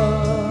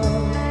us.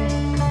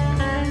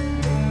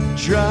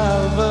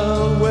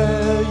 Driver,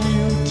 where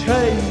you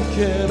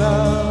taking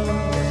us?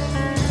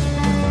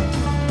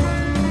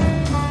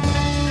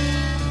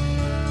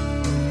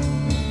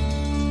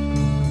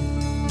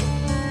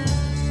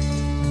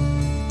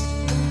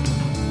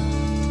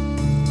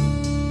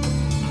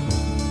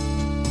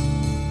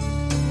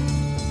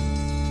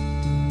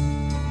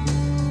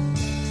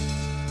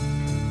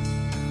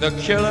 The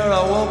killer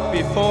awoke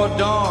before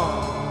dawn.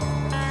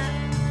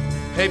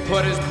 He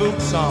put his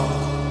boots on.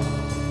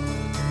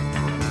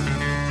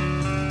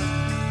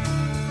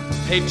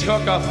 He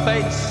took a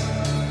face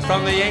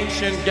from the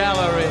ancient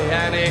gallery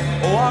and he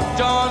walked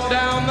on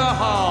down the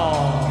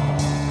hall.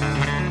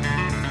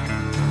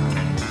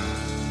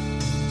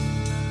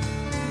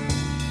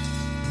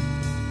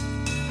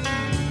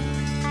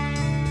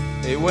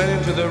 He went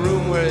into the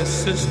room where his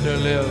sister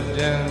lived,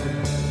 and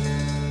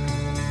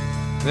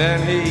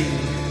then he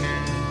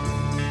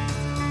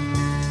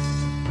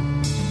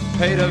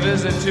paid a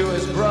visit to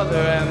his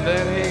brother, and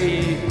then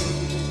he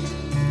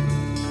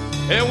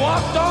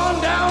walked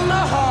on down the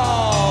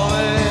hall,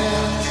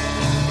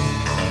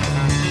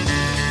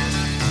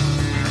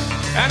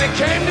 and he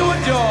came to a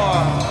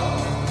door,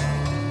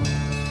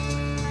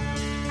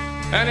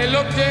 and he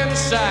looked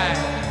inside.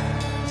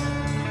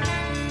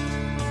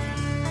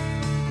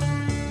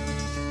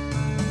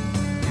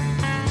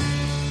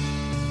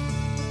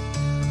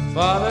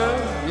 Father,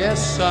 yes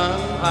son,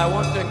 I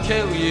want to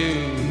kill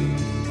you.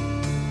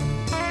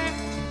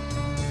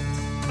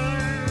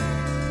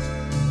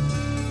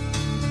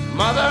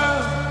 Mother,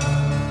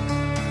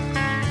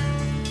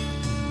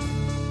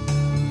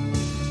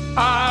 I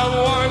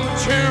want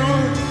to.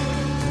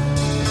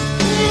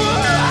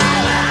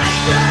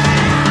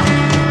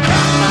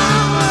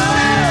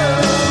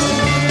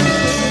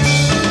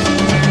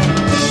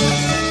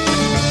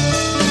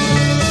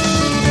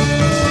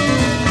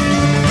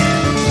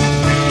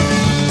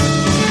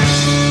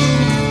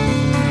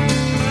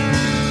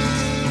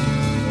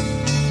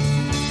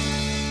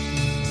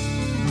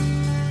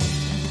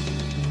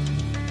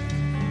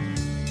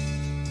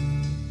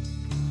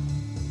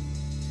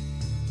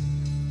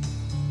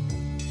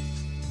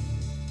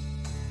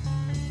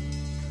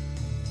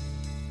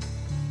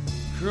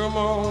 Come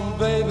on,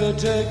 baby,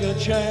 take a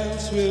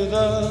chance with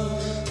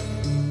us.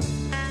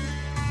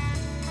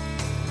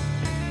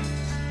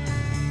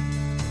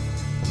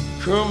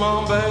 Come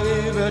on,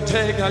 baby,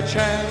 take a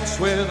chance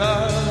with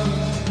us.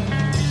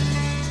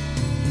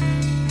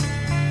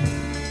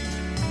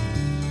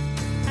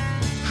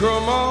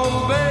 Come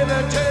on,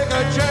 baby, take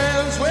a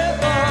chance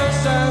with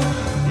us and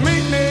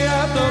meet me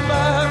at the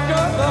back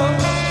of the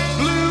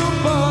blue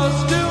bus.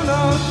 Do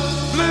not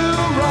blue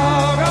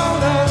rock on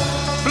that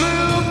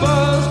blue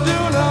bus. Do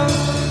not,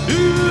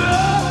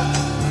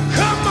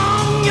 come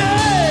on, yeah.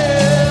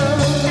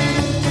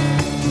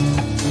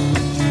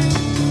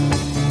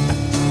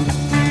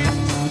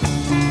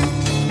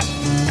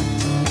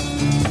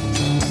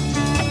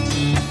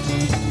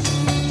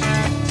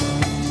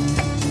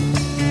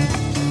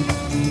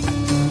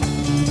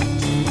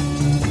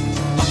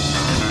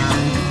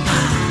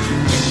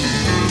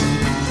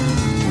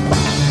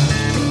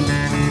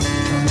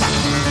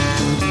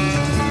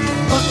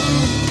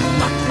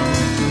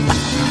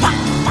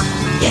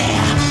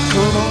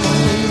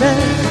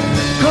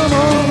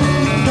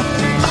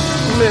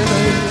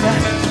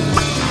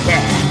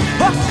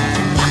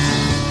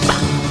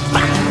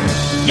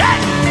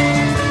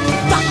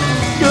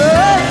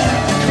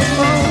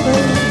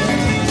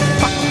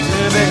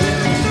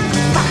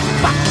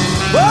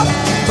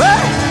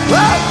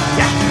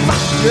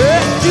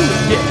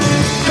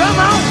 Come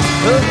on,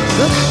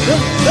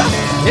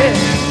 yeah,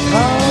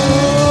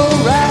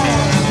 all right.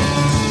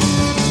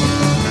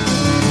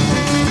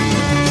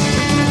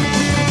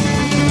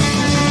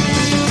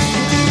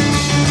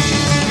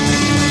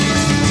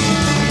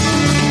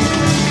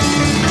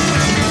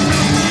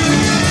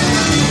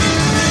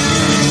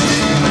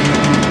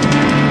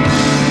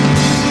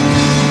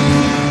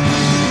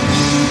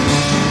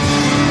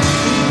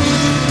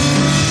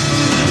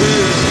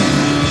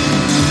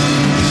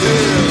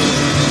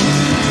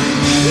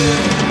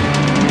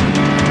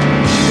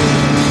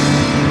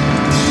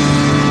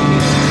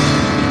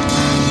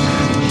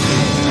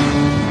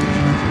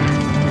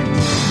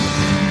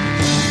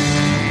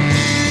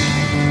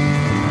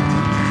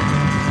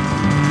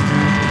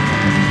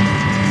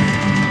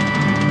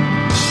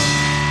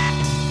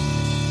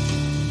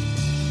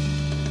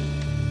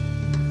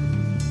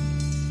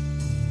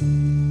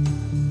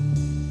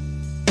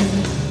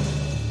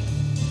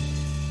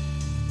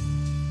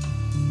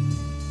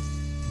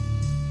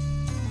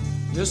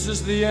 This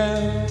is the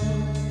end,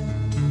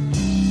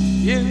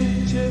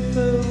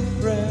 beautiful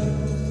friend.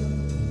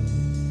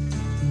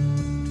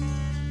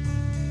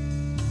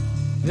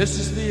 This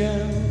is the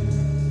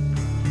end,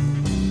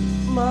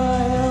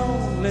 my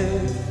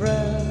only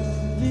friend.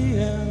 The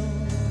end.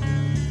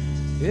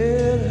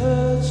 It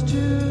hurts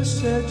to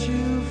set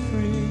you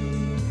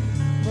free,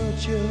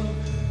 but you'll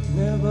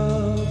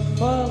never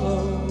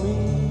follow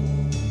me.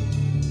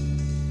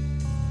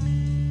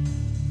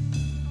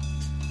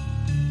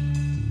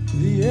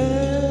 The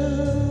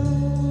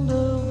end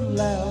of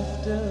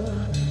laughter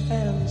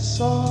and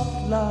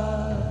soft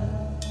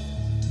lies.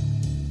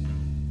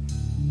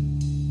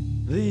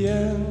 The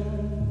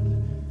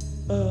end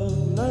of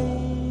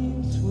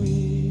nights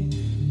we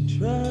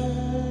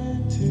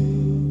tried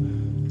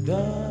to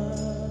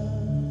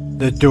die.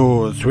 The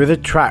Doors with a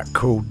track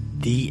called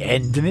The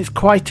End, and it's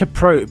quite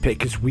appropriate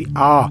because we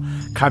are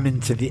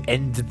coming to the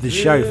end of the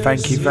show.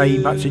 Thank you very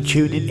much for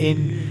tuning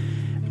in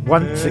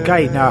once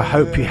again. Now, I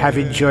hope you have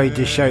enjoyed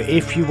the show.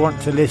 If you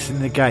want to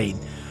listen again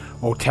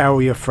or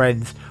tell your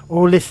friends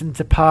or listen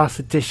to past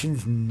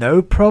editions,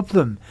 no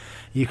problem.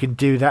 You can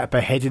do that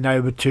by heading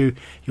over to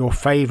your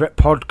favourite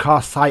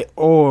podcast site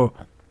or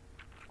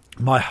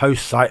my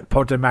host site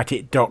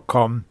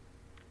podomatic.com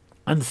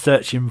and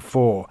searching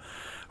for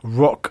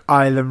Rock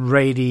Island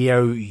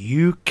Radio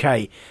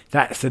UK.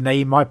 That's the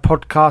name my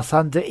podcast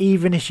under,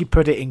 even if you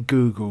put it in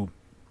Google.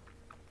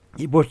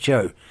 It will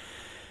show.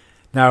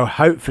 Now,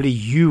 hopefully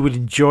you will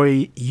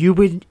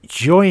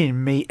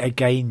join me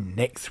again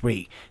next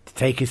week to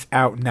take us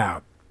out.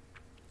 Now,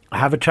 I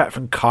have a track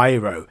from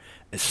Pyro,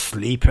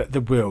 Asleep at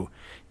the Wheel,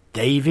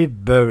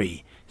 David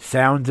Bowie,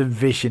 Sound and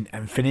Vision,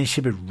 and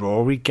finishing with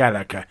Rory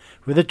Gallagher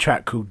with a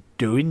track called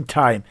Doing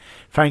Time.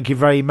 Thank you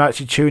very much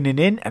for tuning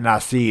in, and I'll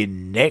see you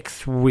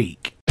next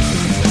week.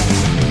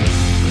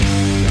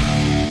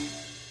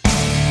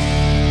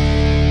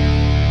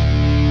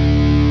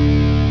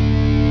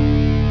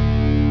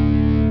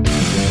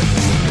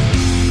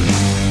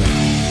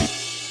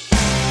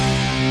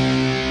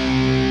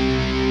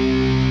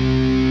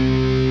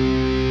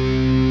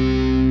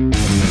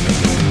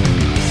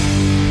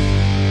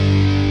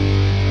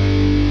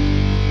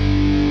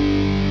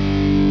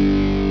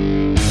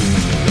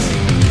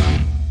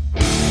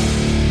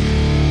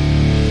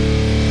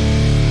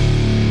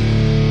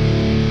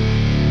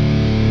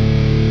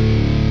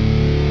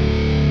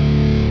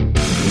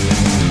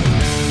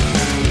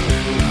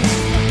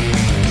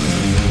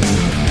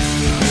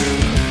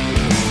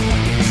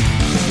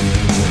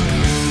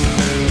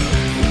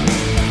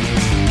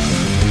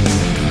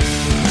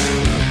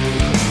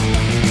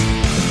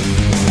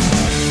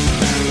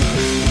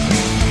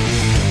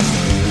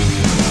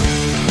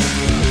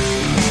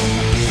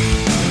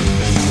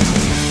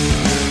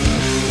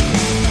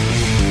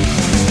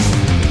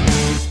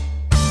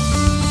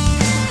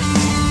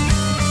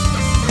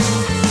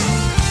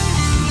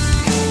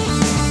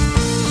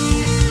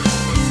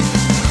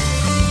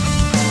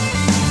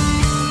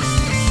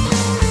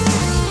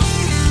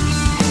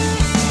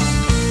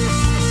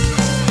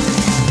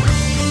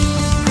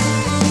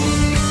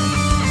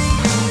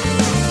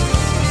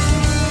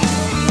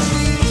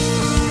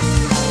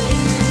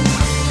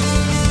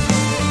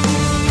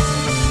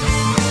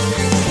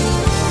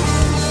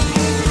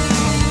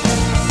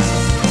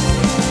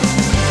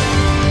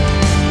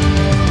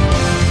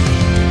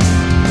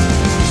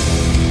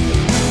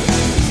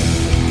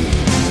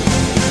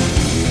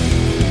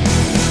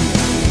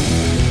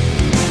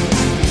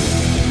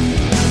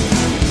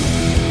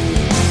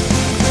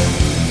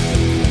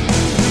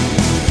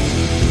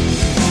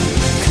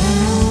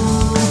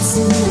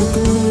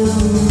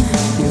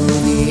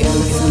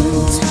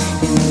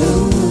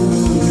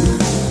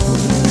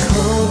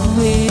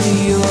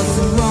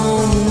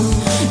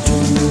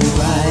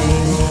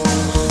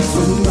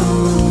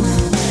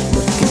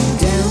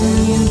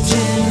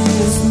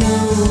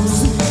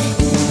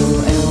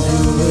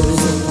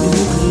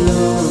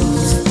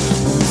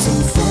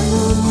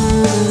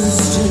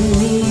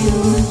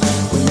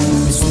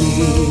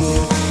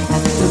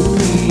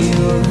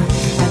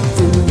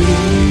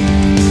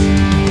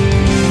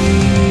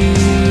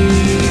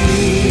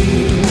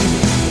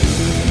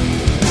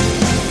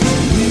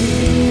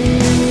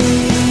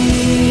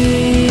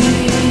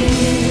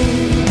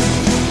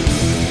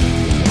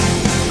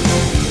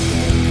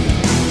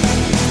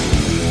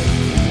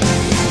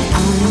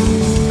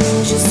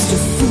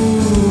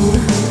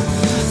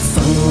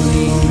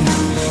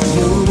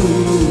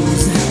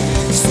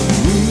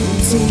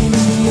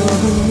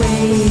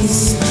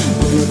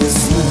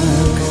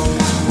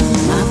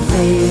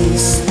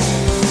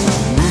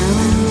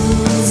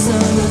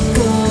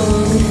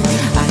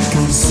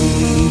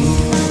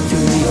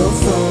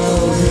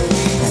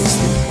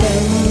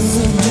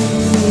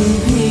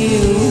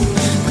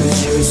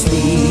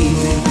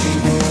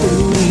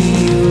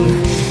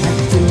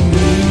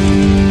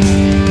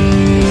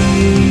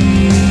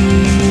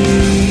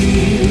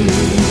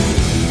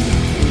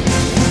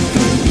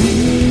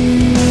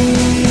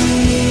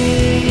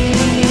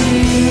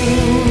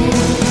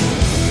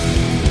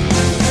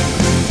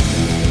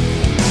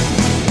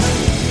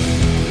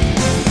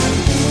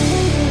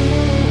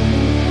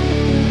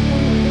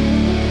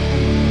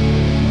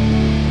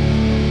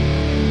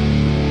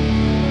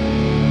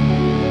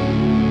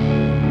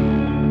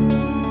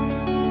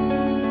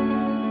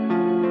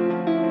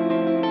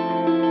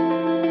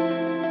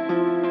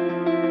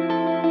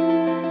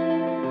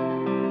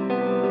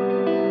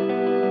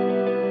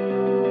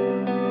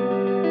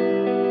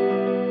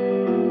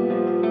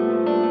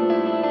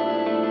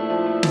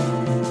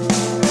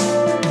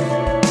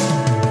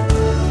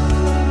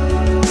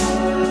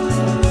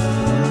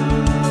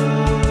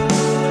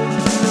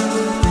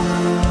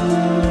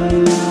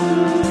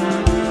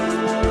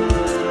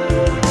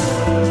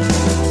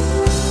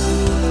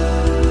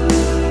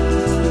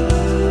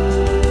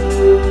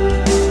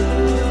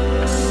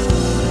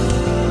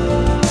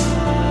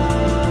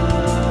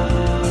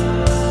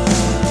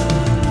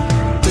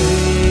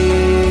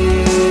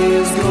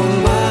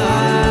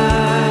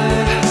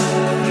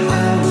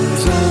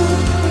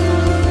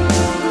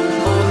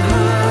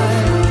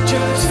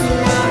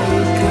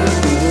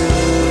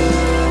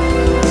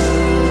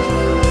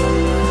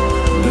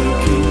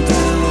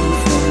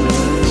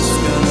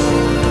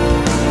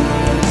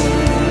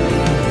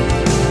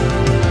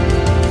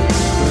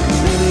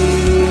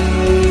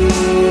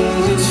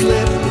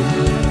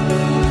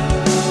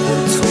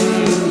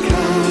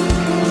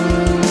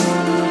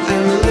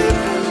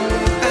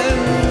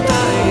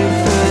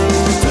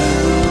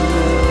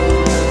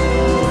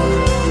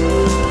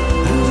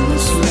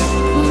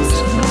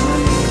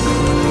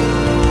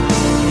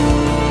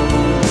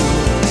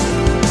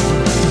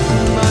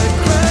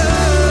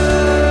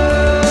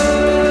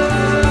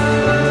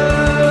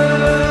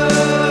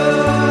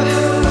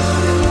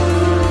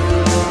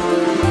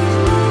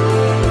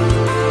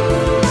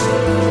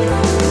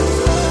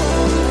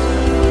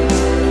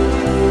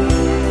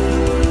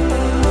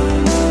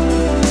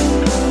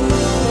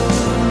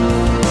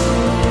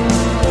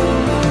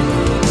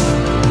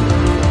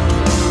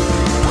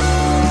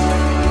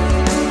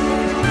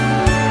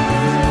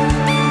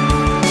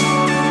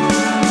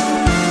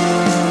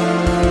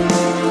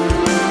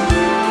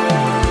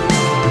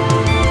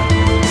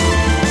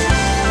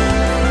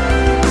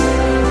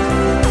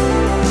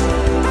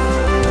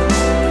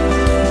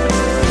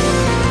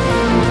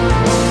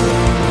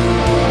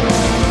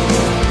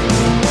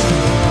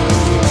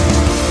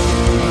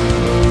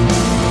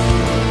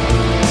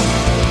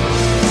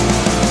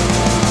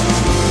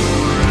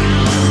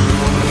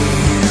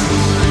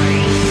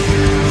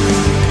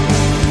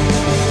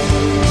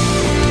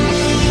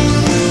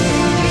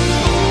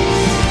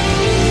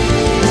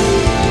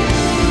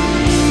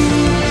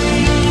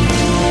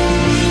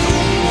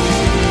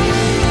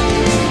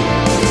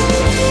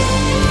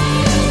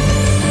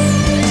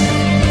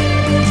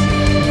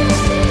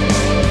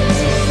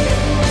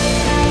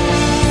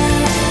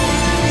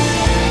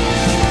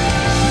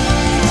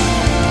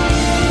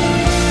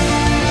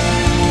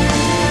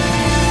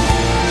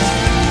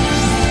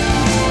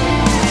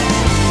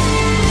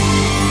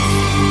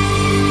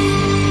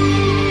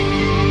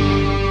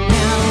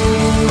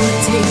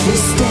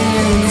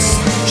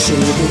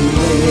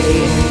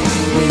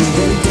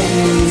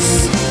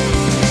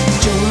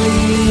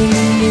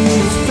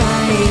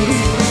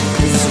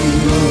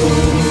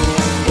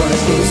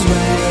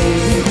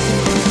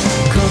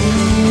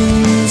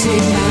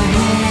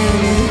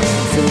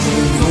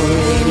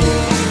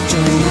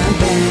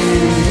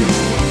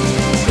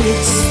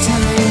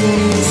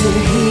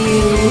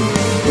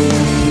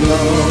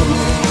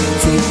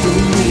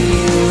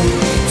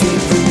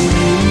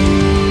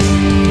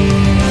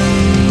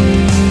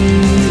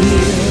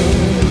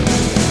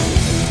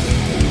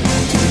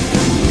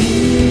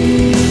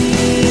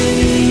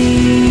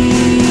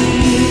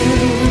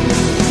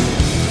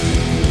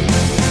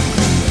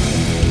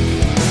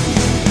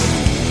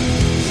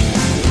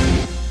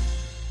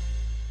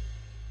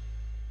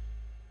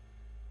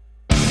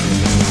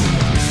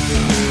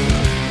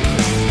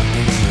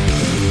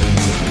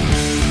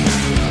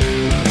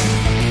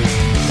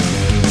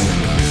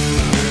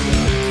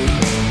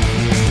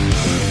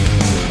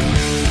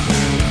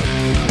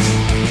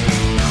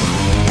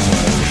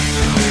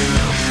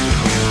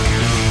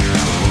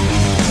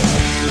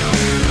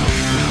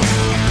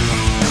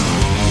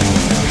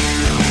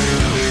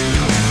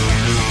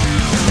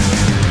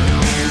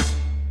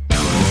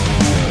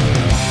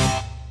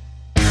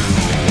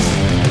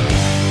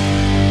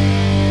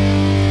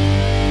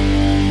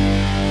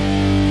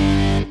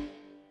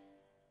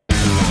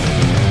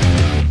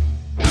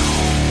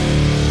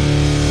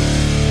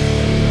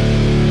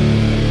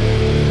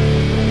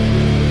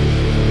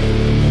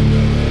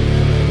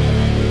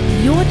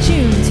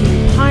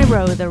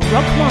 The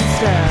Rock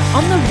Monster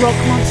on The Rock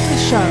Monster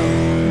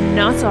Show.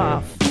 Not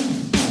off.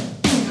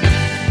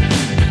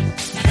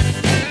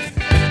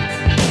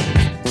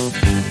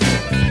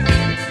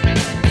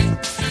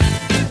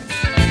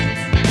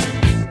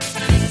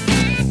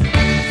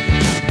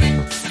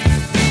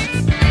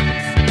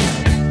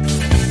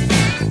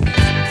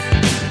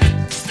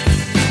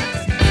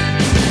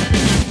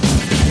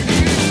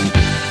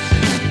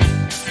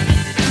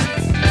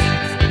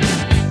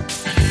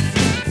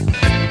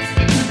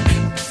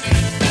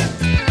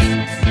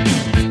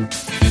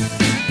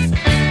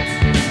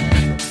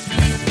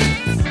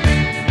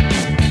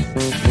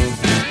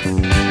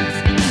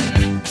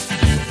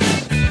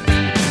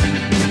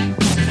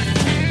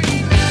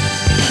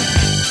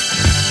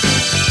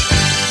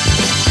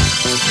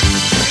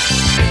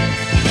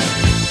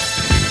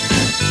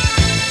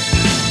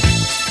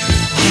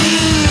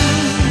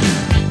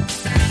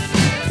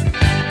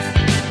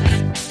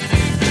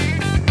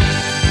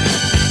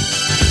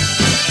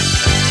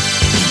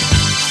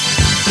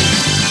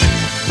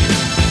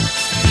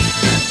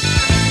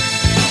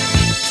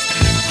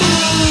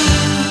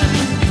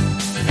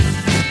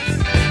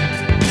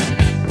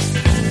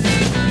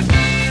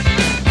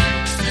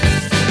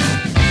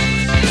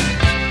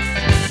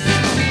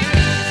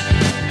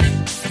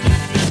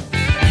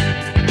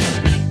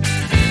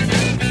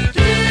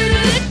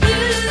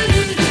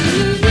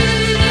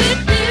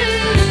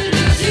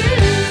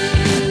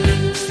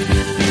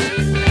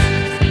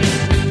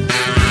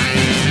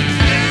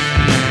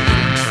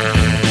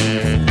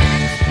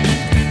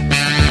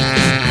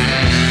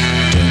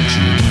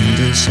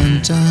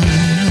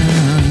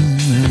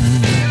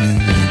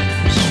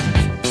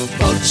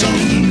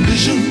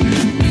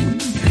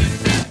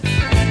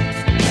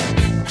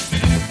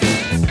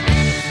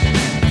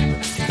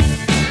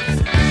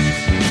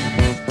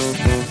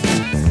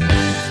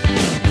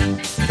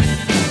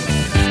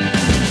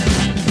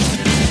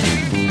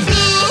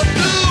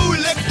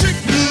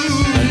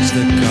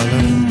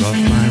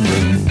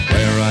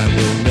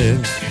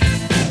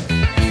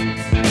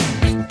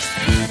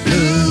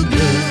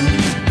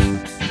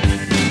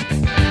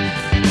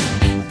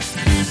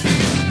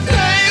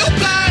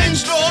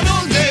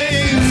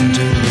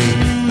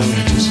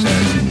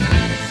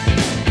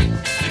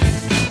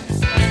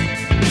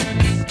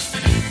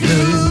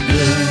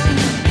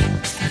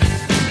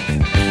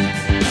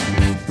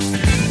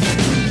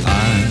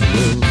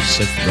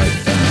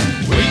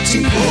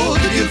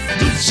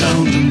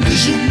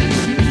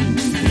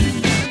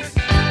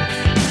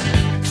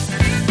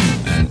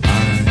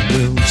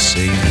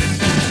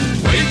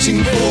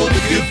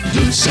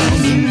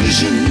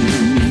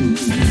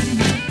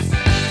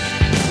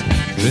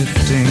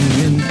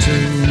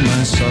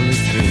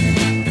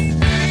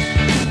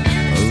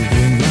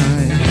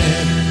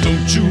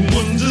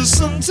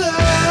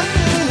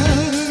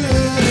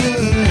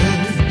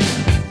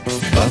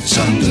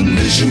 Sound and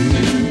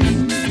vision.